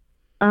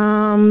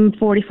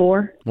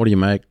 44. What do you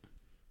make?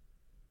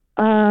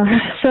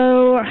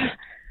 So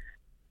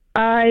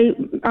right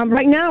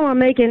now I'm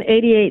making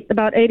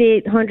about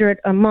 $8,800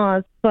 a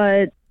month,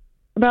 but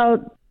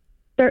about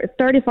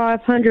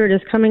 $3,500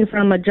 is coming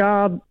from a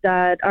job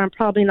that I'm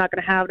probably not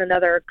going to have in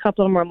another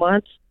couple of more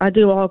months. I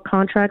do all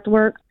contract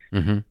work,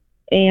 and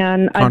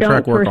I don't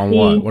contract work on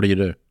what? What do you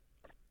do?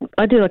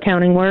 I do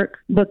accounting work,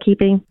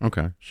 bookkeeping.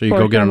 Okay, so you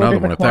go get another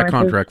one. If that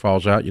contract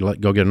falls out, you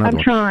go get another one.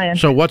 I'm trying.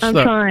 So what's I'm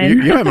the?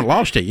 trying. You haven't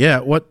lost it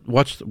yet.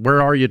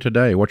 Where are you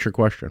today? What's your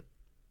question?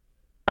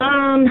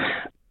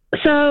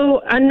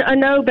 So I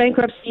know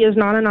bankruptcy is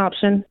not an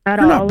option at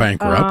all. You're not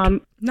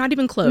bankrupt. Not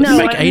even close. You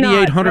make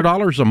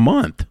 $8,800 a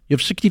month. You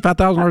have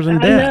 $65,000 in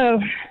debt. I know.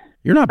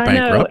 You're not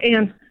bankrupt.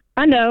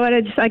 I know,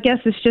 and I guess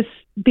it's just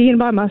being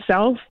by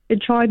myself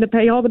and trying to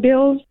pay all the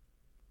bills.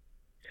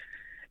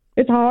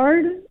 It's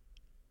hard.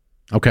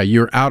 Okay,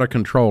 you're out of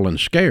control and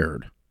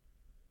scared.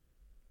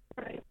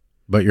 Right.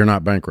 But you're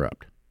not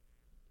bankrupt.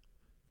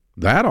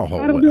 That'll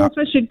hold. I don't know if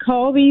I should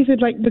call these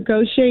and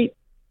negotiate.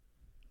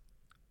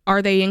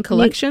 Are they in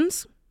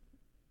collections?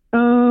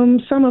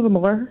 Some of them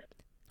are.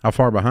 How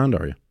far behind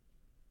are you?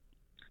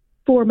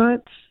 4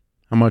 months.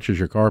 How much is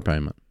your car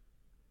payment?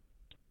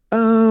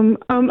 I'm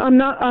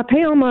not. I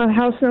pay on my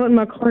house note and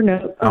my car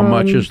note. How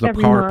much is the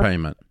car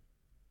payment?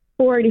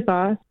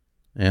 $485.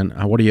 And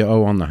what do you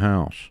owe on the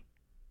house?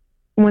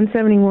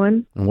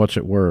 $171. And what's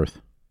it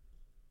worth?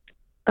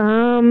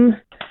 When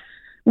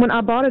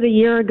I bought it a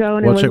year ago,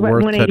 and what's it was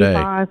worth today?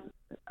 $185.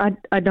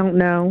 I don't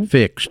know.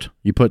 Fixed.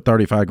 You put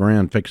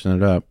 $35,000 fixing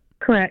it up.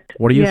 Correct.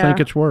 What do you think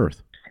it's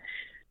worth?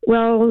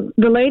 Well,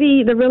 the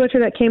realtor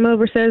that came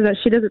over says that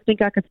she doesn't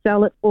think I could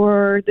sell it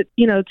for the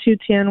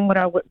 $210. What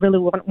I would really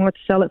want to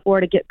sell it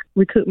for to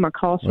recoup my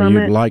costs from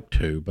it. You'd like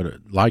to, but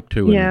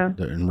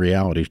in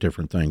reality is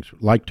different things.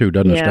 Like to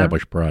doesn't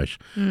establish price.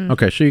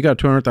 Okay, so you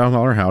got a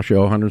 $200,000 house. You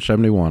owe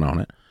 $171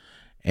 on it,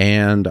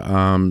 and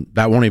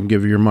that won't even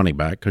give you your money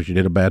back because you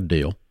did a bad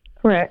deal.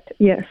 Correct,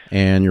 yes.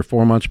 And you're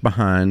 4 months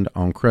behind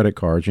on credit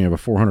cards, and you have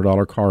a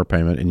 $400 car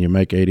payment, and you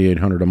make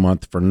 $8,800 a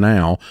month for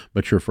now,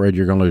 but you're afraid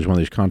you're going to lose one of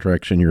these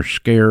contracts, and you're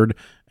scared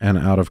and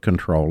out of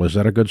control. Is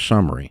that a good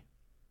summary?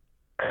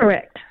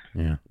 Correct.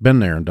 Yeah. Been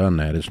there and done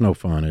that. It's no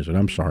fun, is it?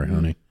 I'm sorry,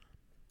 honey.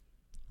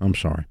 I'm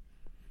sorry.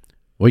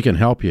 We can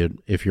help you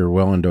if you're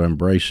willing to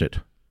embrace it.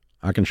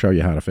 I can show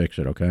you how to fix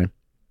it, okay?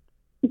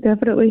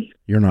 Definitely.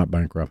 You're not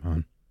bankrupt,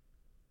 hon.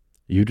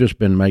 You've just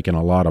been making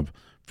a lot of...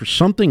 For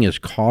something is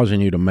causing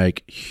you to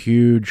make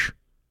huge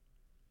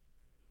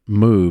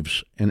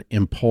moves in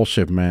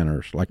impulsive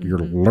manners, like you're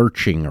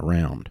lurching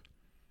around.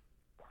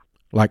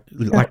 Like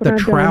the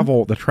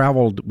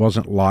travel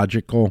wasn't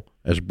logical,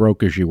 as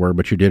broke as you were,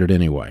 but you did it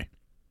anyway.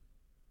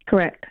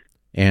 Correct.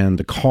 And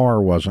the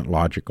car wasn't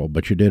logical,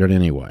 but you did it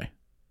anyway.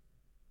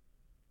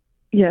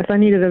 Yes, I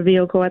needed a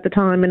vehicle at the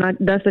time, and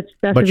that's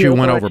But you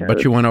went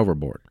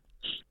overboard.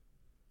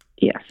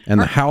 Yes.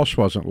 And the house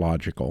wasn't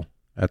logical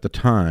at the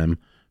time,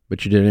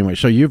 but you did anyway.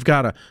 So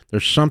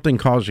there's something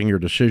causing your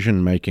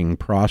decision-making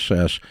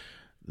process,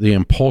 the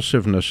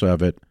impulsiveness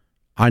of it.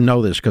 I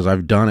know this because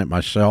I've done it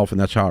myself, and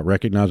that's how I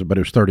recognize it, but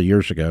it was 30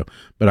 years ago.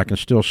 But I can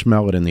still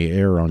smell it in the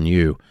air on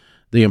you.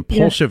 The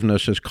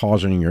impulsiveness is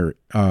causing your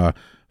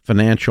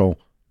financial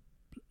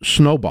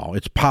snowball.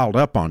 It's piled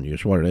up on you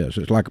is what it is.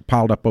 It's like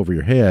piled up over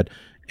your head,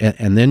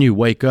 and then you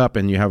wake up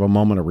and you have a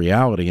moment of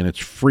reality, and it's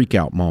a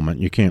freak-out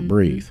moment. You can't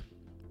breathe.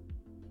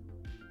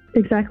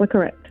 Exactly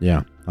correct.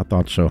 Yeah, I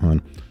thought so,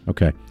 hon.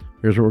 Okay,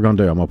 here's what we're going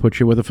to do. I'm going to put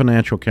you with a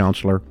financial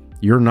counselor.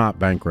 You're not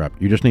bankrupt.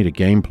 You just need a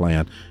game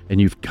plan, and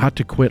you've got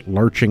to quit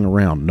lurching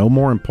around. No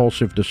more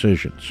impulsive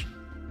decisions,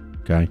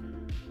 okay?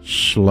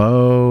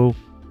 Slow,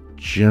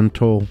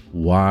 gentle,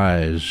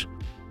 wise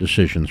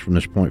decisions from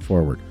this point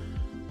forward.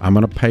 I'm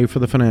going to pay for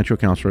the financial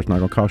counselor. It's not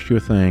going to cost you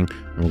a thing,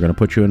 and we're going to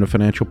put you into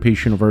Financial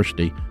Peace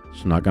University.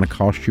 It's not going to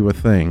cost you a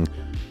thing.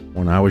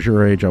 When I was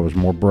your age, I was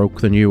more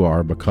broke than you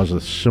are because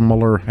of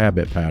similar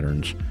habit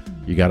patterns.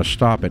 You got to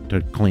stop it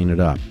to clean it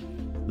up.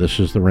 This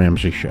is The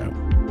Ramsey Show.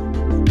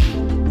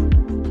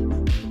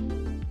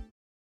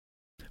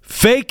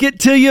 Fake it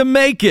till you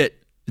make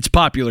it. It's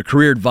popular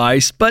career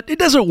advice, but it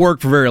doesn't work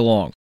for very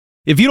long.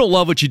 If you don't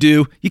love what you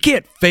do, you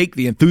can't fake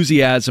the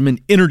enthusiasm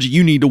and energy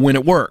you need to win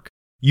at work.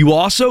 You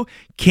also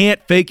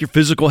can't fake your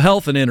physical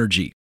health and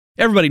energy.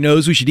 Everybody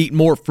knows we should eat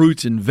more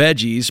fruits and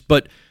veggies,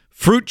 but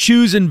fruit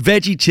chews and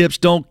veggie tips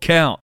don't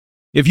count.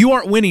 If you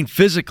aren't winning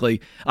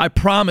physically, I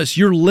promise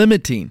you're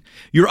limiting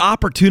your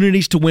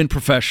opportunities to win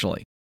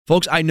professionally.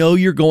 Folks, I know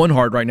you're going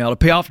hard right now to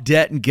pay off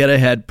debt and get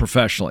ahead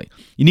professionally.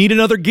 You need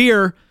another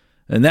gear,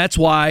 and that's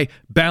why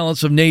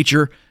Balance of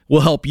Nature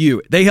will help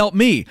you. They help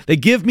me. They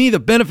give me the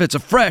benefits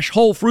of fresh,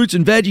 whole fruits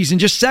and veggies in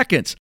just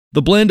seconds.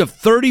 The blend of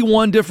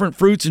 31 different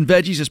fruits and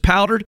veggies is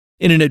powdered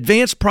in an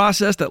advanced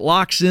process that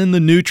locks in the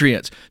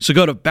nutrients. So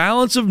go to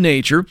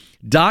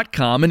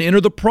balanceofnature.com and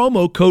enter the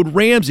promo code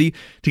Ramsey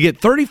to get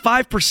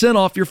 35%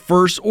 off your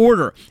first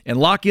order and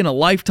lock in a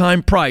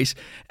lifetime price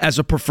as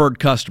a preferred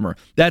customer.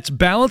 That's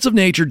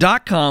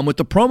balanceofnature.com with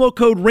the promo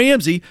code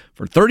Ramsey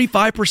for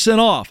 35%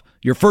 off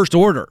your first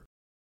order.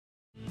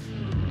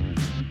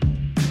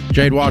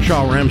 Jade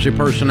Warshaw, Ramsey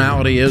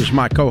Personality, is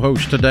my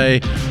co-host today.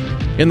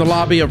 In the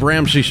lobby of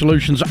Ramsey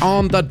Solutions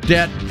on the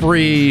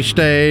debt-free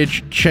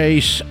stage,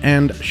 Chase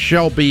and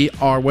Shelby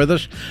are with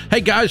us. Hey,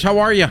 guys, how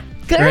are you?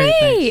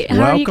 Great.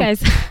 How are you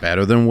guys?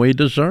 Better than we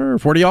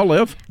deserve. Where do y'all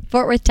live?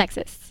 Fort Worth,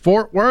 Texas.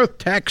 Fort Worth,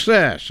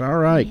 Texas. All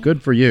right,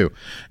 good for you.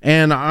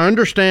 And I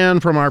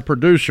understand from our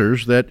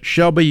producers that,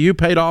 Shelby, you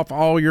paid off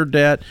all your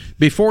debt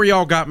before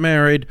y'all got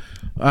married.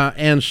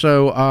 And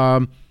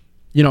so...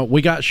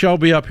 we got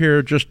Shelby up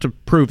here just to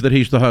prove that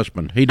he's the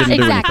husband. He didn't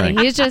do anything.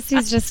 He's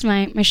just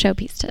my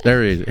showpiece today.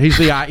 There he is. He's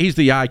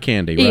the eye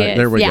candy, right?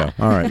 There we go.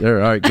 All right, all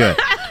right, good.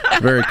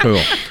 Very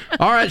cool.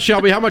 All right,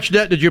 Shelby, how much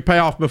debt did you pay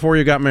off before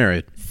you got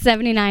married?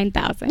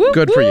 $79,000.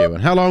 Good for you.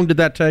 And how long did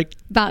that take?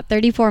 About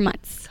 34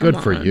 months. Good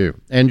for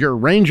you. And your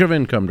range of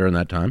income during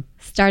that time?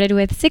 Started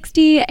with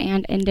 60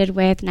 and ended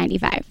with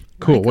 95.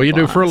 Cool. What do you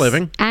do for a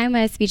living? I'm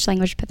a speech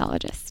language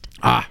pathologist.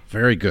 Ah,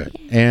 very good.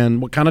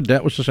 And what kind of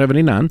debt was the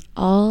 79?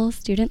 All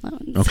student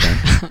loans. Okay.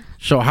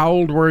 So how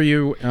old were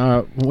you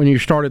when you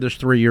started this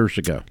 3 years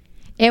ago?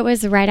 It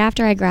was right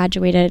after I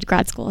graduated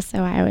grad school,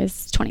 so I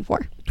was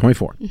 24.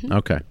 24. Mm-hmm.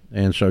 Okay.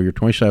 And so you're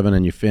 27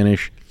 and you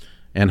finish.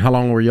 And how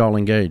long were y'all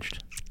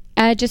engaged?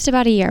 Just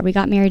about a year. We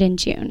got married in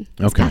June.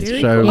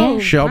 Okay. So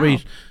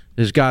Shelby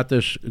has got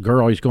this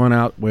girl he's going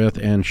out with,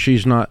 and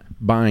she's not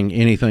buying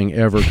anything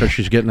ever because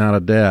she's getting out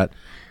of debt.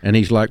 And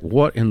he's like,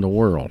 what in the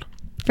world?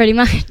 Pretty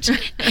much.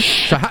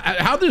 So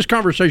how did this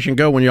conversation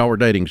go when y'all were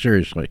dating,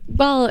 seriously?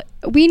 Well,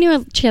 we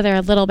knew each other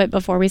a little bit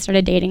before we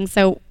started dating,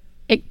 so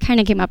it kind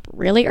of came up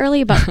really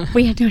early, but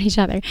we had known each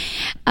other.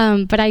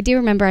 But I do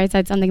remember I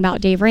said something about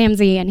Dave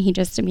Ramsey, and he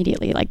just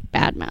immediately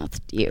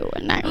badmouthed you,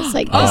 and I was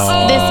like,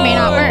 this may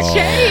not work.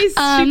 Chase,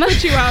 she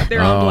put you out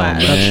there on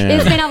blast.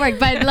 This may not work,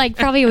 but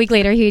probably a week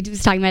later, he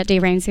was talking about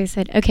Dave Ramsey. I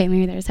said, okay,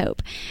 maybe there's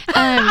hope.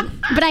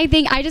 But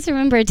I just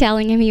remember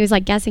telling him, he was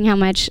guessing how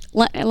much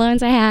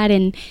loans I had,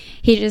 and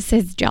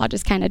his jaw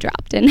just kind of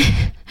dropped. And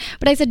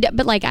but I said,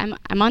 but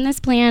I'm on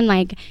this plan,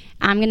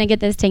 I'm gonna get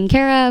this taken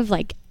care of,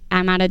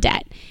 I'm out of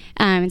debt.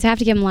 And so I have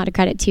to give him a lot of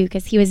credit too,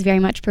 because he was very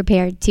much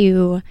prepared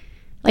to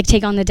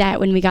take on the debt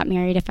when we got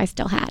married if I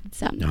still had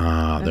some.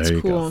 There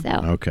you go. So.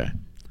 Okay.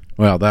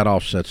 Well, that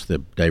offsets the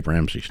Dave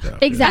Ramsey stuff.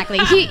 Exactly.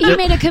 He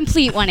made a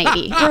complete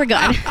 180. We're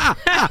good.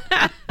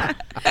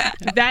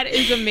 That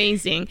is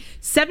amazing.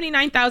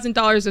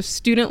 $79,000 of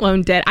student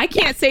loan debt. I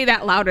can't say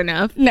that loud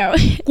enough. No.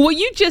 Will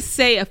you just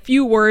say a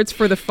few words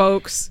for the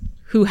folks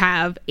who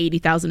have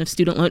 $80,000 of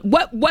student loan?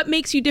 What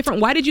makes you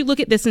different? Why did you look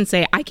at this and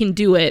say, I can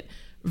do it,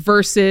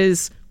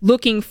 versus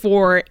looking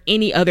for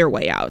any other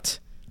way out?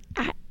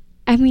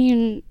 I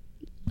mean,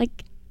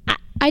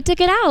 I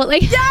took it out.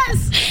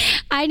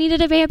 Yes! I needed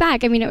to pay it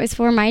back. I mean, it was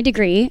for my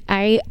degree.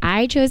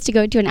 I chose to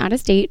go to an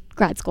out-of-state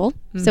grad school,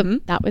 so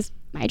that was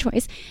my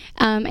choice.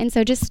 And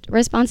so just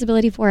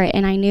responsibility for it.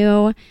 And I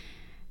knew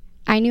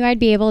I'd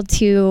be able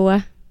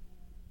to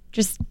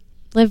just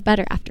live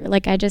better after. I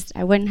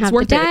wouldn't have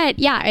the debt.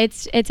 Yeah,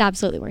 it's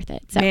absolutely worth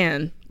it. So.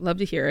 Man, love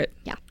to hear it.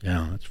 Yeah.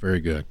 Yeah, that's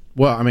very good.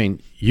 Well, I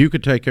mean, you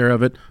could take care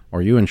of it,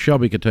 or you and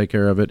Shelby could take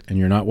care of it, and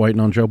you're not waiting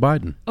on Joe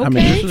Biden. Okay. I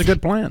mean, this is a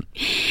good plan.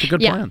 It's a good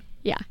plan.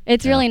 Yeah,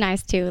 it's really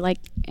nice too.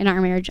 In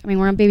our marriage, I mean,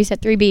 we're on baby step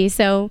 3B,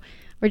 so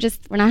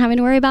we're not having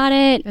to worry about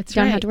it.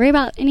 Don't have to worry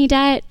about any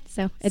debt.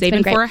 So it's saving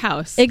been great. For a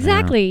house.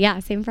 Exactly. Yeah,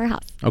 saving for a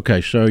house.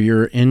 Okay, so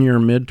you're in your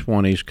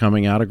mid-20s,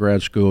 coming out of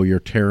grad school. You're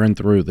tearing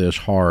through this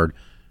hard.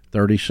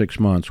 36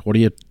 months. What do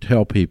you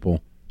tell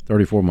people?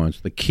 34 months.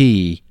 The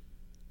key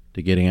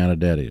to getting out of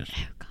debt is?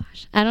 Oh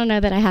gosh, I don't know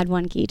that I had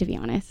one key, to be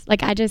honest. I've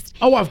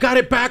got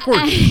it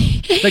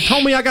backwards. They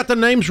told me I got the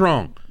names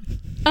wrong.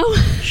 Oh,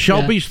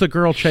 Shelby's the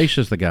girl, Chase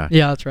is the guy.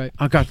 Yeah, that's right.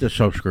 I got this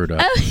so screwed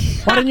up.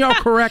 Why didn't y'all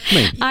correct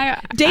me?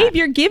 Dave,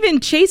 you're giving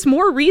Chase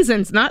more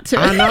reasons not to.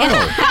 I know.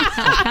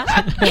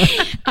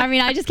 I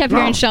mean, I just kept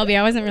hearing Shelby.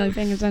 I wasn't really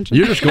paying attention.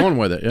 You're just going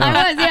with it. Yeah.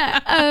 I was,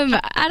 yeah.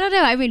 I don't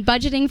know. I mean,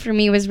 budgeting for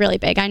me was really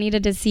big. I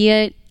needed to see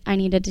it. I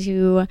needed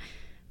to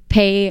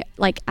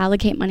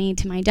allocate money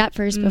to my debt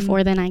first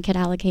before then I could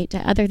allocate to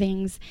other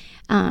things.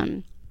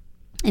 And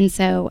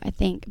so I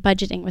think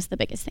budgeting was the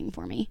biggest thing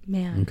for me.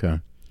 Man. Okay.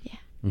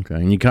 Okay,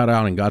 and you got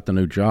out and got the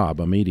new job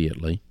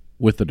immediately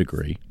with the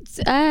degree.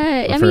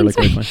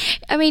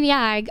 I mean,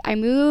 yeah, I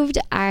moved.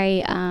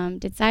 I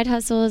did side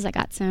hustles. I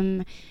got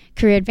some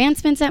career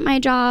advancements at my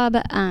job.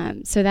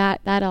 So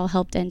that all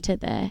helped into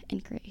the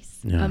increase.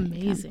 Yeah.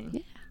 Amazing.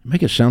 Yeah.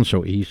 Make it sound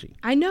so easy.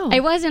 I know.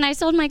 It wasn't. I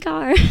sold my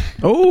car.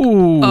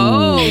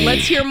 Oh,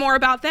 let's hear more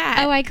about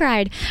that. Oh, I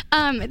cried.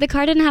 The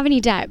car didn't have any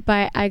debt,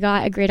 but I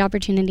got a great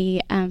opportunity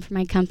for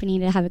my company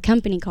to have a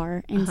company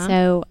car. And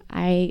so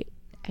I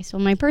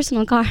sold my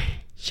personal car.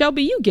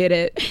 Shelby, you get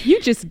it.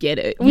 You just get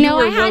it.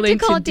 I had to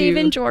call Dave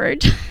and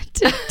George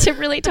to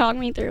really talk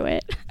me through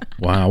it.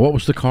 Wow. What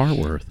was the car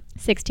worth?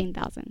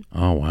 $16,000.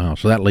 Oh, wow.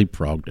 So that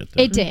leapfrogged it.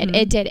 Then.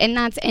 It did.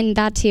 And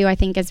that too, I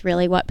think, is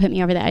really what put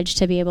me over the edge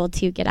to be able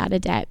to get out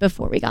of debt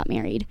before we got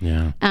married.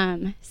 Yeah.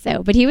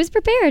 But he was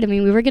prepared. I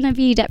mean, we were going to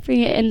be debt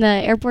free in the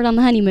airport on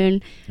the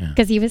honeymoon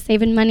because he was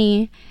saving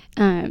money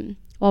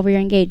while we were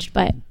engaged,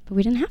 but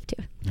we didn't have to.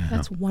 Yeah.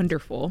 That's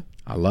wonderful.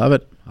 I love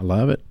it.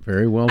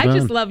 Very well done. I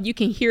just love, you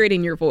can hear it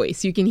in your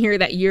voice. You can hear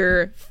that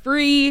you're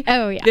free.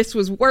 Oh, yeah. This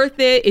was worth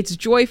it. It's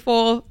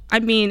joyful. I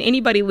mean,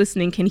 anybody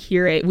listening can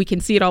hear it. We can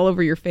see it all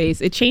over your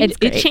face. It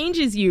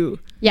changes you.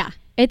 Yeah,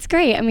 it's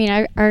great. I mean,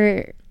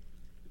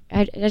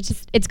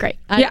 it's great.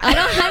 You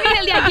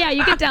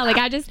can tell.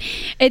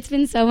 It's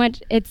been so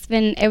much.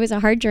 It was a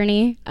hard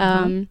journey.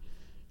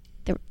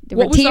 There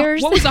were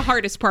tears. What was the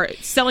hardest part?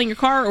 Selling your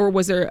car, or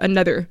was there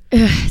another?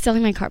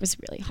 Selling my car was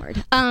really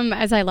hard,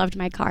 as I loved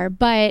my car.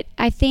 But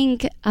I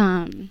think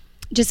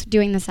just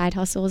doing the side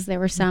hustles, there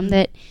were some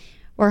that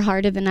were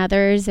harder than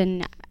others,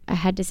 and I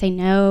had to say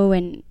no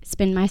and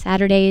spend my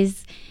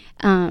Saturdays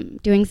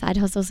doing side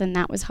hustles, and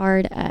that was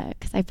hard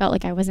because I felt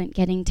like I wasn't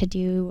getting to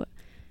do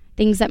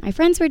things that my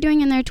friends were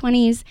doing in their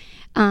 20s.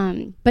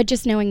 But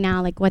just knowing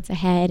now, like, what's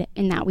ahead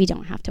and that we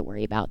don't have to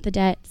worry about the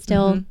debt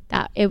still,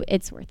 that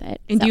it's worth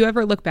it. And do you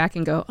ever look back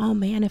and go, oh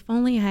man, if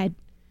only I had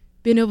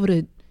been able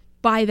to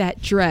buy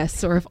that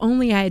dress, or if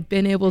only I had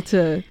been able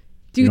to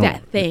do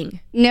that thing?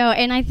 No,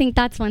 and I think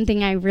that's one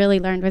thing I really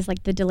learned was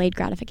like the delayed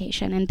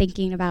gratification and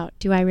thinking about,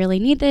 do I really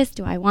need this?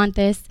 Do I want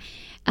this?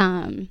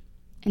 And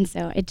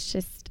so it's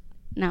just,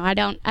 no, I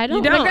don't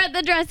regret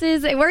the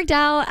dresses. It worked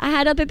out. I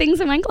had other things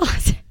in my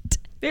closet.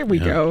 There we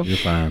go. You're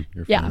fine.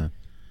 You're fine.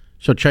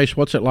 So Chase,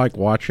 what's it like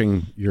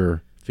watching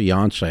your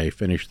fiance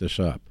finish this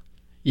up?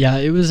 Yeah,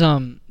 it was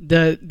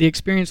the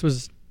experience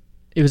was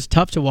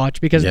tough to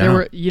watch because there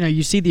were,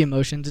 you see the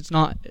emotions.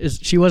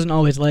 She wasn't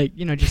always like,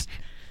 just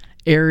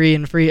airy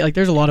and free. Like,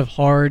 there's a lot of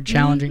hard,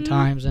 challenging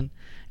times, and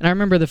I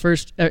remember the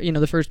first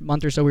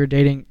month or so we were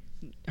dating,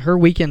 her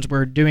weekends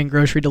were doing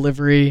grocery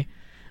delivery,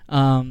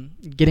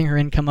 getting her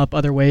income up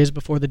other ways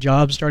before the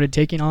job started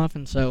taking off,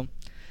 and so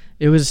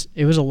it was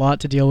a lot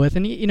to deal with.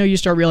 And you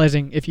start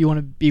realizing if I want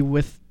to be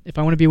with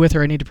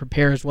her, I need to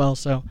prepare as well.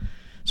 So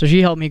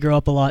she helped me grow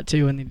up a lot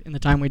too in the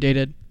time we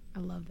dated. I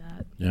love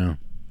that. Yeah.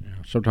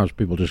 Sometimes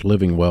people just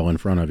living well in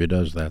front of you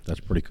does that. That's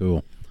pretty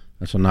cool.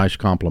 That's a nice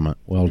compliment.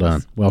 Well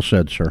done. Well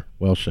said, sir.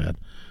 Well said.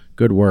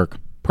 Good work.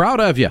 Proud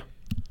of you.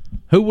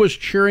 Who was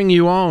cheering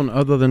you on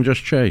other than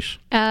just Chase?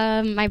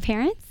 My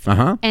parents.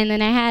 And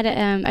then I had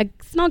a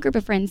small group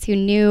of friends who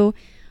knew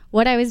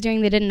what I was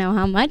doing. They didn't know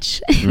how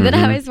much that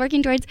I was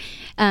working towards.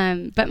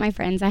 But my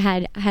friends, I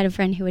had a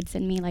friend who would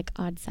send me like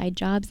odd side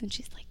jobs, and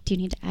she's like, do you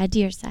need to add to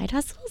your side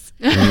hustles?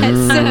 So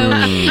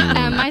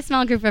my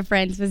small group of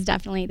friends was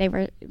definitely, they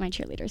were my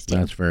cheerleaders too.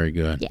 That's very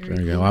good. Yeah.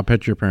 Very good. Well, I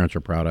bet your parents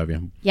are proud of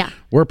you. Yeah.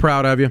 We're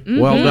proud of you.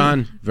 Well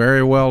done.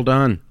 Very well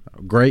done.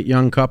 Great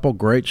young couple.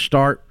 Great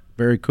start.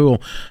 Very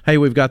cool. Hey,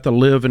 we've got the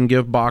Live and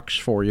Give box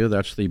for you.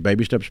 That's the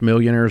Baby Steps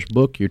Millionaires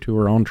book. You two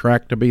are on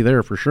track to be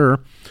there for sure.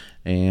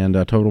 And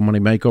a Total Money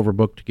Makeover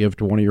book to give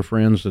to one of your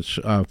friends that's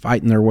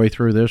fighting their way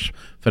through this.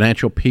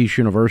 Financial Peace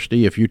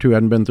University. If you two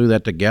hadn't been through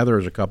that together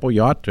as a couple,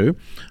 you ought to.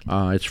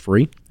 It's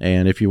free.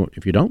 And if you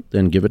don't,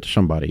 then give it to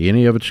somebody.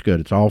 Any of it's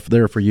good. It's all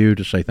there for you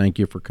to say thank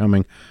you for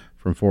coming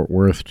from Fort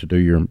Worth to do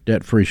your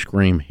debt-free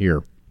scream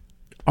here.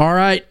 All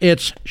right,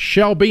 it's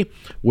Shelby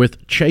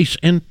with Chase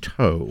in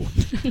tow.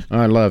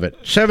 I love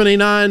it.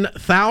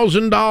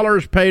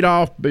 $79,000 paid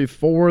off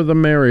before the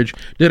marriage.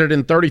 Did it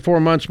in 34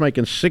 months,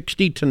 making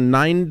 $60,000 to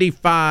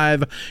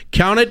 $95,000.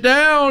 Count it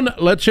down.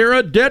 Let's hear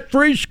a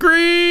debt-free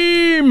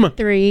scream.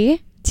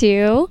 3,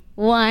 2,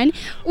 1.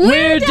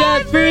 We're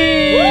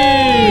debt-free!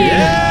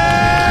 Yeah!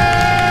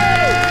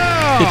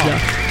 Good job.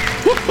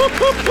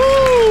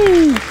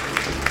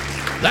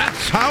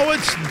 That's how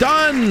it's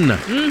done.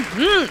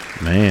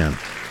 Man.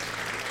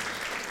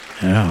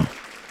 Yeah.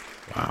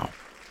 Wow.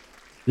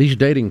 These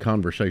dating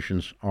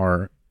conversations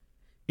are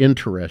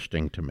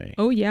interesting to me.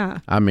 Oh, yeah.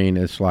 I mean,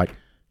 it's like,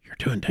 you're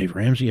doing Dave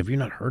Ramsey. Have you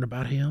not heard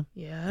about him?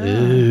 Yeah.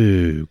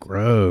 Ooh,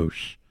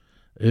 gross.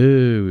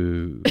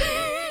 Ooh.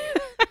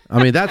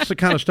 I mean, that's the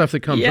kind of stuff that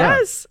comes up.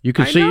 You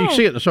can you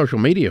see it in the social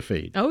media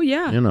feed. Oh,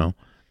 yeah.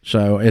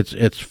 So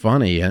it's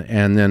funny.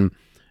 And then,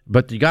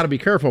 but you got to be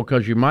careful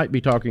because you might be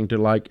talking to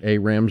like a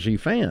Ramsey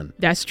fan.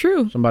 That's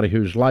true. Somebody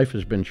whose life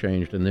has been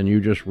changed, and then you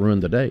just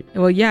ruined the date.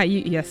 Well, yeah,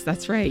 yes,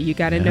 that's right. You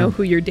got to know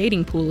who your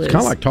dating pool is. It's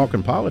kind of like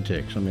talking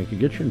politics. I mean, it could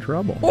get you in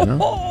trouble.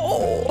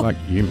 Like,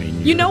 you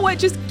mean... You know what?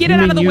 Just get it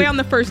out of the way on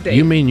the first date.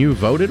 You mean you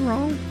voted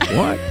wrong?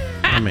 What?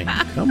 I mean,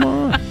 come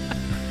on.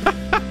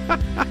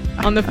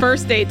 On the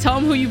first date, tell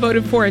them who you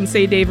voted for and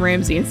say Dave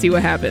Ramsey and see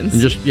what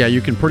happens. And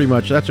you can pretty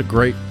much... That's a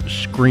great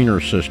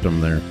screener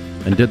system there.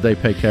 And did they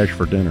pay cash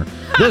for dinner?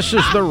 This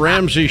is The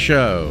Ramsey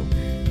Show.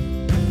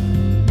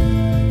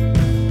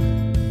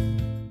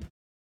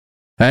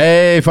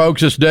 Hey,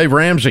 folks, it's Dave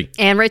Ramsey.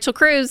 And Rachel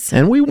Cruz.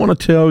 And we want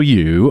to tell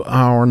you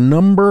our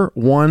number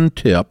one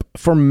tip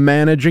for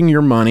managing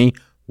your money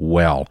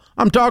well.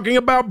 I'm talking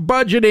about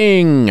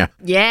budgeting.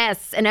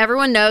 Yes, and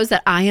everyone knows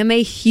that I am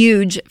a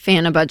huge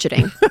fan of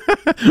budgeting.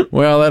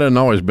 Well, that hasn't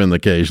always been the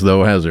case,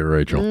 though, has it,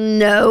 Rachel?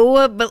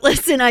 No, but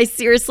listen, I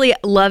seriously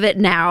love it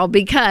now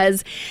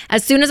because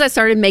as soon as I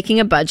started making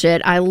a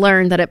budget, I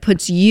learned that it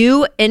puts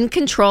you in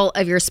control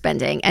of your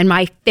spending. And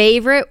my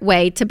favorite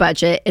way to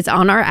budget is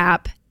on our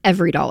app,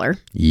 EveryDollar.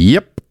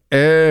 Yep,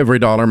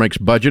 EveryDollar makes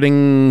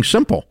budgeting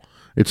simple.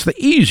 It's the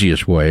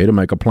easiest way to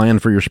make a plan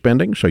for your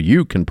spending so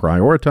you can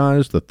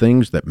prioritize the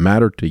things that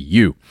matter to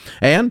you.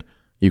 And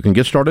you can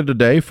get started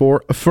today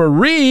for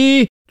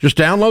free. Just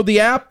download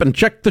the app and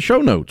check the show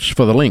notes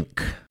for the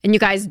link. And you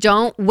guys,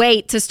 don't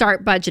wait to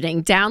start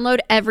budgeting. Download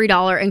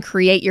EveryDollar and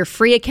create your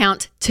free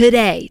account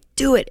today.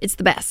 Do it. It's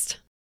the best.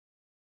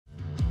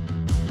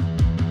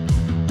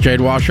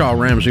 Jade Washaw,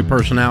 Ramsey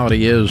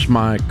Personality, is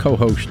my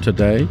co-host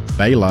today.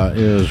 Bayla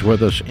is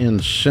with us in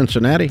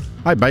Cincinnati.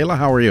 Hi, Bayla.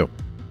 How are you?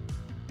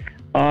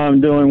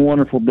 I'm doing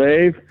wonderful,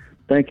 Dave.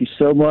 Thank you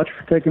so much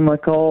for taking my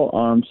call.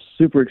 I'm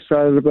super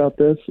excited about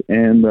this,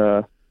 and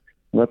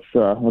let's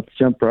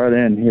jump right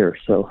in here.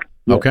 So,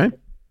 yeah. Okay.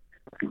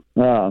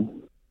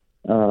 I'm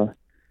a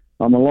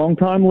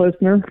long-time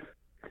listener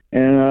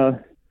and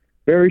a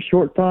very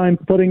short time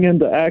putting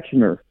into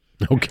actioner.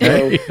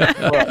 Okay. So,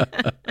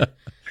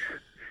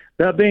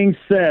 that being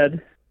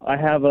said, I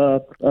have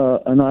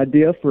an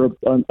idea for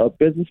a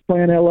business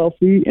plan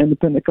LLC,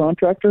 independent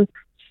contractor,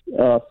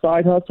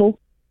 side hustle.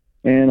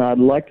 And I'd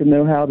like to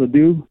know how to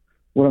do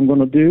what I'm going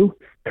to do.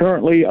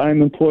 Currently,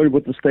 I'm employed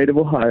with the state of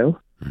Ohio,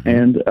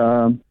 and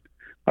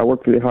I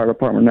work for the Ohio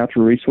Department of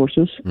Natural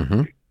Resources.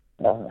 Mm-hmm.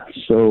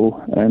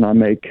 And I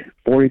make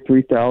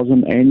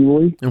 $43,000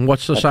 annually. And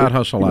what's the side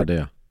hustle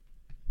idea?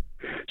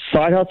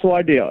 Side hustle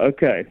idea.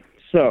 Okay,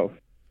 so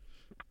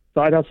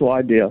side hustle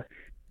idea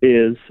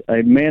is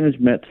a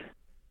management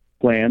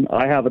plan.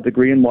 I have a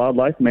degree in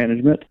wildlife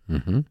management,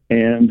 mm-hmm.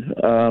 and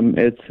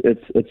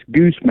it's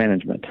goose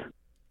management.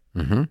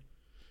 Mm-hmm.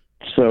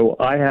 So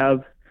I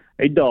have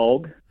a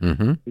dog.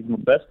 Mm-hmm. He's my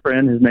best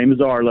friend. His name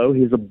is Arlo.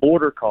 He's a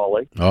border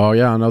collie. Oh,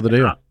 yeah, I know the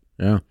deal.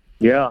 Yeah.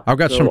 Yeah. I've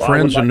got so some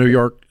friends in New to...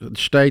 York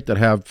State that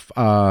have,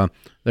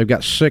 they've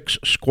got 6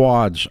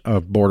 squads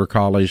of border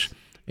collies,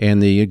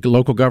 and the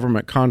local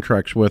government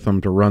contracts with them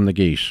to run the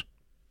geese.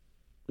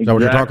 Is that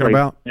what you're talking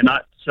about? And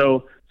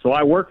so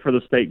I work for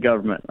the state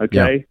government,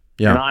 okay?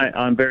 Yeah. And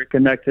I'm very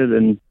connected,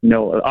 and,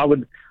 I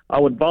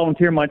would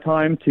volunteer my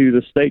time to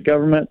the state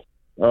government.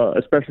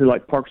 Especially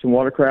like Parks and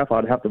Watercraft,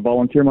 I'd have to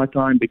volunteer my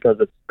time because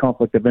it's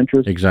conflict of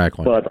interest.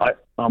 Exactly. But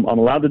I'm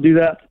allowed to do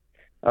that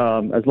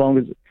as long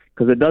as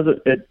because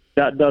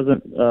that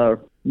doesn't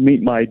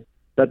meet my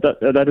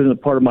that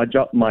isn't part of my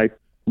job my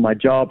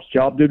job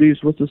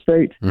duties with the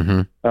state.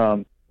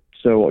 Mm-hmm.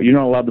 So you're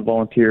not allowed to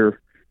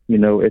volunteer.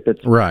 If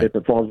it's right. if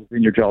it falls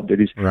within your job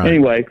duties. Right.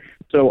 Anyway,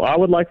 so I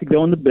would like to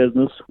go into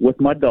business with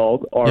my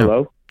dog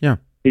Arlo. Yeah.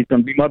 He's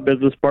going to be my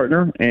business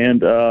partner,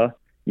 and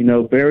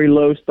very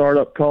low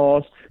startup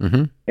cost,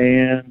 mm-hmm.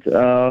 and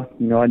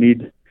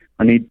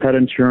I need pet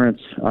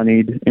insurance. I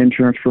need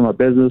insurance for my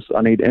business.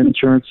 I need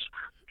insurance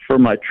for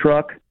my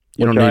truck.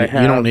 You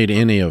don't need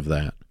any of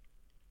that.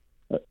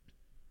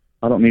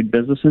 I don't need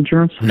business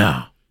insurance?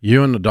 No.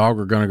 You and the dog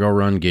are going to go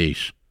run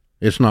geese.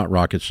 It's not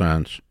rocket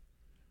science.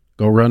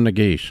 Go run the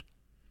geese.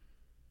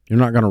 You're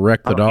not going to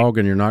wreck the dog,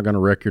 and you're not going to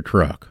wreck your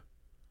truck.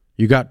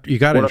 You got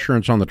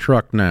insurance on the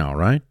truck now,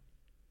 right?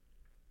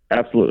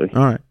 Absolutely.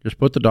 All right. Just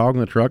put the dog in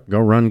the truck, go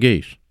run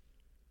geese.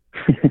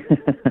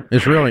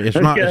 It's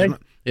not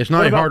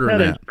any harder than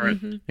that.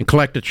 Mm-hmm. And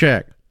collect a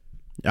check.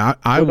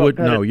 I would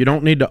know. You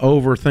don't need to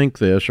overthink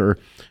this, or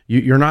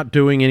you're not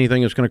doing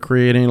anything that's going to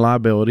create any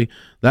liability.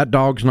 That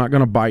dog's not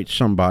going to bite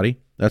somebody.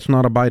 That's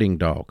not a biting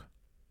dog.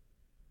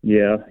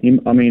 Yeah.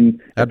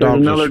 That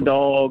dog's another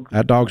dog.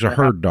 That dog's a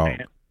herd dog.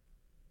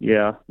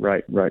 Yeah.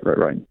 Right.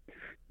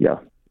 Yeah.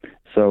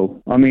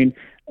 So,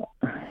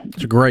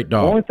 it's a great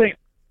dog.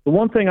 The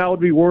one thing I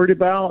would be worried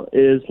about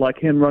is like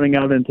him running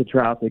out into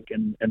traffic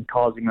and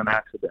causing an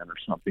accident or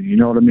something. You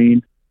know what I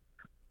mean?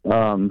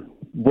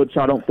 Which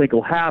I don't think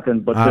will happen.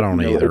 But I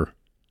don't either.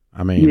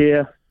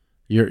 Yeah.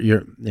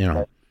 You're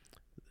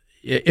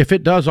if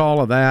it does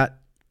all of that,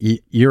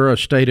 you're a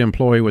state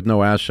employee with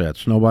no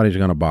assets. Nobody's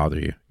going to bother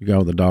you. You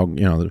go the dog.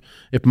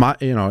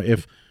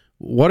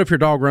 What if your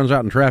dog runs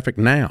out in traffic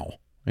now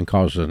and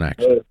causes an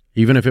accident,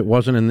 even if it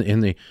wasn't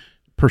in the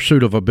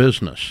pursuit of a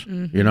business?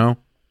 Mm-hmm.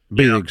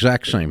 Be the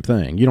exact same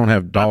thing. You don't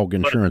have dog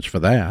insurance for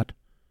that.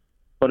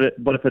 But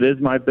if it is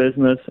my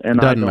business and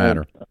doesn't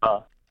matter.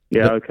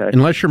 Okay.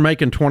 Unless you're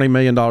making $20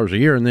 million a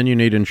year, and then you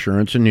need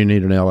insurance and you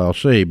need an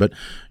LLC. But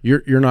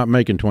you're not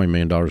making $20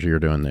 million a year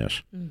doing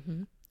this.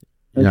 Mm-hmm.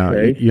 Now,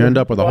 you end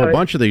up with a whole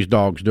bunch of these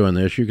dogs doing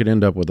this. You could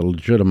end up with a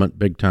legitimate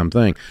big-time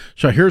thing.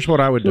 So here's what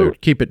I would do.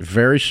 Keep it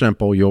very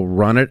simple. You'll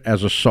run it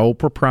as a sole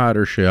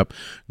proprietorship.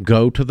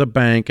 Go to the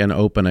bank and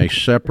open a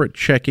separate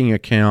checking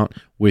account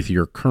with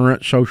your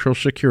current Social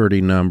Security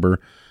number.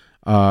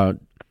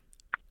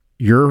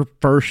 Your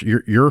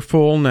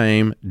full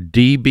name,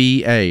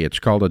 DBA. It's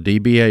called a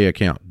DBA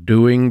account.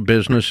 Doing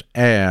business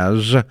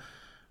as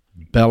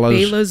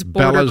Bella's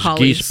Border Geese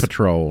Collies.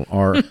 Patrol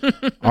or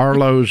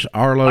Arlo's.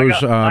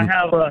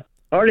 I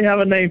already have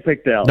a name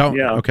picked out. Don't,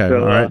 yeah. Okay.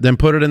 So, all right. Then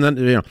put it in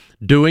the,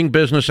 doing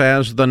business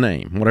as the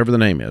name, whatever the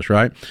name is,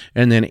 right?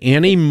 And then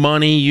any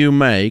money you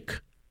make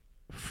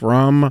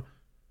from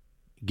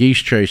geese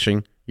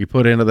chasing, you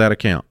put into that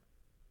account.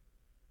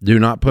 Do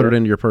not put it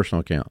into your personal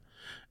account.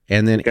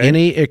 And then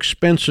any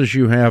expenses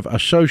you have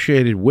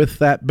associated with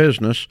that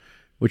business,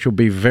 which will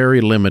be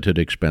very limited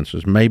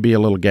expenses, maybe a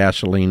little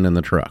gasoline in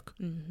the truck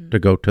to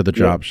go to the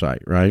job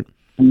site, right?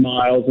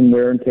 Miles and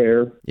wear and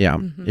tear. Yeah,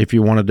 if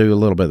you want to do a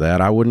little bit of that,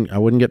 I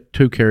wouldn't get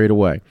too carried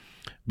away.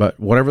 But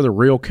whatever the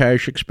real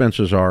cash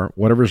expenses are,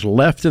 whatever's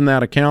left in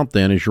that account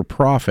then is your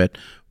profit.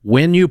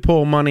 When you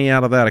pull money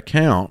out of that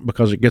account,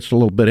 because it gets a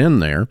little bit in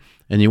there,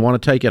 and you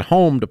want to take it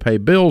home to pay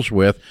bills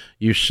with,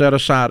 you set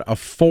aside a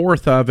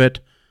fourth of it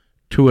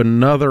to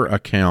another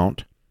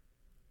account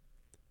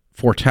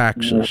for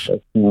taxes.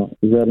 Is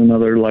that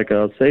another, like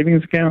a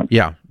savings account?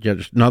 Yeah,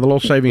 just another little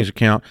savings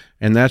account,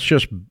 and that's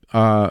just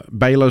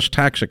Bella's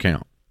tax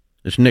account.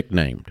 It's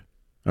nicknamed,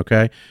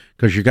 okay?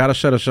 Because you got to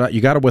set aside,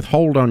 you got to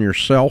withhold on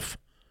yourself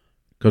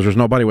because there's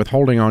nobody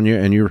withholding on you,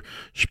 and you're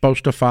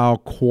supposed to file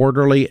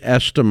quarterly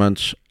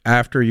estimates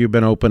after you've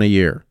been open a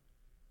year.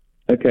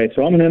 Okay,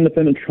 so I'm an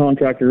independent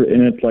contractor,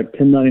 and it's like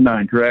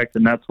 1099, correct?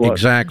 And that's what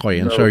exactly.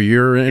 And so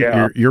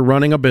you're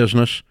running a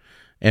business,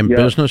 and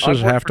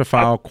businesses have to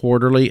file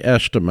quarterly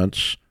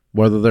estimates,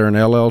 whether they're an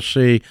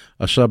LLC,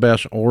 a sub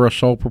S, or a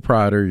sole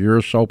proprietor. You're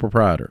a sole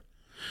proprietor.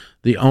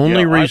 The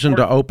only reason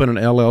to open an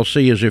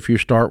LLC is if you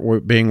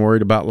start being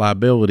worried about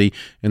liability,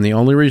 and the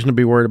only reason to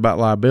be worried about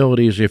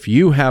liability is if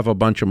you have a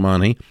bunch of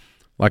money,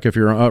 like if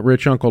your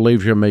rich uncle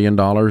leaves you $1 million,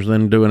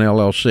 then do an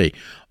LLC,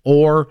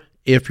 or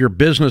if your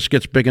business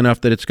gets big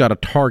enough that it's got a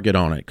target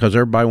on it, because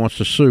everybody wants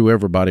to sue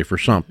everybody for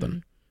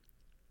something.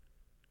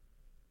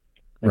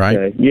 Right?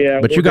 Okay. Yeah.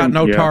 But you got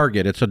no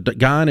target. It's a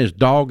guy and his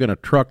dog in a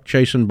truck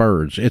chasing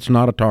birds. It's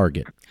not a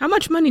target. How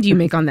much money do you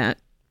make on that?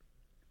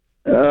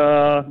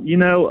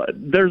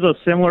 There's a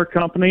similar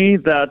company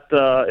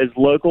that is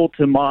local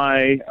to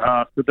my,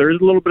 so there is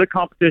a little bit of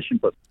competition,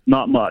 but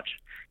not much.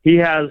 He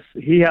has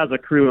a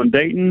crew in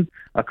Dayton,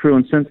 a crew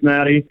in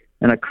Cincinnati,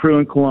 and a crew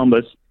in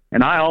Columbus.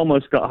 And I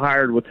almost got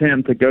hired with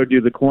him to go do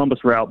the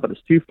Columbus route, but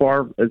it's too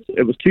far.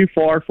 It was too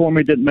far for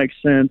me. Didn't make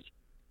sense,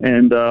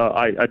 and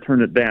I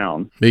turned it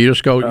down. You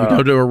just go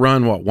do a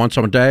run once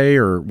a day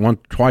or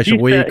twice a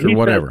week or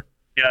whatever.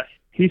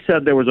 He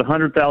said there was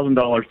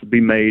 $100,000 to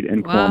be made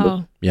in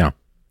Columbus. Yeah,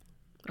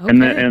 okay.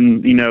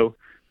 And a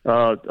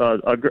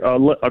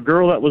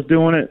girl that was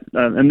doing it,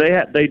 and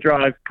they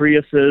drive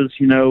Priuses,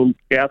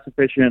 gas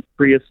efficient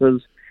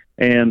Priuses,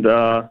 and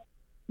I've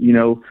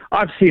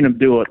seen them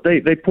do it.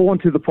 They pull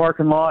into the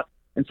parking lot,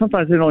 and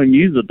sometimes they don't even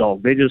use the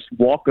dog. They just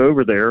walk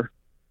over there.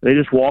 They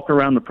just walk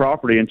around the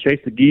property and chase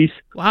the geese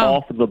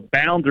off of the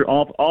boundary,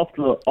 off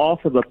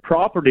of the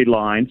property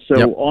line.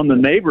 So on the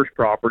neighbor's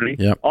property,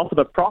 off of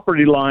the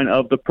property line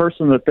of the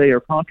person that they are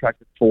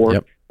contracted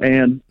for.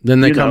 And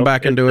then they come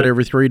back and do it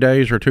every 3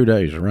 days or 2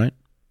 days, right?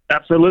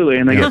 Absolutely,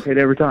 and they get paid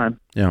every time.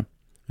 Yeah.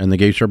 And the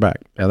geese are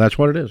back. Yeah, that's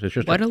what it is. It's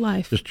just what a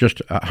life. It's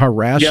just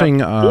harassing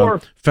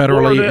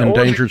federally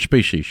endangered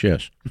species.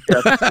 Yes.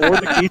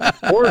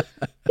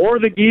 Or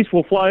the geese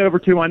will fly over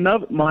to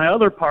my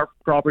other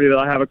property that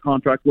I have a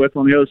contract with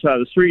on the other side of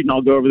the street, and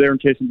I'll go over there and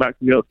chase them back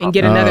to the other and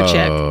get another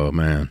check. Oh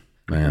man.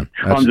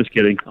 I'm just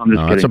kidding.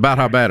 It's about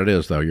how bad it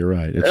is, though. You're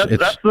right.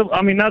 That's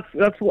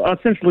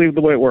essentially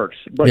the way it works.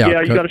 But you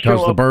got to show up.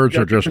 Because the birds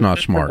are just not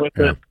smart.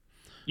 Yeah.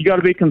 You got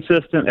to be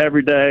consistent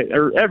every day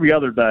or every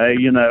other day,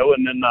 and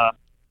then.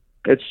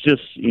 It's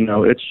just,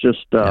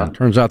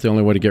 turns out the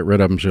only way to get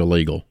rid of them is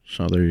illegal.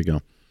 So there you go.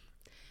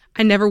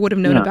 I never would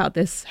have known about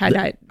this had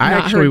I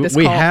not heard this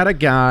we call. had a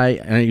guy,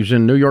 and he was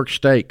in New York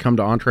State, come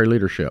to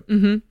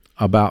EntreLeadership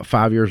about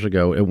 5 years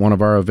ago at one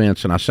of our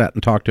events, and I sat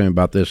and talked to him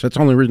about this. That's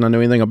the only reason I knew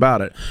anything about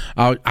it.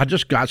 I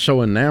just got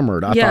so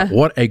enamored. I thought,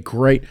 what a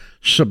great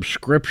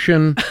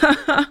subscription,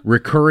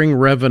 recurring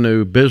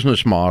revenue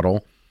business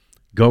model.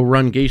 Go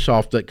run geese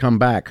off that come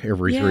back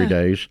every 3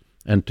 days.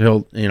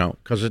 Until,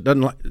 because it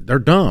doesn't, they're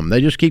dumb. They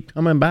just keep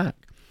coming back.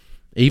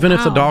 Even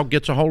if the dog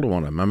gets a hold of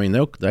one of them. I mean,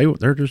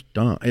 they're just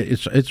dumb.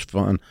 It's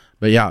fun.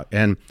 But yeah,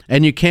 and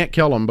you can't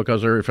kill them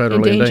because they're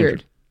federally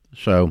endangered.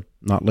 So,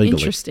 not legally.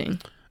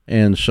 Interesting.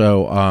 And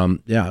so,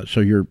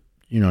 so you're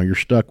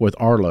stuck with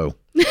Arlo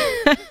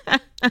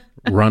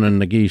running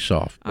the geese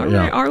off. All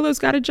right, Arlo's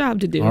got a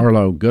job to do.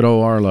 Arlo, good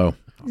old Arlo.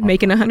 He's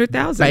making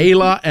 $100,000.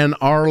 Bella and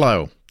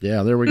Arlo.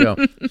 Yeah, there we go.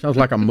 Sounds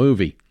like a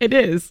movie. It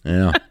is.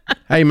 Yeah.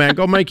 Hey, man,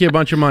 go make you a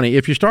bunch of money.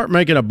 If you start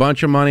making a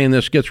bunch of money and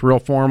this gets real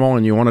formal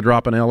and you want to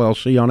drop an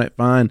LLC on it,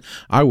 fine.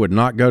 I would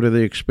not go to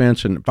the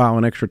expense and file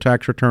an extra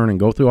tax return and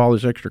go through all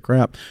this extra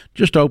crap.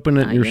 Just open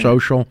it in your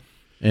social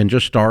and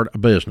just start a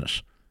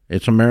business.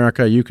 It's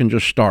America. You can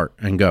just start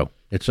and go.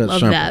 It's that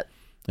simple.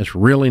 It's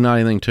really not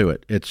anything to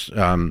it. It's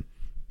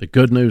The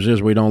good news is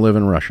we don't live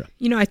in Russia.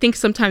 You know, I think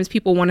sometimes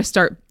people want to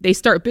start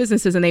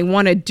businesses and they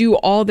want to do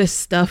all this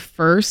stuff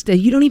first,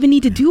 and you don't even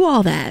need to do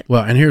all that.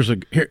 Well, and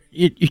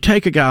you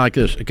take a guy like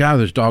this, a guy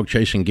that's dog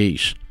chasing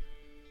geese.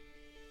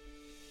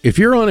 If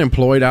you're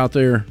unemployed out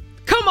there,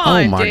 come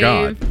on, oh my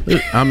Dave.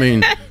 God. I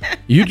mean,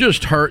 you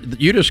just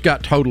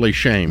got totally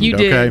shamed. You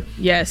did. Okay?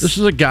 Yes. This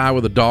is a guy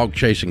with a dog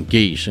chasing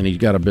geese, and he's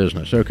got a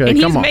business. Okay, and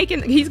come on.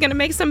 He's going to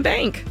make some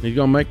bank. He's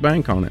going to make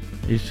bank on it.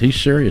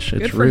 He's serious.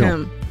 Good It's for real.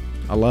 him.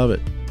 I love it.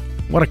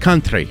 What a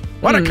country.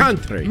 What a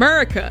country.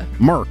 America.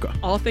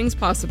 All things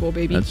possible,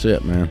 baby. That's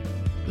it, man.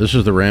 This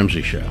is The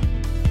Ramsey Show.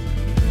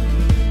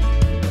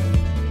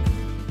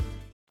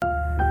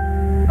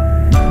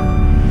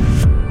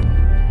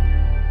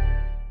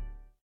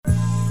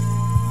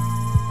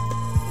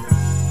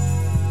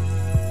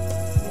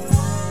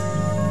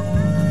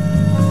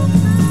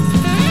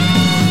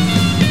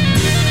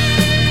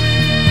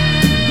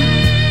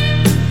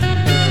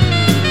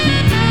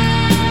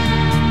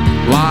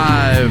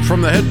 Live from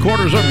the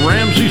headquarters of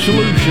Ramsey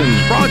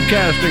Solutions,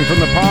 broadcasting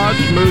from the Pods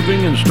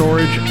Moving and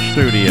Storage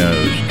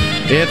Studios.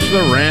 It's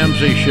The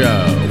Ramsey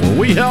Show, where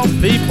we help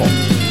people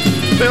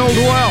build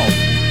wealth,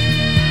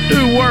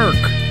 do work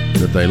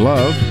that they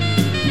love,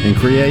 and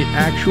create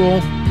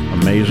actual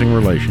amazing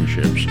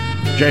relationships.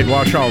 Jade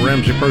Washaw,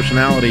 Ramsey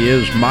Personality,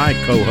 is my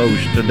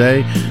co-host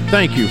today.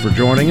 Thank you for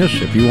joining us.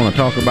 If you want to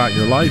talk about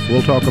your life,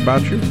 we'll talk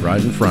about you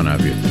right in front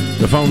of you.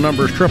 The phone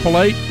number is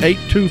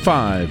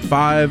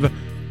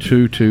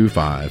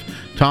 888-825-5225.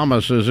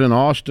 Thomas is in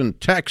Austin,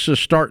 Texas,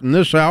 starting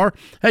this hour.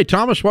 Hey,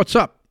 Thomas, what's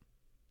up?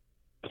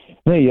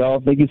 Hey,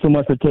 y'all. Thank you so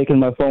much for taking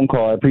my phone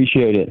call. I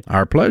appreciate it.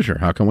 Our pleasure.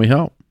 How can we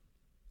help?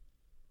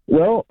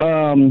 Well,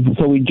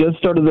 so we just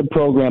started the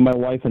program, my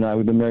wife and I.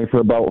 We've been married for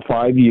about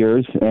 5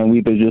 years, and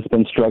we've just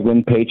been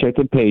struggling paycheck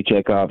to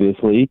paycheck,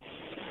 obviously.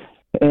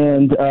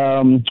 And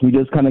we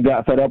just kind of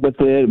got fed up with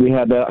it. We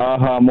had that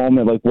aha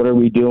moment, like, what are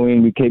we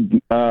doing? We kept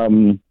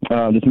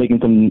just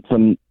making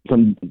some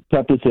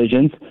tough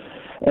decisions.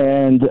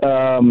 And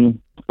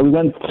we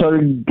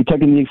started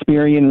checking the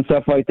Experian and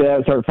stuff like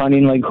that, started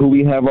finding, like, who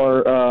we have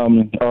our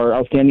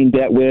outstanding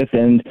debt with.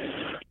 And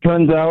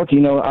turns out,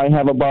 I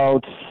have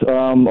about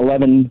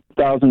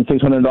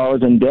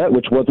 $11,600 in debt,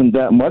 which wasn't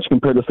that much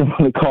compared to some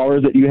of the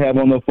callers that you have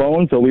on the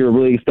phone. So we were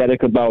really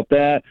ecstatic about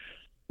that.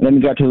 And then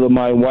we got to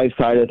my wife's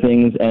side of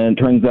things, and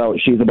it turns out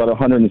she's about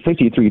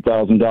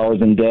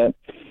 $163,000 in debt.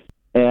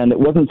 And it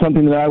wasn't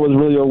something that I was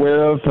really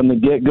aware of from the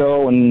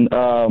get-go. And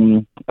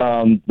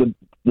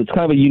it's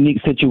kind of a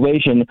unique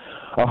situation.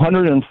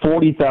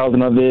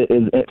 $140,000 of it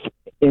is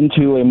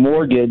into a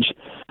mortgage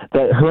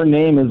that her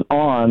name is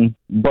on,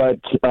 but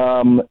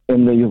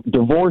in the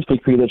divorce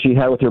decree that she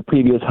had with her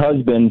previous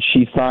husband,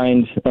 she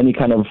signed any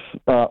kind of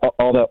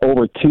all that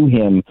over to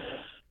him.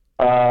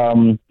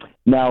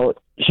 Now,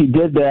 she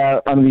did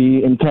that on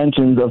the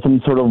intentions of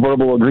some sort of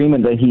verbal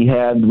agreement that he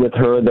had with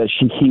her that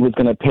he was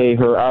going to pay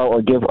her out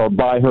or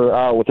buy her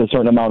out with a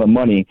certain amount of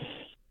money.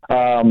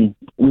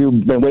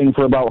 We've been waiting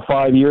for about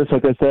 5 years,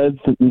 like I said,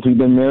 since we've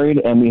been married,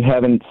 and we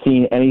haven't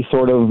seen any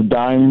sort of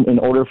dime in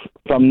order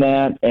from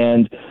that,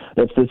 and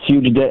that's this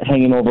huge debt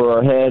hanging over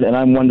our head, and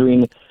I'm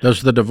wondering...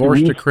 Does the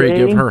divorce decree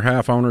give her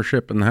half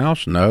ownership in the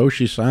house? No,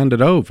 she signed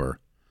it over.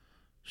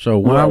 So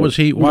why is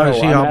he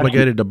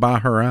obligated to buy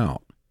her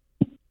out?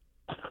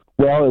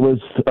 Well, it was,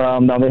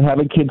 now they have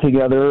a kid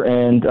together,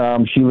 and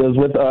she lives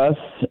with us,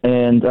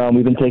 and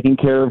we've been taking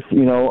care of,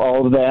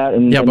 all of that.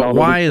 And, yeah, but and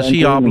why is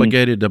he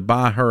obligated to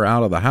buy her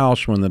out of the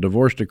house when the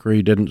divorce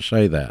decree didn't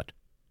say that?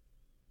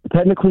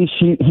 Technically,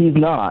 he's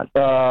not.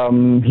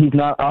 He's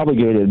not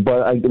obligated,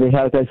 but they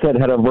had, like I said,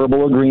 had a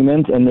verbal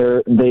agreement, and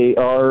they're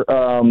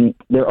on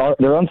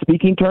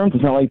speaking terms.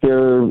 It's not like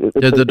they're...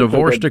 Did the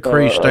divorce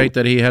decree state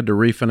that he had to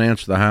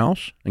refinance the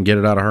house and get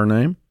it out of her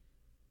name?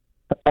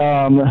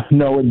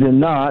 No, it did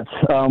not.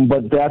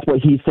 But that's what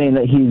he's saying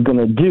that he's going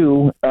to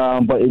do.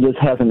 But it just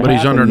hasn't. But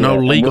he's under no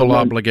legal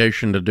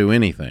obligation to do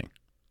anything.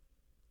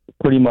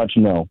 Pretty much,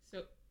 no.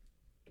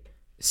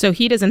 So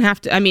he doesn't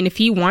have to. I mean, if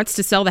he wants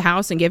to sell the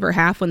house and give her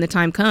half when the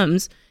time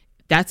comes,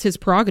 that's his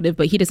prerogative.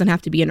 But he doesn't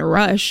have to be in a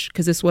rush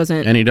because this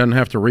wasn't. And he doesn't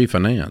have to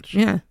refinance.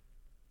 Yeah.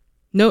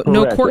 No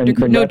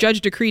judge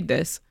decreed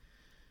this.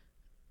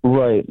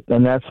 Right,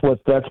 and that's where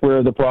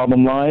the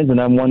problem lies. And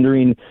I'm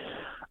wondering.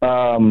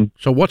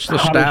 So what's the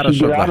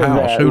status of the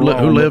house? Who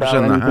lives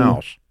in the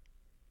house?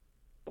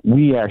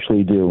 We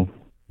actually do.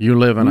 You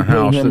live in a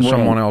house that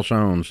someone else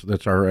owns.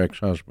 That's our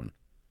ex-husband.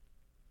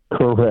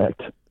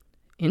 Correct.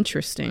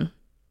 Interesting.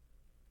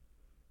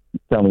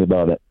 Tell me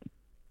about it.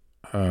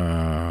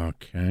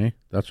 Okay,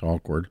 that's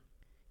awkward.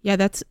 Yeah,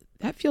 that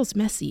feels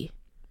messy.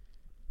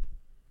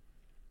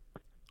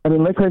 I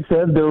mean, like I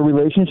said, their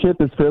relationship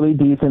is fairly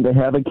decent. They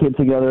have a kid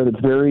together that's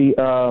very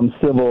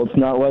civil. It's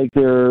not like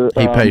they're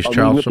he pays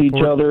child with support.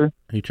 Each other.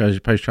 He pays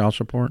child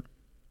support.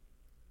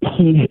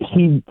 He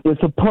is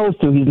supposed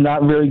to. He's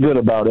not very good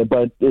about it,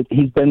 but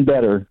he's been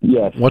better.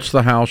 Yes. What's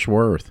the house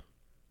worth?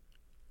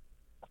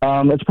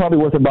 It's probably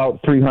worth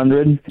about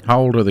 $300,000. How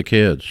old are the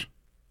kids?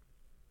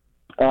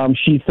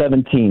 She's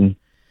 17.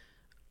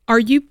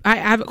 I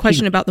have a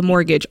question about the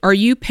mortgage. Are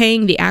you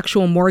paying the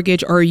actual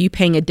mortgage, or are you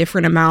paying a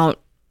different amount?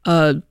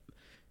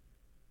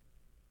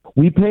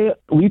 We pay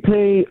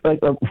pretty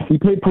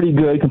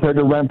good compared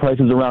to rent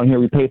prices around here.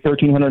 We pay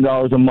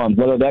 $1,300 a month.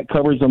 Whether that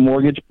covers the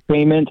mortgage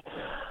payment,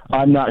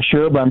 I'm not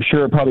sure, but I'm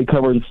sure it probably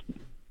covers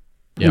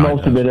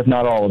most of it, if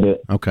not all of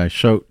it. Okay,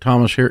 so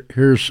Thomas,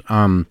 here's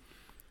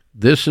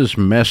this is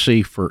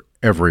messy for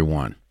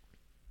everyone.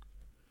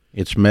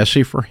 It's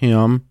messy for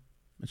him.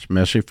 It's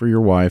messy for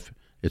your wife.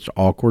 It's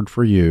awkward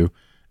for you.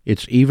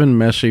 It's even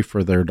messy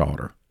for their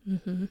daughter.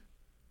 Mm-hmm.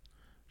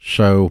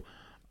 So,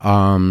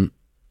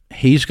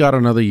 he's got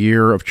another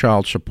year of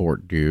child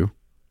support due.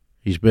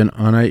 He's been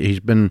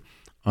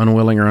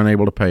unwilling or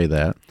unable to pay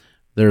that.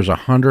 There's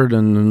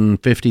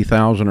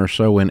 $150,000 or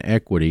so in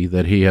equity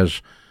that he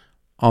has,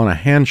 on a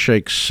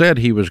handshake, said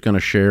he was going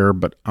to share,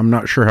 but I'm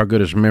not sure how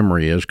good his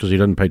memory is because he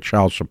doesn't pay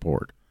child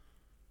support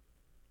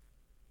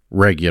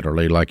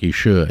regularly like he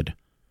should.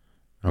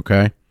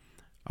 Okay,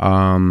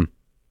 and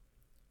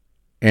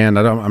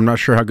I'm not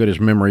sure how good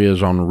his memory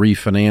is on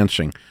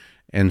refinancing.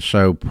 And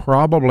so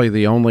probably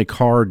the only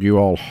card you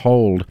all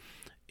hold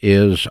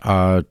is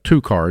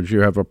two cards.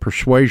 You have a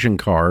persuasion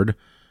card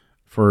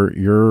for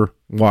your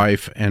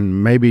wife,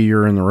 and maybe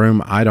you're in the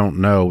room. I don't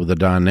know the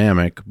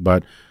dynamic,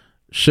 but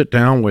sit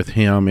down with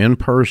him in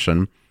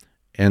person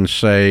and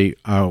say,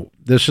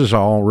 this is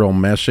all real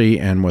messy,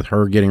 and with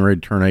her getting ready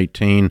to turn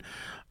 18,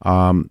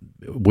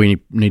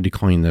 we need to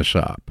clean this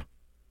up.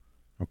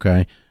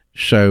 Okay?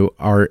 So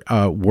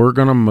we're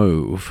going to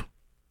move.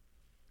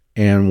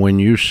 And when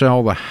you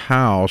sell the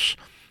house,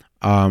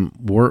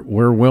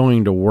 we're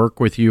willing to work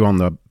with you on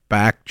the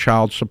back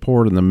child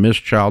support and the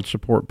missed child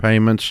support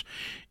payments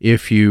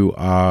if you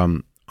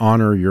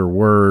honor your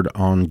word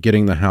on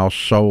getting the house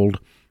sold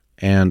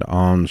and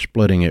on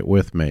splitting it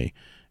with me.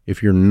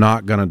 If you're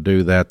not going to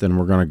do that, then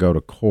we're going to go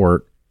to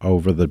court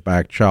over the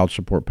back child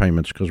support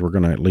payments because we're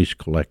going to at least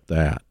collect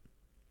that.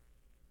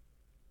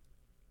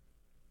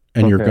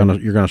 And you're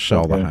gonna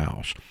sell the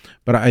house.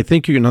 But I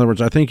think in other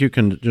words, I think you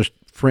can just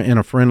in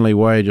a friendly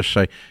way just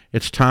say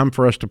it's time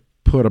for us to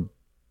put a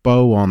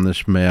bow on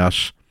this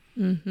mess.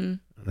 Mm-hmm.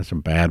 That's a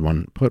bad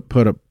one. Put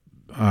a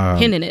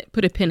pin in it.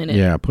 Put a pin in it.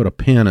 Yeah, put a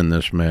pin in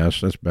this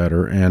mess. That's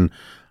better. And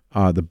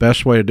the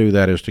best way to do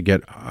that is to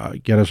get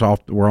us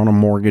off. We're on a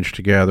mortgage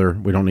together.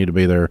 We don't need to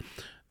be there.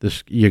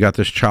 You got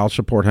this child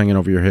support hanging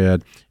over your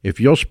head. If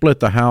you'll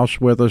split the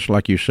house with us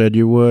like you said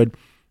you would,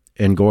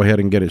 and go ahead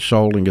and get it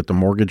sold and get the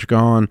mortgage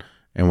gone,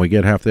 and we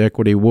get half the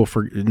equity,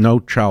 no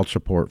child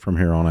support from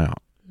here on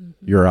out.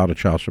 Mm-hmm. You're out of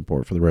child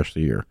support for the rest of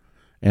the year,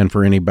 and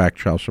for any back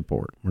child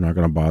support. We're not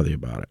going to bother you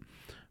about it.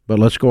 But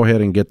let's go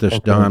ahead and get this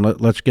done.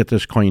 Let's get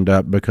this cleaned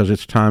up because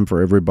it's time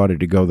for everybody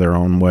to go their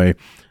own way.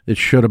 It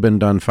should have been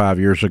done 5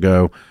 years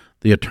ago.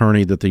 The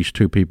attorney that these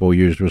two people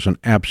used was an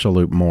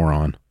absolute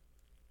moron.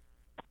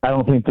 I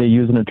don't think they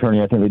used an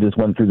attorney. I think they just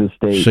went through the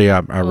state. See,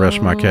 I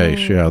rest my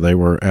case. Yeah, they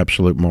were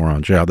absolute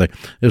morons. Yeah, it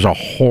was a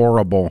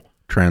horrible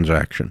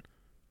transaction.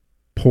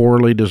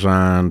 Poorly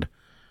designed.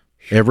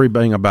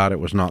 Everything about it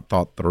was not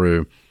thought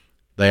through.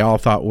 They all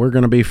thought, we're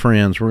going to be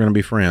friends. We're going to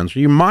be friends.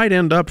 You might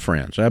end up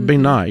friends. That'd be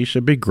nice.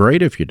 It'd be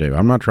great if you do.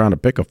 I'm not trying to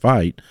pick a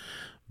fight,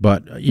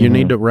 but you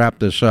need to wrap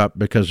this up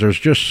because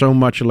there's just so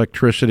much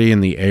electricity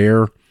in the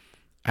air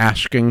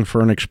asking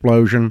for an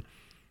explosion.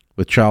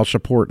 With child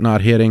support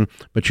not hitting,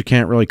 but you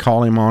can't really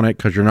call him on it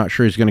because you're not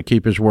sure he's going to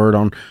keep his word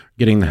on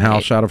getting the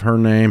house out of her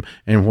name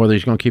and whether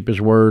he's going to keep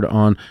his word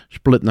on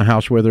splitting the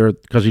house with her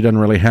because he doesn't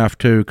really have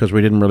to because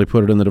we didn't really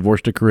put it in the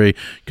divorce decree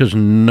because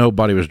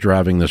nobody was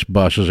driving this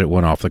bus as it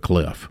went off the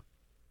cliff.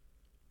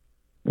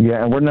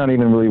 Yeah, and we're not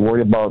even really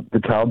worried about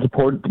the child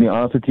support, to be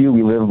honest with you.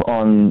 We live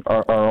on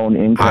our own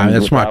income.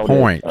 That's my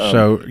point.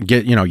 So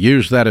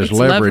use that as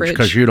leverage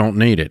because you don't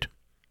need it.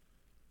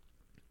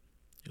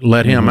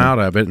 Let him out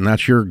of it, and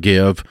that's your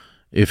give.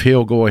 If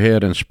he'll go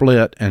ahead and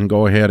split and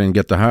go ahead and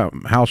get the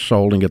house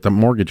sold and get the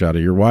mortgage out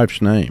of your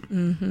wife's name.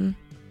 Mm-hmm.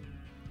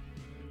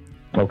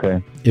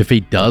 Okay. If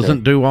he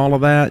doesn't do all of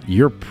that,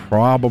 you're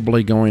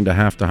probably going to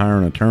have to hire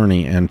an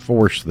attorney and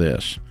force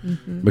this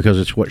because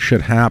it's what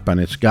should happen.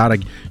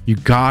 You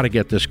got to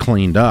get this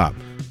cleaned up.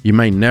 You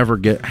may never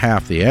get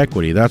half the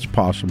equity. That's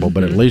possible,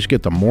 but at least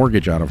get the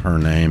mortgage out of her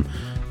name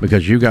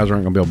because you guys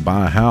aren't going to be able to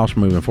buy a house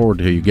moving forward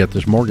until you get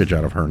this mortgage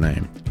out of her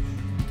name.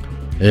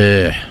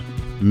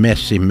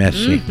 Messy.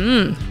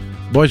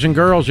 Boys and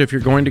girls, if you're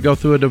going to go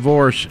through a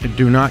divorce,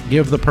 do not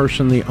give the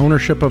person the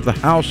ownership of the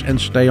house and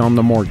stay on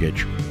the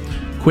mortgage.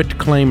 Quit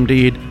claim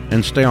deed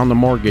and stay on the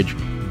mortgage.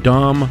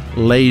 Dumb,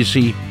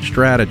 lazy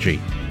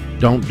strategy.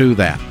 Don't do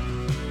that.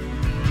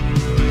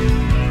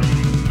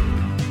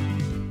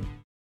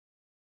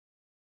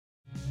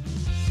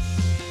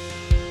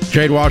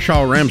 Jade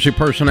Washoe, Ramsey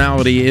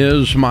Personality,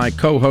 is my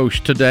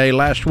co-host today.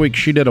 Last week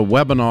she did a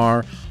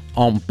webinar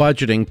on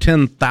budgeting.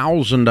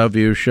 10,000 of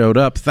you showed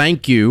up.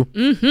 Thank you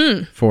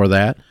for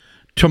that.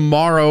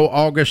 Tomorrow,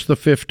 August the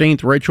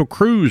 15th, Rachel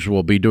Cruz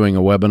will be doing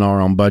a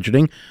webinar on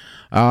budgeting.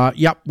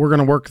 Yep, we're going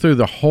to work through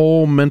the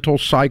whole mental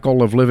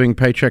cycle of living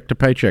paycheck to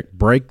paycheck.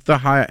 Break the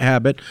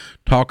habit.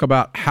 Talk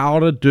about how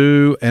to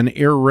do an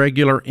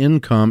irregular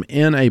income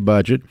in a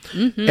budget.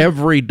 Mm-hmm.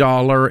 Every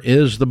Dollar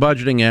is the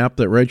budgeting app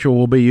that Rachel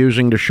will be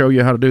using to show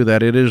you how to do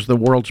that. It is the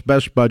world's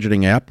best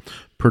budgeting app,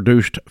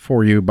 produced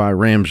for you by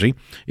Ramsey.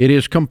 It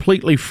is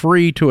completely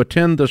free to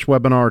attend this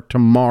webinar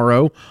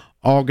tomorrow,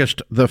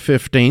 August the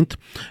 15th.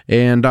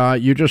 And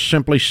you just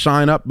simply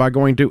sign up by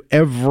going to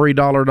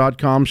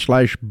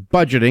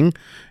everydollar.com/budgeting,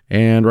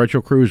 and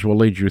Rachel Cruz will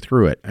lead you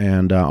through it.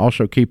 And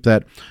also keep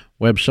that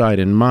website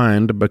in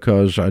mind,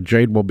 because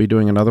Jade will be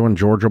doing another one,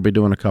 George will be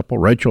doing a couple,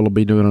 Rachel will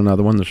be doing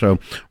another one. So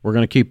we're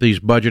going to keep these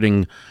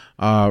budgeting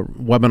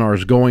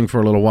webinars going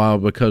for a little while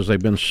because they've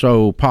been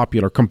so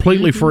popular.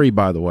 Completely free,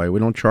 by the way. We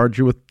don't charge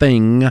you a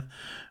thing.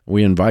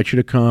 We invite you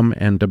to come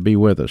and to be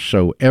with us.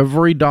 So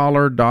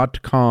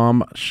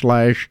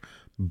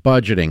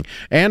everydollar.com/budgeting.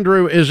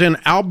 Andrew is in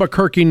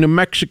Albuquerque, New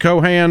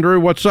Mexico. Hey, Andrew,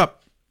 what's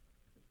up?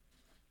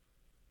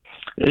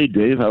 Hey,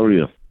 Dave, how are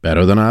you?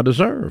 Better than I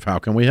deserve. How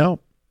can we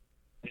help?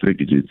 I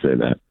figured you'd say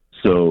that.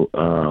 So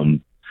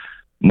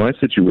my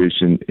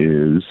situation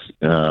is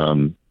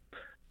I'm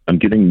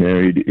getting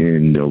married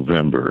in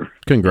November.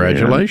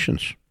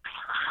 Congratulations.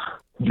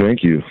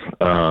 Thank you.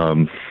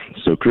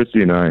 So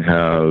Christy and I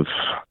have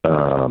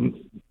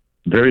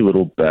very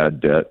little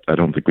bad debt. I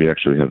don't think we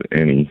actually have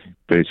any.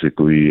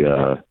 Basically,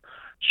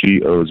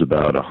 she owes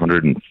about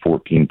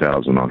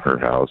 $114,000 on her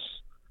house,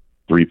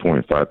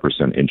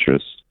 3.5%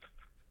 interest.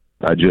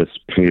 I just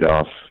paid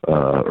off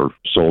or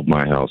sold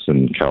my house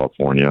in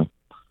California,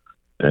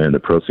 and the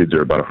proceeds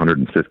are about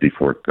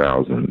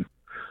 $154,000.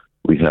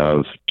 We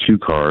have 2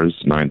 cars,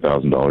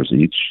 $9,000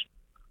 each.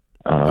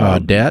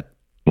 Debt?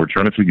 We're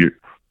trying to figure.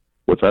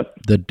 What's that?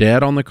 The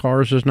debt on the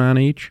cars is $9,000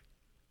 each?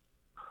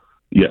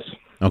 Yes.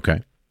 Okay.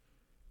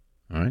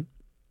 All right.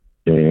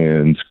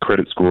 And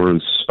credit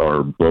scores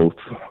are both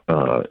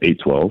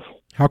 812.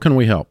 How can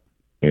we help?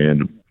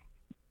 And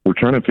we're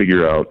trying to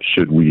figure out,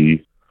 should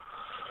we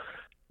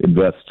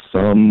invest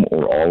some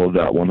or all of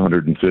that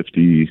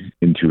 150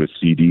 into a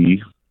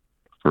CD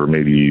for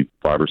maybe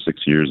 5 or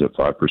 6 years at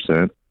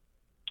 5%,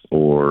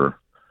 or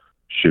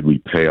should we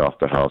pay off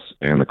the house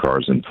and the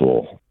cars in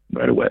full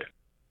right away?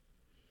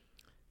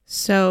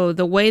 So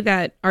the way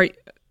that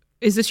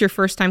is this your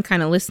first time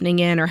kind of listening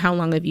in, or how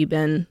long have you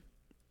been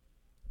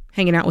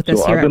hanging out with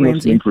us here at Ramsey? I've been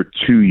listening for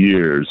 2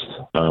 years.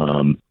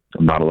 I'm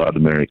not allowed to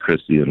marry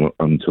Christy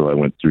until I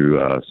went through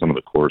some of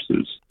the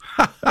courses.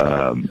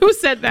 Who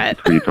said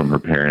that? Free from her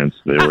parents.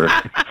 They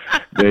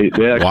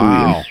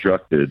actually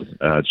instructed,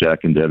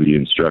 Jack and Debbie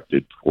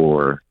instructed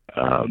for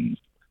some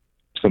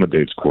of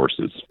Dave's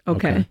courses.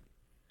 Okay.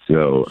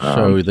 So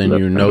then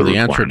you know the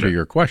answer to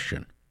your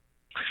question.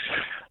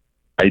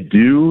 I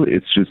do.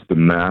 It's just the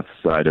math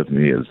side of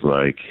me is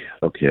like,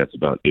 okay, that's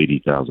about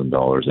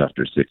 $80,000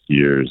 after 6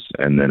 years.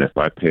 And then if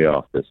I pay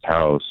off this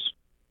house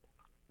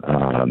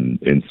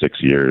in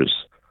 6 years,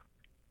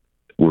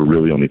 we're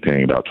really only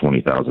paying about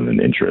 $20,000 in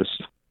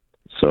interest.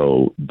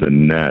 So the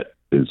net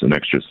is an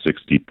extra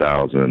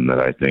 $60,000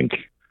 that I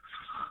think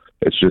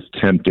it's just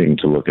tempting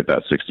to look at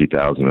that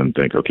 $60,000 and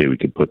think, okay, we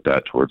could put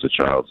that towards a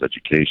child's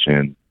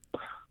education.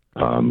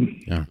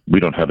 We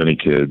don't have any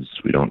kids.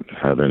 We don't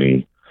have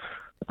any.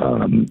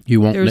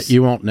 You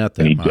won't net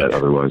that much. Debt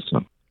otherwise.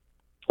 So.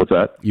 What's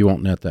that? You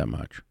won't net that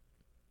much.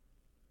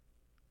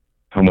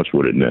 How much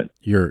would it net?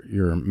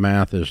 Your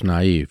math is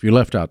naive. You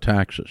left out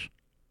taxes.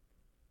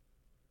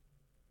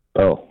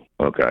 Oh,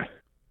 okay.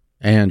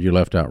 And you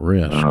left out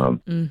risk.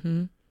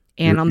 And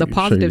on the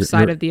positive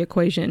side of the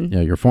equation,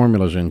 your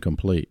formula's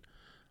incomplete.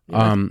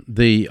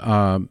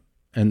 Yeah.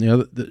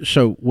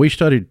 So we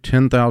studied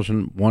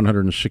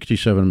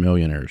 10,167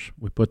 millionaires.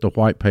 We put the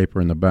white paper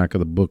in the back of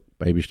the book,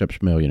 Baby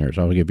Steps Millionaires.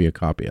 I'll give you a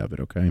copy of it.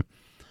 Okay, it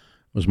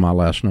was my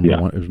last number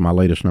one. It was my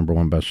latest number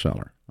 1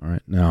 bestseller. All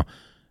right. Now,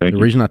 the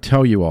reason I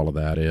tell you all of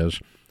that is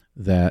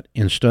that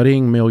in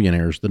studying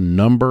millionaires, the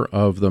number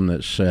of them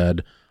that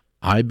said,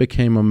 I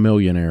became a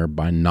millionaire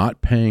by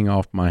not paying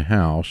off my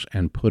house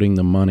and putting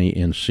the money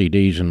in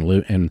CDs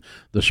and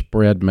the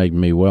spread made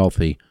me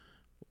wealthy.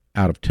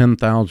 Out of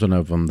 10,000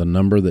 of them, the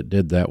number that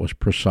did that was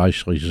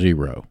precisely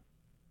 0.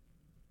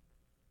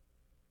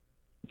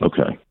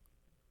 Okay.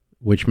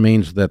 Which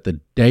means that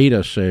the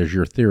data says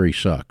your theory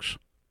sucks.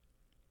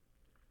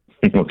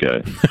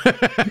 Okay.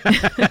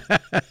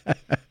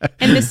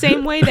 And the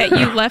same way that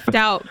you left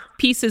out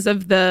pieces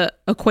of the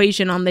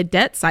equation on the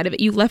debt side of it,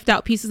 you left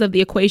out pieces of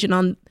the equation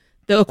on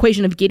the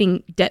equation of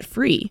getting debt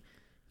free.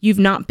 You've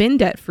not been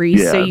debt free,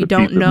 so you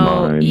don't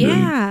know.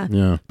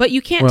 Yeah. But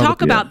you can't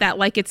talk about that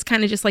like it's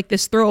kind of just like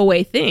this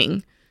throwaway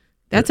thing.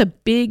 That's a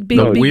big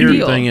deal. The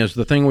weird thing is,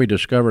 the thing we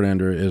discovered,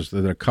 Andrew, is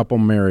that a couple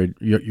married,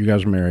 you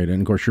guys are married,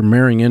 and of course you're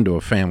marrying into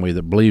a family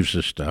that believes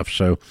this stuff,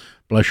 so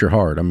bless your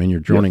heart. I mean,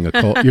 you're joining a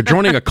cult. You're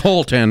joining a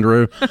cult,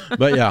 Andrew.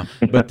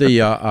 But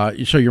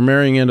so you're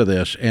marrying into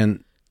this,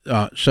 and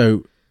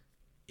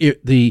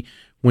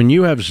when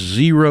you have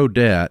 0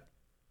 debt,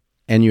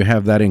 and you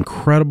have that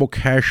incredible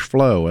cash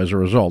flow as a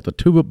result,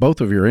 both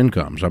of your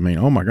incomes. I mean,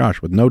 oh my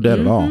gosh, with no debt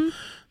at all.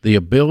 The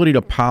ability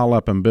to pile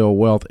up and build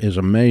wealth is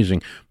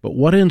amazing. But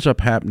what ends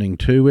up happening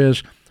too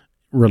is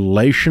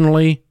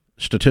relationally,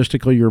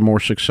 statistically, you're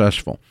more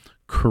successful.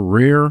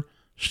 Career,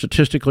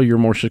 statistically, you're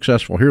more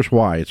successful. Here's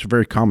why. It's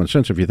very common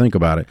sense if you think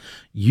about it.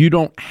 You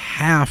don't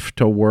have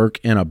to work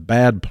in a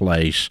bad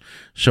place,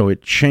 so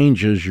it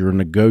changes your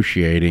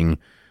negotiating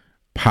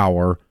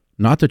power.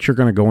 Not that you're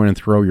going to go in and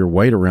throw your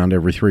weight around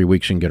every 3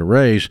 weeks and get a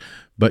raise,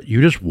 but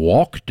you just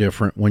walk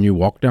different when you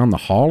walk down the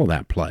hall of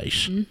that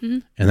place,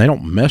 and they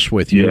don't mess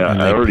with you. Yeah, and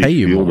they I already pay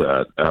you feel more.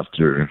 that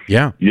after.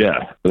 Yeah.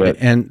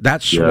 And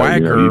that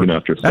swagger, even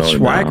after that selling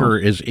swagger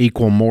the house. is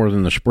equal more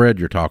than the spread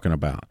you're talking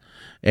about.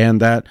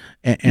 And that,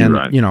 and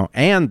Right.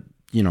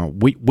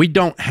 we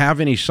don't have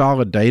any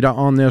solid data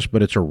on this,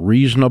 but it's a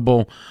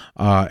reasonable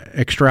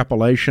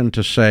extrapolation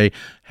to say,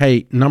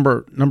 hey,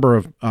 number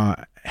of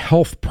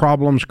health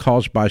problems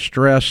caused by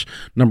stress,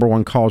 number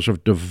one cause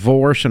of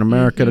divorce in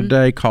America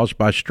today, caused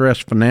by stress,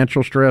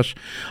 financial stress,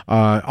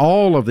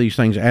 all of these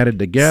things added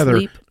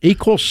together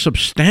equals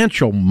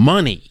substantial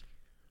money,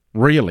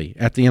 really,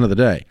 at the end of the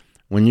day.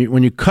 When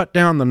you cut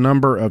down the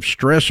number of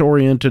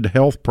stress-oriented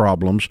health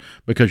problems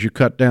because you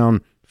cut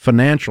down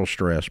financial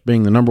stress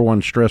being the number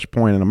one stress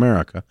point in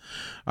America,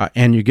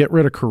 and you get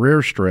rid of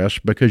career stress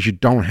because you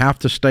don't have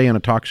to stay in a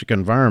toxic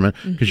environment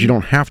because you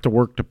don't have to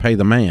work to pay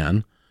the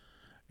man.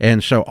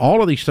 And so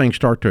all of these things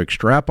start to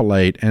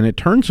extrapolate, and it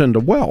turns into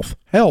wealth,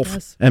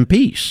 health, and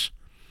peace.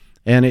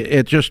 And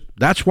it just,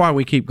 that's why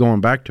we keep going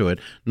back to it,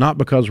 not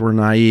because we're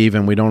naive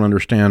and we don't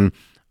understand,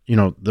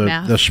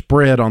 the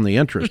spread on the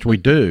interest. We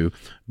do,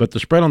 but the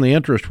spread on the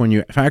interest, when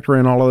you factor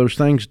in all of those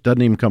things,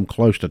 doesn't even come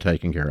close to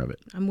taking care of it.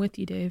 I'm with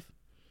you, Dave.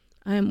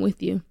 I am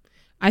with you.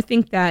 I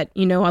think that,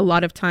 a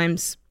lot of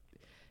times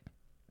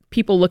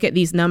people look at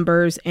these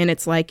numbers and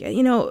it's like,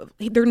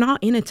 they're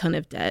not in a ton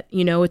of debt.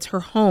 It's her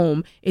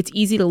home. It's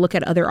easy to look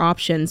at other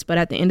options. But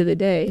at the end of the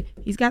day,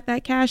 he's got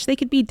that cash. They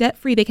could be debt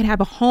free. They could have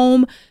a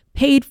home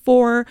paid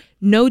for,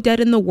 no debt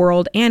in the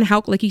world. And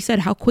how, like you said,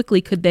 how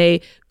quickly could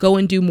they go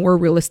and do more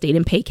real estate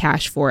and pay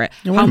cash for it?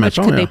 How much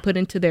could they put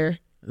into their...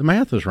 The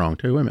math is wrong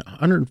too. Wait a minute.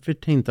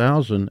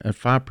 $115,000 at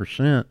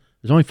 5%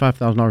 is only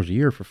 $5,000 a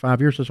year for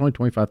 5 years. That's only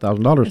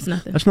 $25,000. That's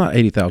nothing. That's not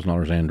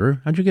 $80,000, Andrew.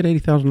 How'd you get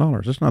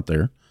 $80,000? That's not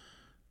there.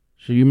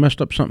 So you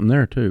messed up something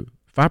there too.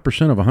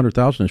 5% of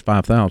 100,000 is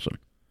 5,000.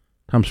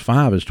 Times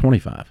 5 is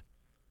 25.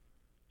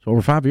 So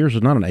over 5 years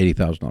is not an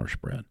 $80,000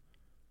 spread.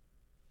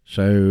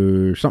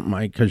 So something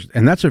like,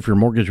 and that's if your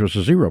mortgage was a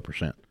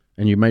 0%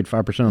 and you made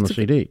 5% on the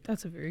CD.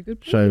 That's a very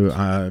good point.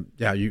 So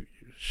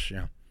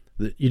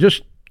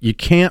you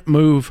can't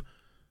move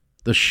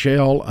the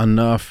shell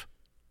enough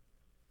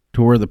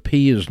to where the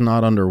P is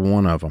not under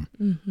one of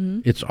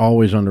them. It's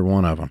always under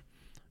one of them.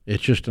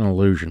 It's just an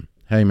illusion.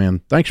 Hey,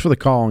 man, thanks for the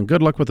call, and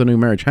good luck with the new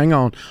marriage. Hang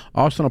on.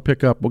 Austin will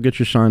pick up. We'll get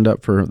you signed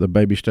up for the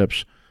Baby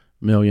Steps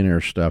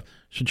Millionaire stuff.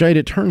 So, Jade,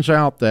 it turns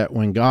out that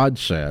when God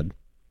said,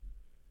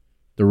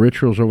 the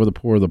rich rules over the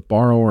poor, the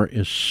borrower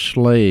is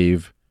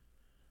slave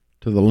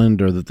to the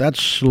lender, that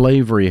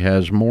slavery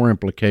has more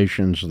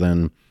implications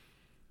than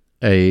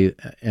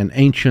an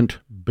ancient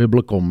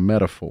biblical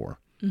metaphor.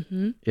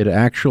 It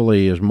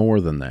actually is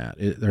more than that.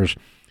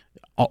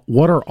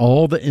 What are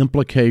all the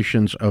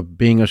implications of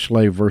being a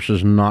slave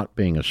versus not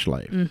being a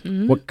slave?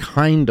 What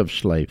kind of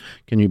slave?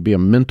 Can you be a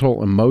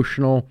mental,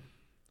 emotional?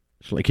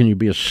 Can you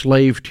be a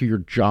slave to your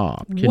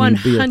job?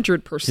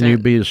 100%. Can you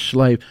be a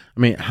slave? I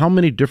mean, how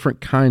many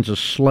different kinds of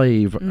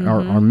slave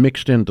are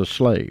mixed into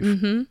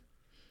slave?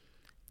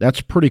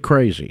 That's pretty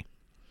crazy.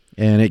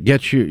 And it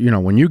gets you,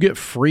 when you get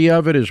free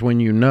of it is when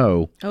you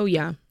know. Oh,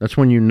 yeah. That's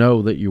when you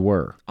know that you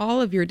were.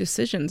 All of your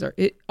decisions are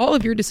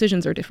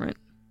different.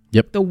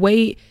 Yep.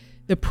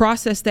 The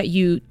process that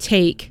you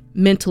take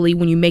mentally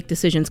when you make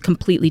decisions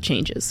completely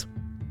changes.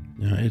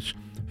 Yeah, it's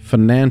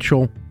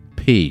financial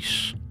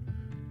peace.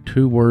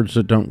 Two words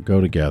that don't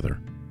go together.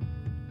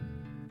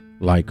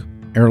 Like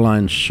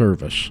airline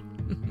service.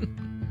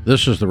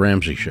 This is The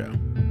Ramsey Show.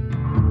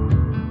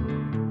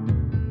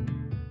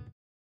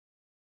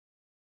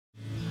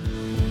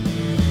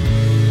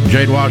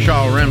 Jade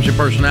Washaw, Ramsey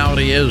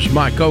Personality, is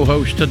my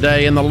co-host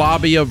today in the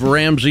lobby of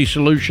Ramsey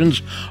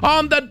Solutions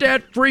on the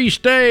debt-free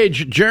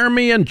stage.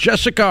 Jeremy and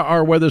Jessica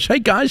are with us. Hey,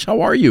 guys,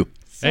 how are you?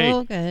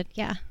 So good,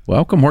 yeah.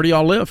 Welcome. Where do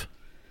y'all live?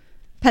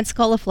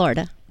 Pensacola,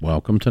 Florida.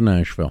 Welcome to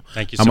Nashville.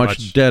 Thank you so so much. How much.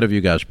 much debt have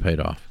you guys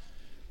paid off?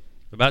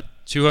 About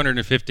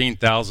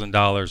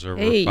 $215,000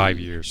 over 5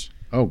 years.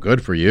 Oh,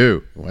 good for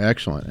you. Well,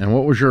 excellent. And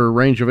what was your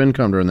range of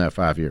income during that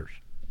 5 years?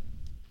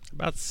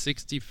 About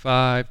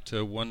 65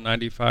 to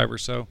 195 or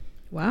so.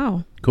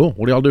 Wow. Cool.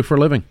 What do y'all do for a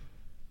living?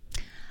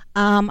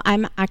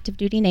 I'm active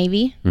duty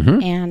Navy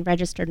and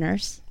registered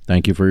nurse.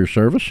 Thank you for your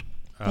service.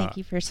 Thank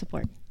you for your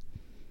support.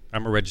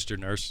 I'm a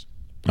registered nurse.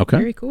 Okay.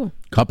 Very cool.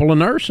 Couple of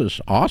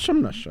nurses.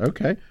 Awesomeness.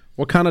 Okay.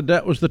 What kind of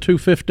debt was the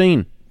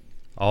 $215,000?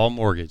 All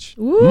mortgage.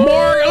 Ooh. Look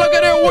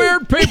at it,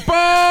 weird people.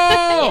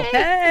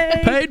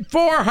 Hey. Paid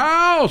for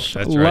house.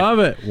 That's right. Love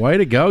it. Way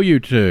to go, you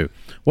two.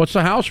 What's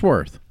the house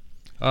worth?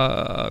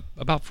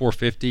 About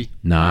 450.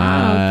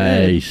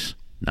 Nice.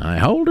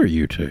 How old are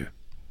you two?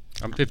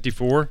 I'm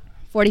 54.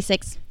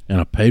 46. In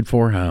a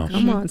paid-for house.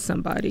 Come on,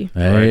 somebody.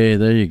 Hey,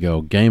 there you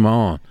go. Game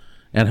on.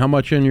 And how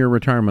much in your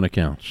retirement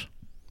accounts?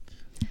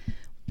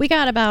 We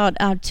got about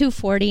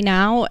 240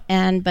 now,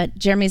 but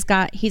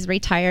he's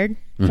retired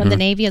from the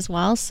Navy as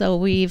well, so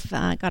we've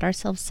got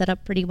ourselves set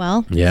up pretty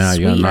well. Yeah,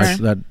 you got nice.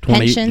 That 20.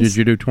 Pensions. Did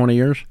you do 20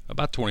 years?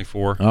 About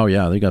 24. Oh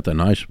yeah, they got the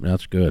nice.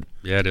 That's good.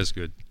 Yeah, it is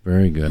good.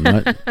 Very good.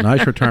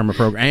 Nice retirement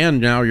program. And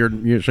now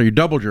so you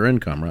doubled your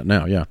income right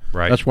now. Yeah,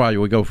 right. That's why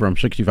we go from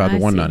 65 to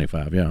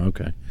 195. Yeah,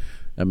 okay,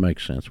 that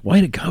makes sense.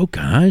 Way to go,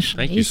 guys!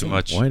 Thank you so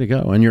much. Way to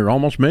go, and you're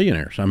almost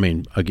millionaires. I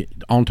mean, again,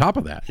 on top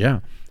of that, yeah,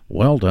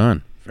 well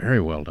done,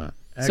 very well done.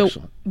 Excellent.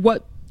 So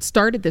what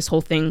started this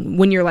whole thing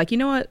when you're like, you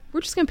know what,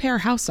 we're just going to pay our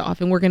house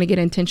off and we're going to get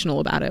intentional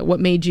about it?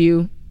 What made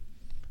you?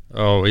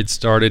 Oh, it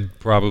started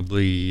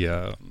probably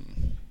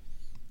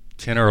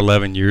 10 or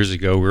 11 years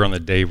ago. We were on the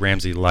Dave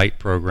Ramsey Light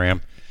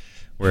program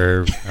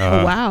where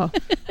oh, wow.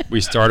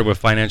 We started with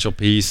financial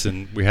peace,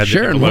 and we had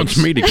Sharon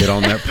wants me to get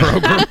on that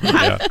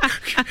program.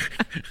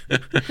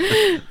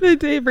 The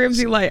Dave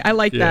Ramsey Light. I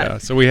like that. Yeah,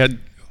 so we had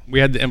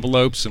the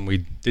envelopes, and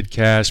we did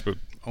cash, but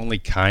only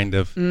kind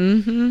of.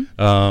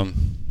 Mm-hmm.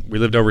 We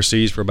lived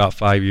overseas for about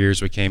 5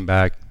 years. We came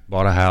back,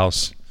 bought a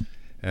house,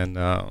 and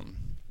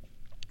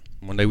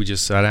one day we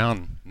just sat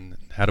down and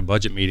had a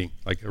budget meeting,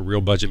 like a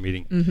real budget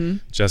meeting. Mm-hmm.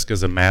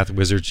 Jessica's a math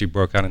wizard. She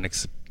broke out an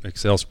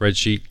Excel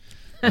spreadsheet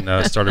and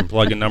started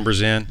plugging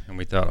numbers in, and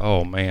we thought,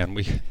 oh man,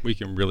 we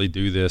can really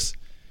do this.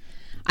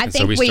 I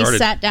think we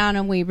sat down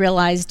and we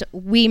realized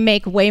we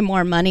make way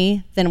more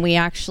money than we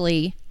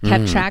actually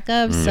kept track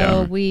of.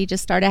 So we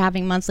just started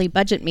having monthly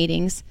budget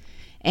meetings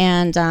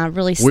and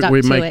really stuck to it.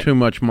 We make too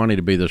much money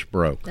to be this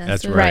broke.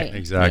 That's right.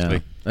 Exactly.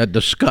 Yeah. That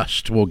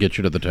disgust will get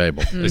you to the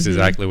table. That's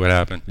exactly what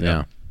happened.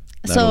 Yeah.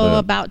 So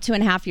about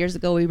 2.5 years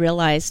ago, we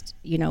realized,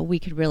 we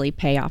could really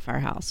pay off our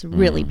house,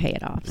 really pay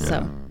it off.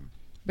 So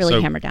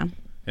really hammer down.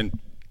 And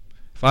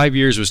 5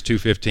 years was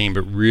 $215,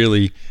 but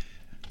really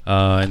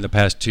in the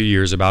past 2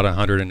 years, about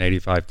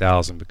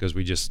 $185,000 because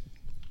we just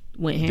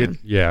went ham.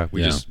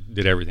 Just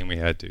did everything we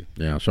had to.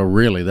 Yeah. So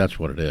really, that's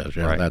what it is.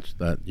 Yeah. Right. That's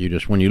that. You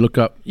just when you look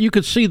up, you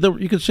could see the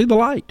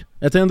light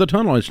at the end of the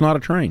tunnel. It's not a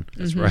train.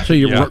 That's right. So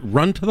you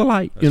run to the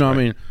light. That's I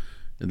mean,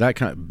 that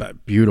kind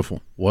of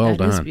beautiful. Well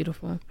done. That is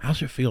beautiful.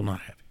 How's it feel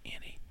not having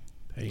any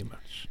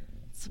payments?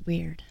 It's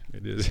weird.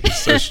 It is.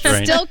 It's so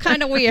strange. Still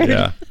kind of weird.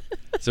 Yeah.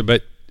 So,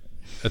 but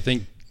I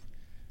think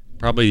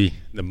probably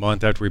the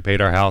month after we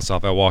paid our house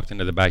off, I walked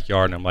into the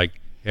backyard and I'm like,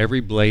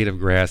 every blade of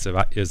grass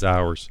is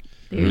ours.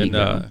 And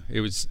it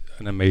was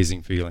an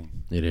amazing feeling.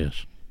 It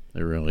is.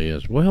 It really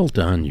is. Well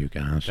done, you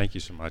guys. Thank you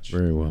so much.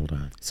 Very well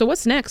done. So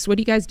what's next? What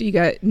do you guys do? You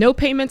got no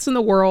payments in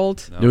the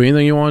world. No. Do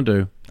anything you want to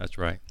do. That's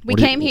right. We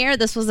came here.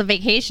 This was a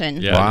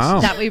vacation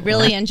that we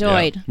really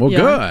enjoyed. Yeah. Well,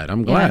 good.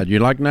 I'm glad. You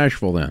like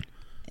Nashville then?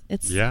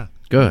 It's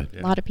good.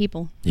 A lot of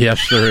people.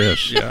 Yes, there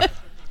is.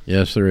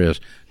 Yes, there is.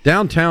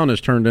 Downtown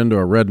has turned into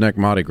a redneck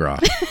Mardi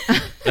Gras.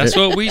 That's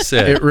what we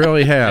said. It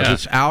really has.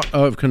 It's out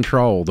of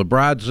control. The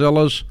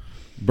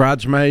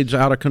bridesmaids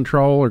out of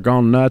control, are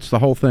gone nuts. The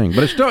whole thing,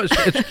 but it's still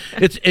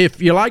it's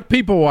if you like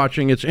people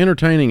watching, it's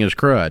entertaining as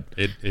crud.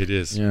 It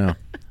is. Yeah.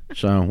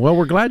 So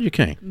we're glad you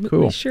came.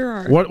 Cool. We sure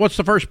are. What's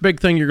the first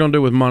big thing you're going to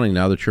do with money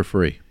now that you're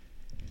free?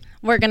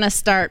 We're going to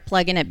start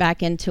plugging it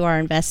back into our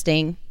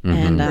investing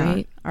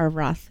and our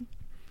Roth.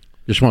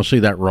 Just want to see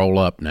that roll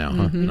up now,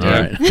 huh? Mm-hmm. All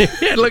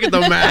right. Look at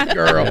the math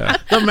girl.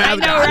 The math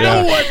girl. I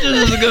know what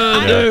this is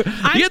going to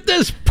do. Get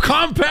this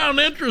compound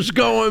interest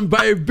going,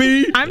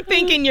 baby. I'm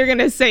thinking you're going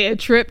to say a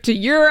trip to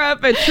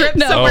Europe, a trip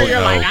somewhere. You're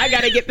like, I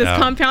got to get this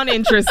compound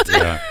interest.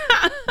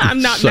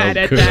 I'm not mad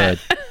at that.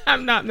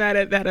 I'm not mad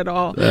at that at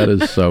all. That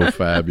is so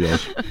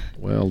fabulous.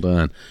 Well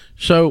done.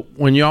 So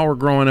when y'all were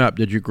growing up,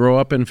 did you grow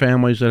up in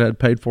families that had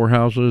paid-for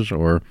houses,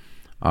 or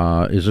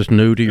is this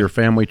new to your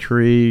family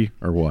tree,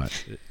 or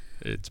what?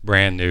 It's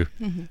brand new.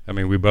 Mm-hmm. I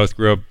mean, we both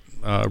grew up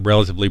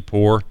relatively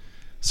poor,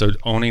 so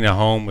owning a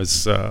home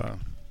was a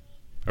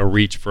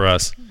reach for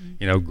us,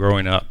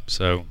 growing up.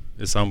 So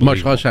it's unbelievable.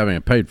 Much less having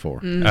it paid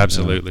for. Mm-hmm.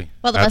 Absolutely.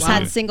 Well, of us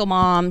had single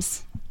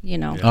moms,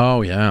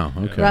 Oh, yeah.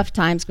 Okay. Rough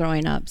times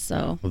growing up,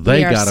 so they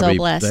we are so be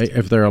blessed.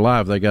 if they're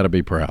alive, they got to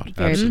be proud.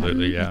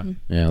 Absolutely, yeah.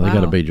 Yeah, they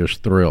got to be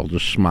just thrilled,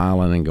 just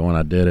smiling and going,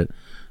 I did it.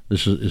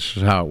 This is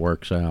how it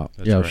works out.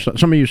 That's right.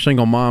 Some of you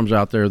single moms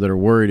out there that are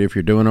worried if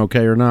you're doing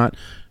okay or not,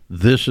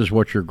 this is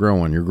what you're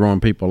growing. You're growing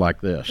people like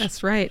this.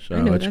 That's right. So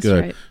I know, it's that's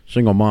good. right.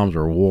 Single moms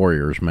are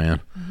warriors,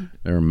 man. Mm-hmm.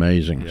 They're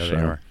amazing. Yeah, they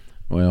are.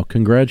 Well,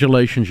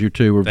 congratulations, you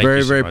two. We're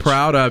very, very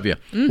proud of you.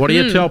 Mm-hmm. What do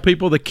you tell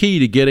people the key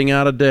to getting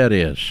out of debt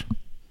is?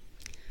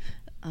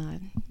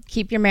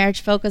 Keep your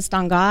marriage focused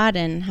on God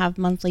and have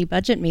monthly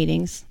budget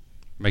meetings.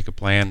 Make a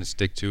plan and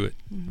stick to it.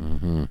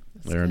 Mm-hmm.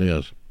 There it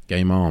is.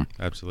 Game on.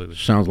 Absolutely.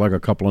 Sounds like a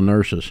couple of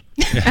nurses.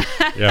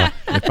 Yeah.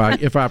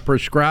 If I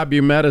prescribe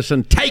you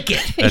medicine, take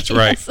it. That's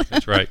right.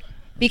 That's right.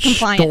 Be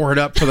compliant. Store it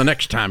up for the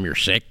next time you're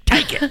sick.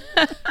 Take it.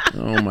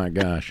 Oh my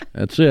gosh.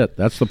 That's it.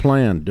 That's the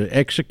plan. To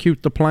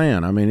execute the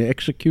plan.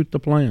 Execute the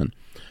plan.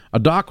 A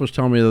doc was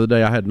telling me the other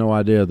day, I had no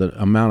idea the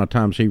amount of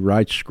times he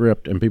writes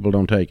script and people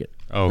don't take it.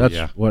 Oh, That's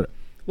yeah. what.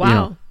 Wow. You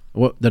know,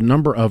 what the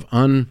number of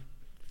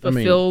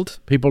fulfilled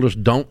people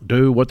just don't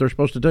do what they're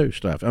supposed to do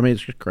stuff. I mean,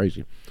 it's just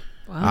crazy.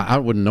 Wow. I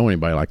wouldn't know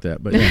anybody like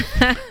that, but yeah.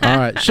 All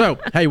right. So,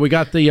 hey, we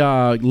got the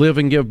Live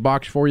and Give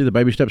box for you, the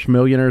Baby Steps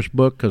Millionaires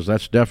book, because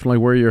that's definitely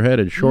where you're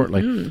headed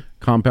shortly. Mm-hmm.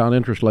 Compound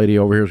Interest lady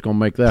over here is going to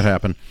make that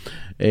happen.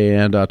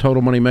 And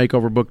Total Money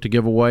Makeover book to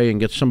give away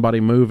and get somebody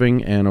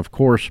moving. And, of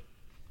course,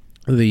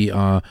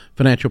 the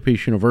Financial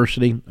Peace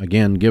University.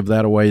 Again, give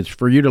that away. It's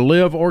for you to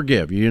live or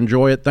give. You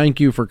enjoy it.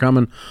 Thank you for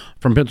coming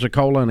from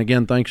Pensacola. And,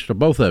 again, thanks to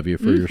both of you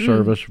for your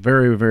service.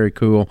 Very, very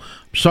cool.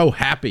 I'm so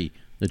happy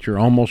that you're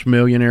almost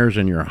millionaires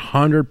and you're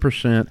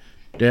 100%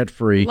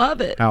 debt-free.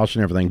 Love it. House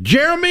and everything.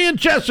 Jeremy and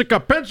Jessica,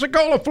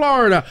 Pensacola,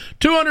 Florida.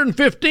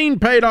 215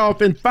 paid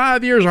off in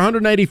 5 years,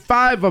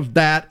 185 of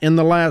that in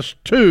the last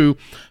 2.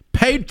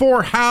 Paid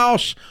for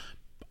house,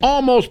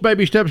 almost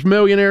Baby Steps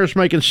millionaires,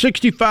 making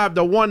 65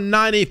 to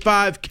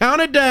 195.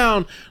 Count it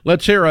down.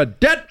 Let's hear a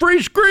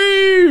debt-free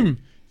scream.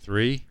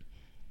 3,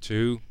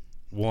 2,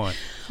 1.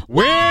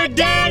 We're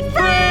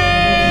debt-free!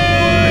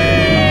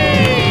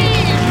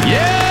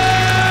 Yeah!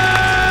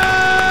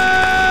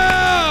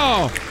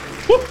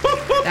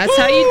 That's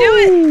how you do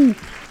it.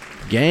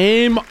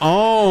 Game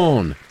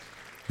on.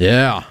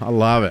 Yeah, I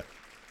love it.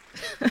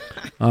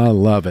 I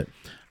love it.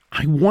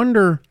 I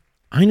wonder,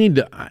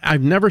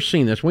 I've never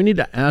seen this. We need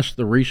to ask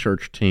the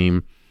research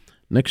team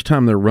next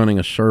time they're running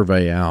a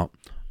survey out,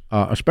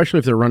 especially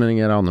if they're running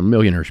it on the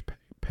millionaires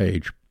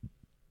page.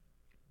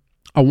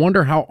 I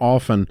wonder how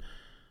often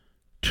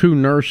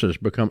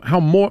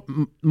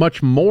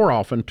much more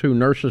often two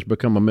nurses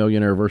become a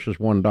millionaire versus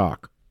one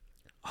doc.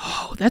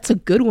 Oh, that's a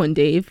good one,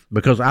 Dave.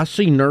 Because I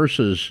see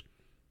nurses.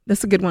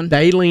 That's a good one.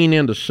 They lean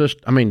into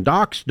system. I mean,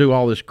 docs do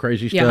all this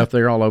crazy stuff. Yeah.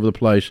 They're all over the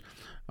place.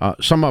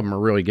 Some of them are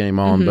really game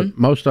on, but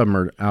most of them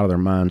are out of their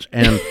minds.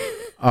 And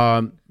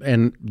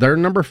and they're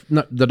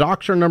the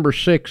docs are number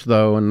 6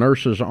 though, and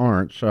nurses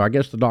aren't. So I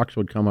guess the docs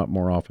would come up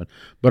more often.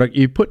 But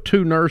you put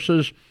two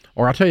nurses,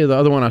 or I'll tell you the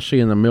other one I see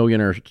in the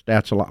millionaire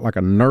stats a lot, like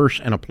a nurse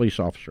and a police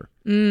officer.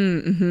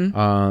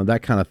 That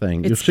kind of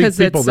thing. It's because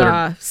it's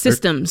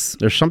systems.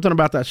 There's something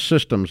about that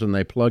systems, and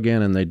they plug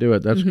in and they do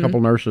it. That's a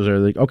couple nurses there.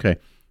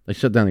 They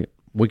sit down and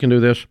we can do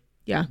this.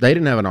 Yeah. They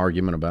didn't have an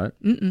argument about it.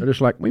 They're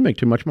just like, we make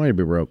too much money to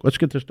be broke. Let's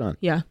get this done.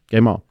 Yeah.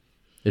 Game on.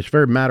 It's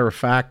very matter of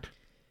fact,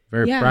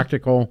 very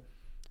practical.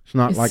 It's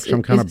not like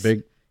some kind of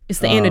big. It's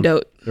the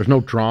antidote. There's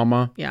no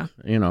drama. Yeah.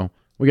 You know,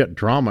 we got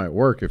drama at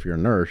work if you're a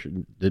nurse.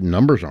 The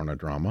numbers aren't a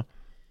drama.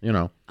 You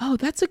know. Oh,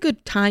 that's a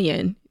good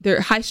tie-in. They're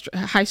high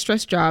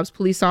stress jobs,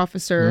 police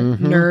officer,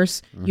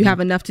 nurse. You have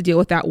enough to deal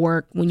with that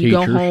work. When you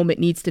go home, it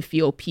needs to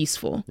feel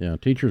peaceful. Yeah,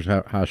 teachers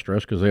have high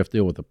stress because they have to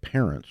deal with the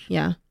parents.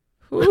 Yeah.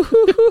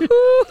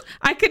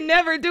 I could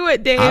never do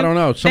it, Dave. I don't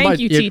know. Thank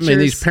you, teachers. I mean,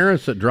 these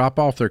parents that drop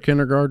off their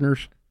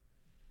kindergartners,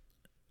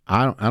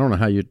 I don't know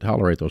how you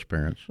tolerate those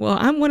parents. Well,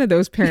 I'm one of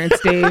those parents,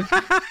 Dave,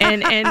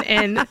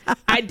 and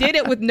I did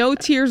it with no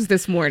tears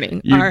this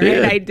morning. You all right,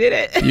 did. I did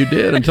it. You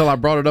did until I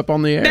brought it up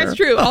on the air. That's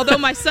true. Although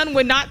my son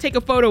would not take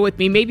a photo with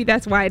me, maybe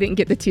that's why I didn't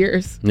get the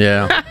tears.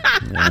 Yeah.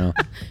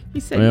 He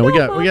said, well,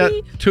 no, we got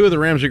 2 of the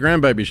Ramsey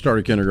grandbabies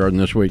started kindergarten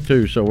this week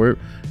too, so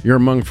you're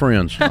among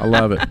friends. I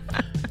love it.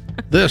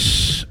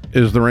 This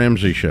is the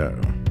Ramsey Show.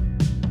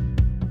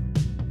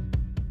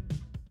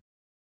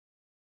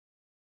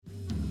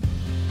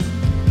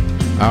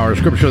 Our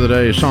scripture of the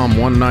day is Psalm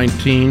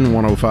 119,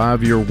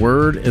 105. Your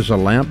word is a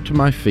lamp to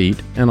my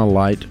feet and a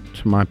light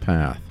to my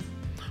path.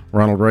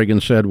 Ronald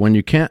Reagan said, when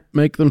you can't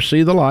make them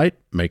see the light,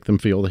 make them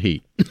feel the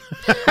heat.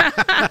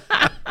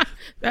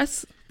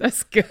 That's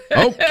good.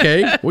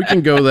 Okay, we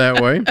can go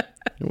that way.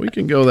 We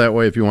can go that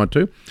way if you want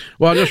to.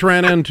 Well, I just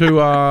ran into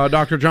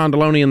Dr. John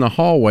Deloney in the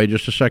hallway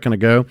just a second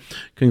ago,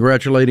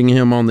 congratulating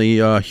him on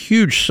the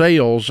huge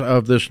sales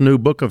of this new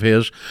book of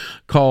his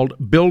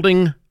called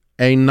Building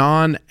a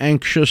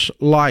Non-Anxious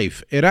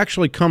Life. It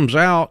actually comes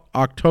out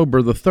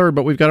October the 3rd,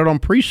 but we've got it on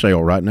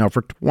pre-sale right now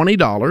for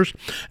 $20,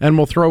 and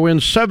we'll throw in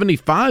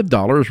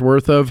 $75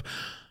 worth of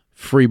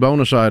free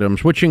bonus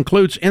items, which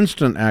includes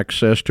instant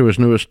access to his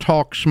newest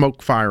talk,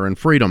 Smoke, Fire, and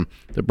Freedom,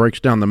 that breaks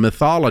down the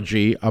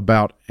mythology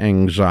about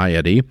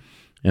anxiety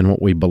and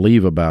what we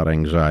believe about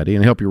anxiety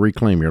and help you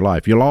reclaim your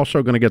life. You're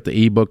also going to get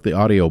the ebook, the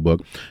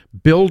audiobook,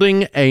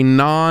 Building a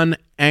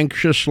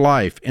Non-Anxious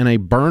Life. In a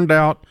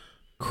burned-out,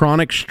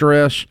 chronic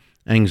stress,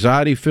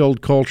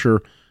 anxiety-filled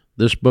culture,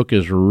 this book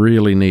is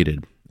really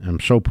needed. I'm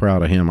so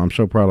proud of him. I'm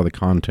so proud of the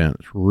content.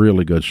 It's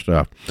really good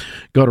stuff.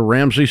 Go to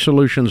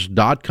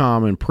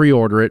RamseySolutions.com and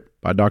pre-order it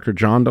by Dr.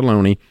 John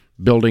Deloney,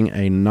 Building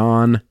a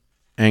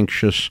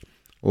Non-Anxious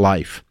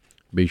Life.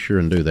 Be sure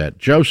and do that.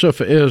 Joseph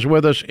is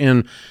with us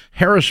in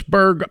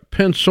Harrisburg,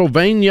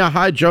 Pennsylvania.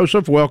 Hi,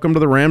 Joseph. Welcome to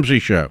the Ramsey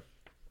Show.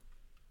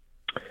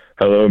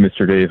 Hello,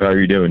 Mr. Dave. How are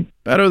you doing?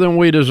 Better than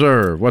we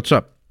deserve. What's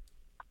up?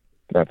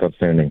 That's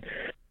outstanding.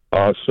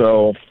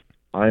 So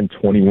I'm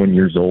 21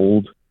 years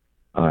old.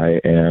 I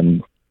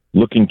am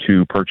looking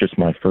to purchase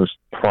my first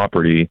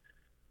property.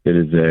 It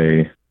is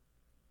a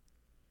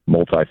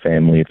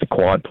multifamily. It's a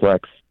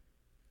quadplex,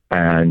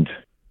 and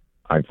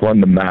I've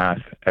run the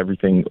math.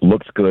 Everything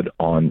looks good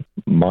on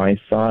my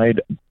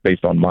side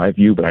based on my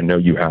view, but I know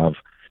you have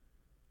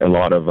a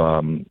lot of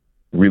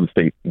real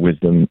estate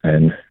wisdom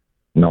and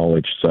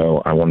knowledge,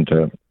 so I wanted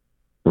to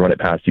run it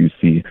past you,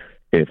 see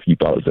if you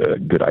thought it was a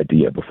good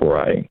idea before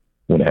I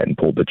went ahead and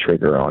pulled the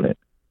trigger on it.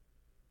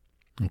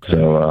 Okay.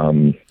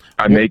 So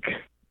I make...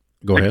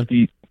 Go 60,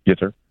 ahead. Yes,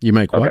 sir. You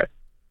make what?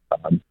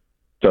 Okay.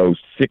 So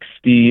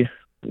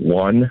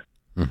 61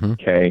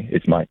 K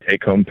is my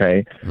take-home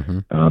pay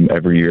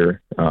every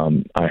year.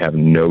 I have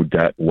no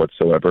debt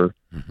whatsoever,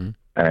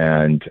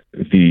 and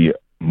the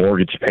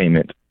mortgage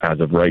payment as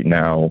of right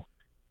now,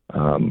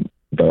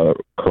 the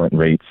current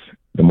rates,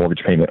 the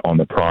mortgage payment on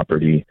the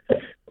property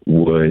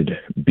would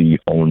be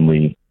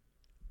only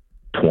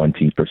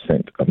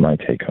 20% of my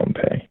take-home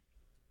pay.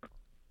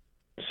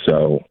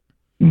 So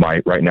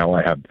right now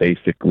I have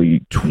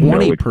basically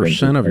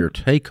 20% of your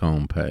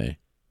take-home pay.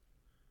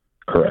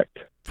 Correct.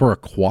 For a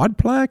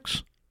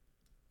quadplex?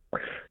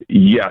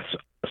 Yes.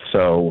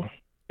 So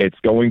it's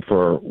going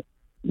for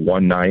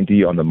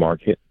 $190 on the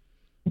market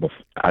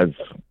as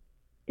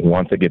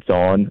once it gets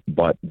on,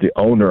 but the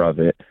owner of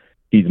it,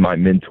 he's my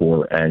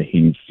mentor, and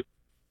he's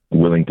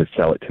willing to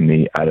sell it to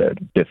me at a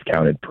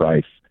discounted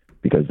price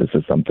because this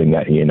is something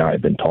that he and I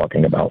have been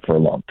talking about for a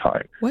long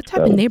time. What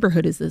type of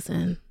neighborhood is this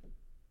in?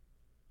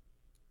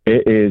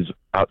 It is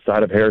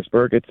outside of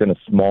Harrisburg. It's in a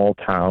small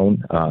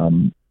town.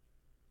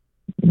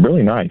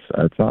 Really nice.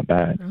 It's not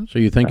bad. So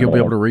you think you'll be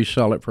able to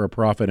resell it for a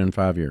profit in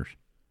 5 years?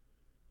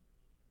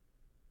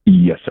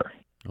 Yes, sir.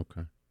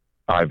 Okay.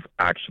 I've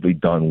actually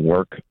done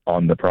work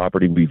on the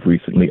property. We've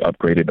recently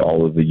upgraded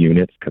all of the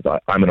units because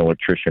I'm an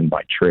electrician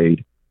by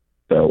trade.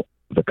 So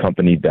the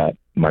company that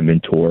my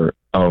mentor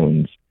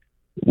owns,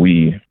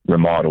 we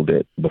remodeled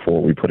it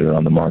before we put it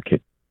on the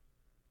market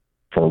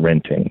for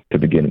renting to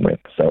begin with.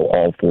 So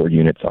all 4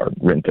 units are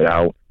rented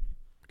out,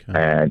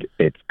 and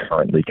it's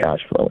currently cash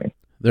flowing.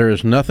 There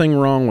is nothing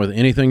wrong with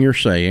anything you're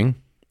saying.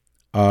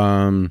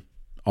 All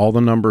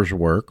the numbers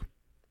work.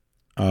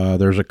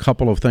 There's a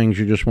couple of things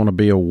you just want to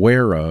be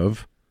aware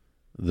of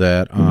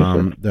that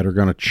that are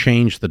going to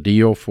change the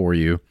deal for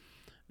you,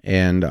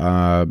 and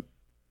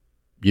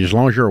as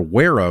long as you're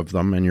aware of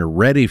them and you're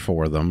ready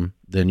for them,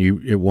 then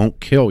it won't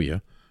kill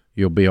you.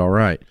 You'll be all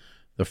right.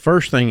 The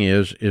first thing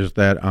is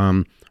that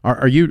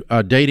are you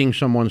dating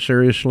someone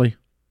seriously?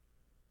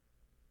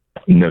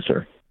 No,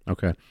 sir.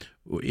 Okay.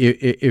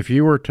 If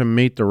you were to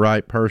meet the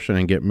right person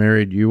and get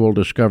married, you will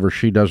discover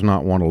she does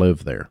not want to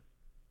live there.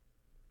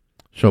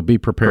 So be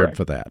prepared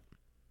for that.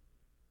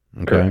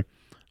 Okay. Correct.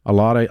 A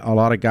lot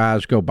of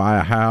guys go buy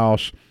a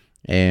house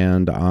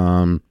and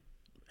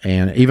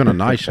even a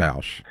nice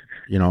house,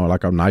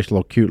 like a nice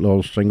little cute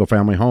little single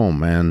family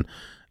home, and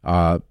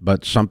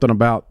but something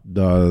about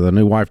the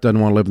new wife doesn't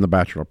want to live in the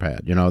bachelor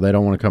pad. They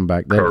don't want to come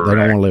back. They don't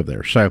want to live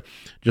there. So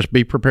just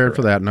be prepared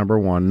for that, number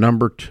one.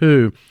 Number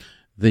two,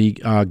 the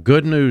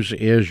good news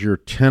is your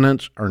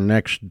tenants are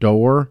next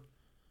door,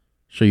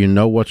 so you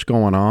know what's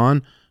going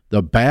on.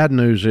 The bad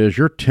news is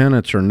your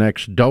tenants are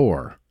next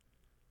door.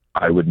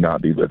 I would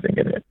not be living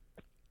in it.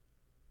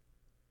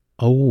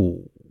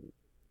 Oh.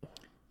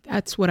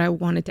 That's what I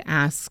wanted to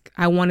ask.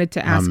 I wanted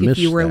to ask if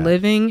you were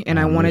living, and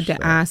I wanted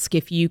to ask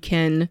if you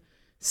can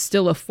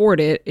still afford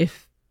it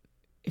if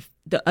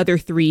the other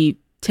 3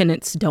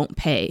 tenants don't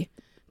pay.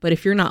 But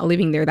if you're not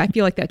living there, I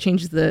feel like that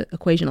changes the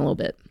equation a little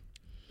bit.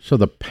 So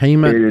the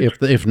payment,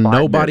 if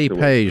nobody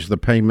pays, the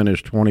payment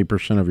is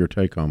 20% of your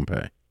take-home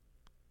pay.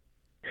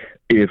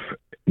 If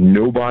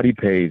nobody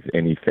pays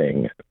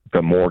anything,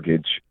 the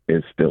mortgage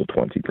is still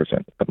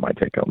 20% of my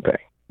take-home pay.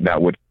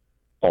 That would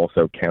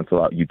also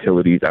cancel out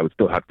utilities. I would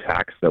still have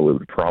tax, so it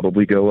would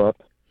probably go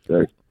up.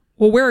 So,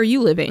 well, where are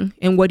you living,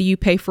 and what do you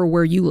pay for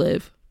where you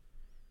live?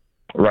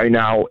 Right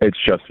now, it's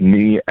just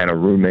me and a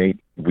roommate.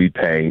 We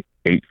pay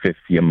 $850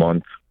 a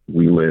month.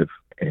 We live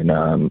in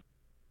a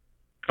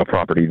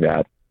property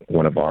that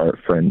one of our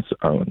friends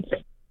owns.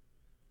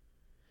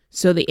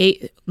 So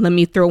let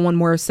me throw one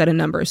more set of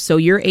numbers. So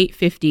you're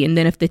 $850, and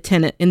then if the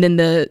tenant, and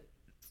then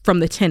from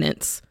the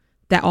tenants,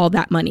 that all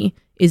that money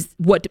is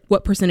what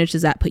percentage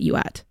does that put you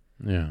at?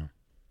 Yeah.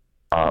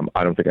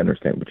 I don't think I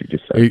understand what you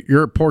just said.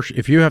 Your portion,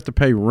 if you have to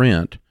pay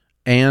rent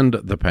and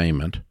the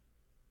payment,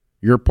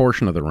 your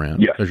portion of the rent,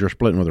 because you're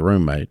splitting with a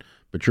roommate,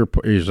 but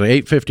is the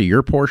 $850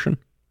 your portion?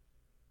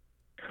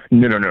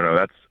 No.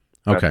 That's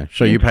okay.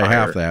 So you pay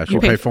half that. So you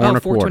pay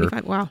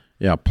 $4.25. Wow.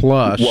 Yeah.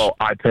 Plus. Well,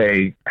 I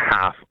pay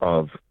half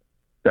of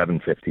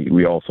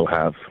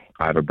 $750.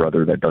 I have a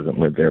brother that doesn't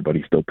live there, but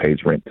he still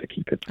pays rent to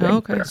keep it.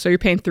 Okay. There. So you're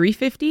paying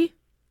 $350?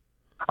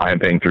 I am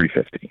paying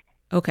 $350.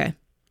 Okay.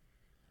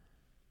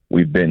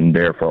 We've been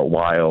there for a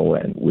while,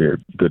 and we're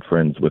good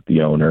friends with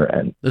the owner.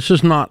 And this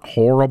is not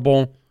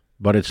horrible,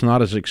 but it's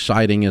not as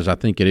exciting as I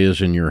think it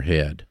is in your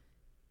head.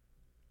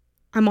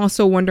 I'm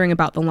also wondering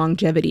about the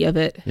longevity of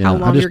it. How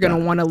long you're going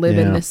to want to live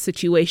in this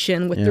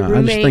situation with the roommates.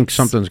 I just think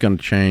something's going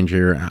to change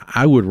here.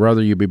 I would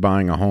rather you be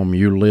buying a home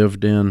you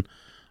lived in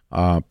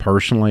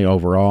personally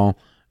overall.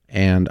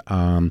 And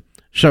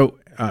so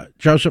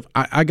Joseph,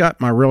 I got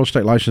my real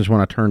estate license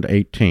when I turned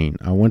 18.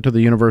 I went to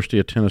the University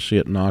of Tennessee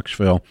at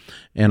Knoxville,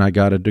 and I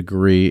got a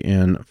degree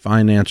in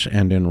finance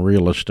and in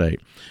real estate.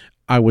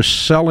 I was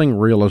selling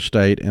real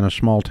estate in a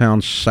small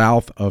town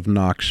south of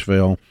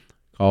Knoxville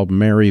called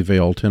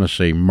Maryville,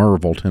 Tennessee,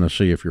 Merville,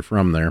 Tennessee, if you're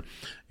from there.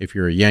 If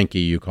you're a Yankee,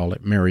 you call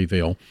it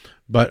Maryville.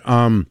 But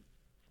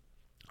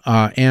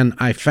and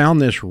I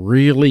found this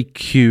really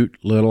cute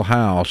little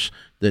house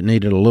that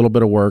needed a little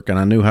bit of work, and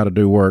I knew how to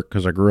do work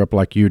because I grew up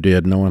like you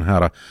did, knowing how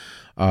to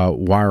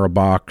wire a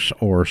box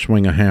or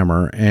swing a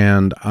hammer.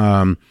 And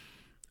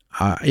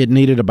it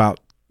needed about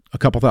a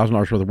couple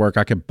 $1,000s worth of work.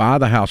 I could buy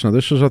the house. Now,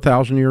 this is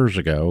 1,000 years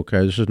ago.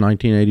 Okay, this is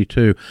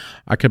 1982.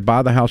 I could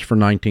buy the house for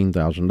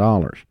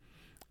 $19,000.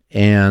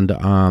 And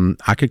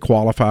I could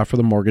qualify for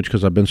the mortgage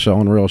because I've been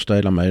selling real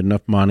estate. I made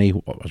enough money.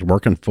 I was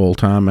working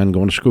full-time and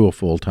going to school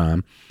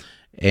full-time.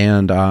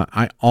 And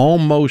I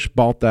almost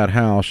bought that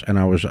house, and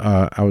I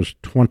was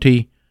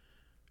 20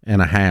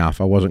 and a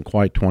half. I wasn't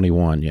quite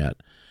 21 yet.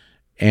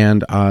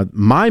 And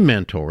my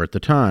mentor at the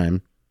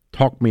time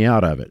talked me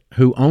out of it,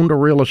 who owned a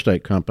real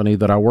estate company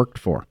that I worked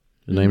for.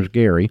 His name's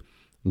Gary.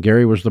 And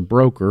Gary was the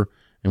broker,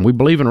 and we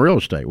believe in real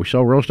estate. We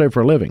sell real estate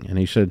for a living. And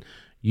he said,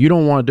 you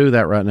don't want to do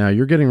that right now.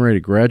 You're getting ready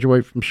to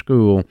graduate from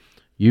school.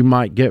 You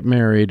might get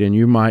married, and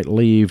you might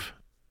leave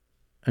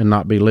and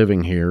not be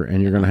living here,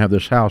 and you're going to have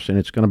this house, and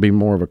it's going to be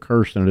more of a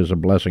curse than it is a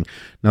blessing.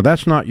 Now,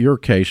 that's not your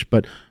case,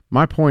 but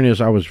my point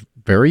is I was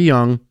very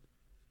young,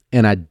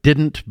 and I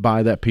didn't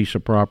buy that piece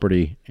of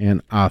property,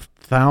 and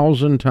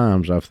 1,000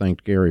 times I've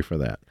thanked Gary for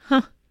that,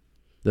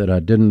 that I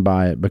didn't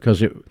buy it,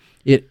 because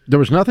there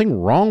was nothing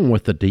wrong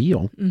with the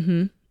deal,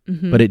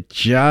 but it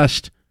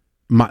just,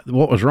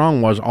 what was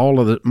wrong was all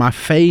of my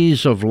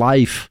phase of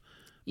life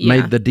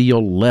made the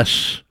deal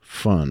less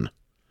fun.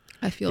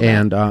 I feel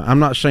and I'm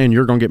not saying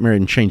you're going to get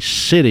married and change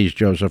cities,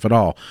 Joseph, at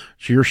all.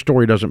 So your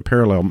story doesn't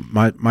parallel.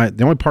 The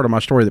only part of my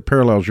story that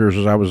parallels yours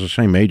is I was the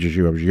same age as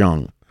you. I was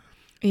young.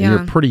 Yeah. And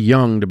you're pretty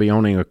young to be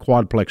owning a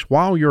quadplex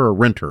while you're a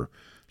renter.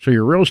 So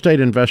you're a real estate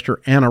investor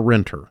and a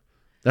renter.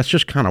 That's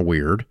just kind of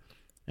weird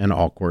and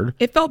awkward.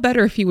 It felt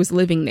better if he was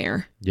living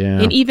there. Yeah.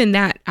 And even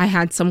that I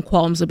had some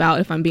qualms about,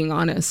 if I'm being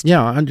honest.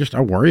 Yeah,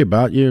 I worry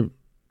about you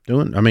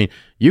doing, I mean,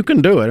 you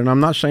can do it, and I'm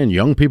not saying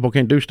young people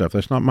can't do stuff.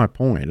 That's not my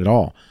point at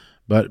all.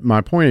 But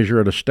my point is you're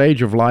at a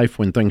stage of life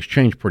when things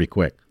change pretty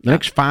quick. The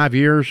next 5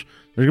 years,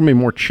 there's going to be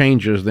more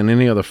changes than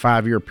any other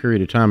 5-year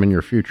period of time in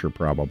your future,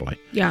 probably.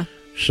 Yeah.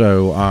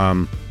 So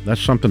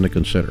that's something to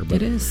consider. But,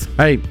 it is.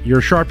 Hey, you're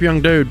a sharp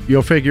young dude.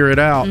 You'll figure it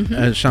out. And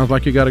it sounds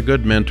like you got a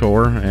good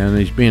mentor, and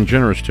he's being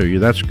generous to you.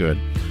 That's good.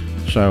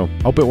 So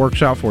hope it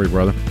works out for you,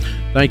 brother.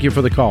 Thank you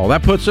for the call.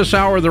 That puts this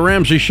hour of The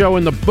Ramsey Show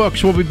in the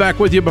books. We'll be back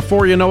with you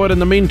before you know it. In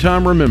the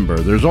meantime, remember,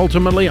 there's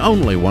ultimately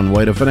only one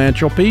way to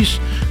financial peace,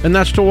 and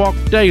that's to walk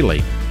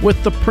daily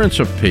with the Prince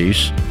of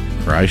Peace,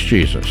 Christ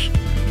Jesus.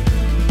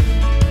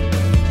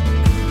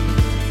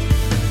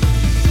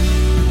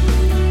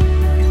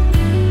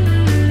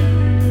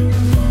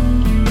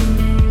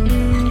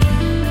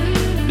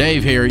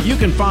 Dave here. You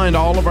can find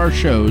all of our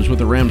shows with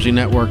the Ramsey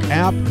Network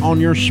app on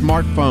your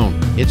smartphone.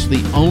 It's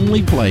the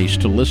only place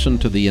to listen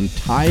to the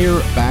entire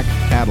back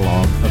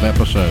catalog of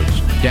episodes.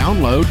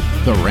 Download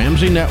the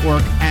Ramsey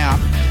Network app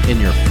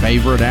in your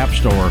favorite app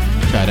store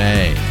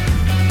today.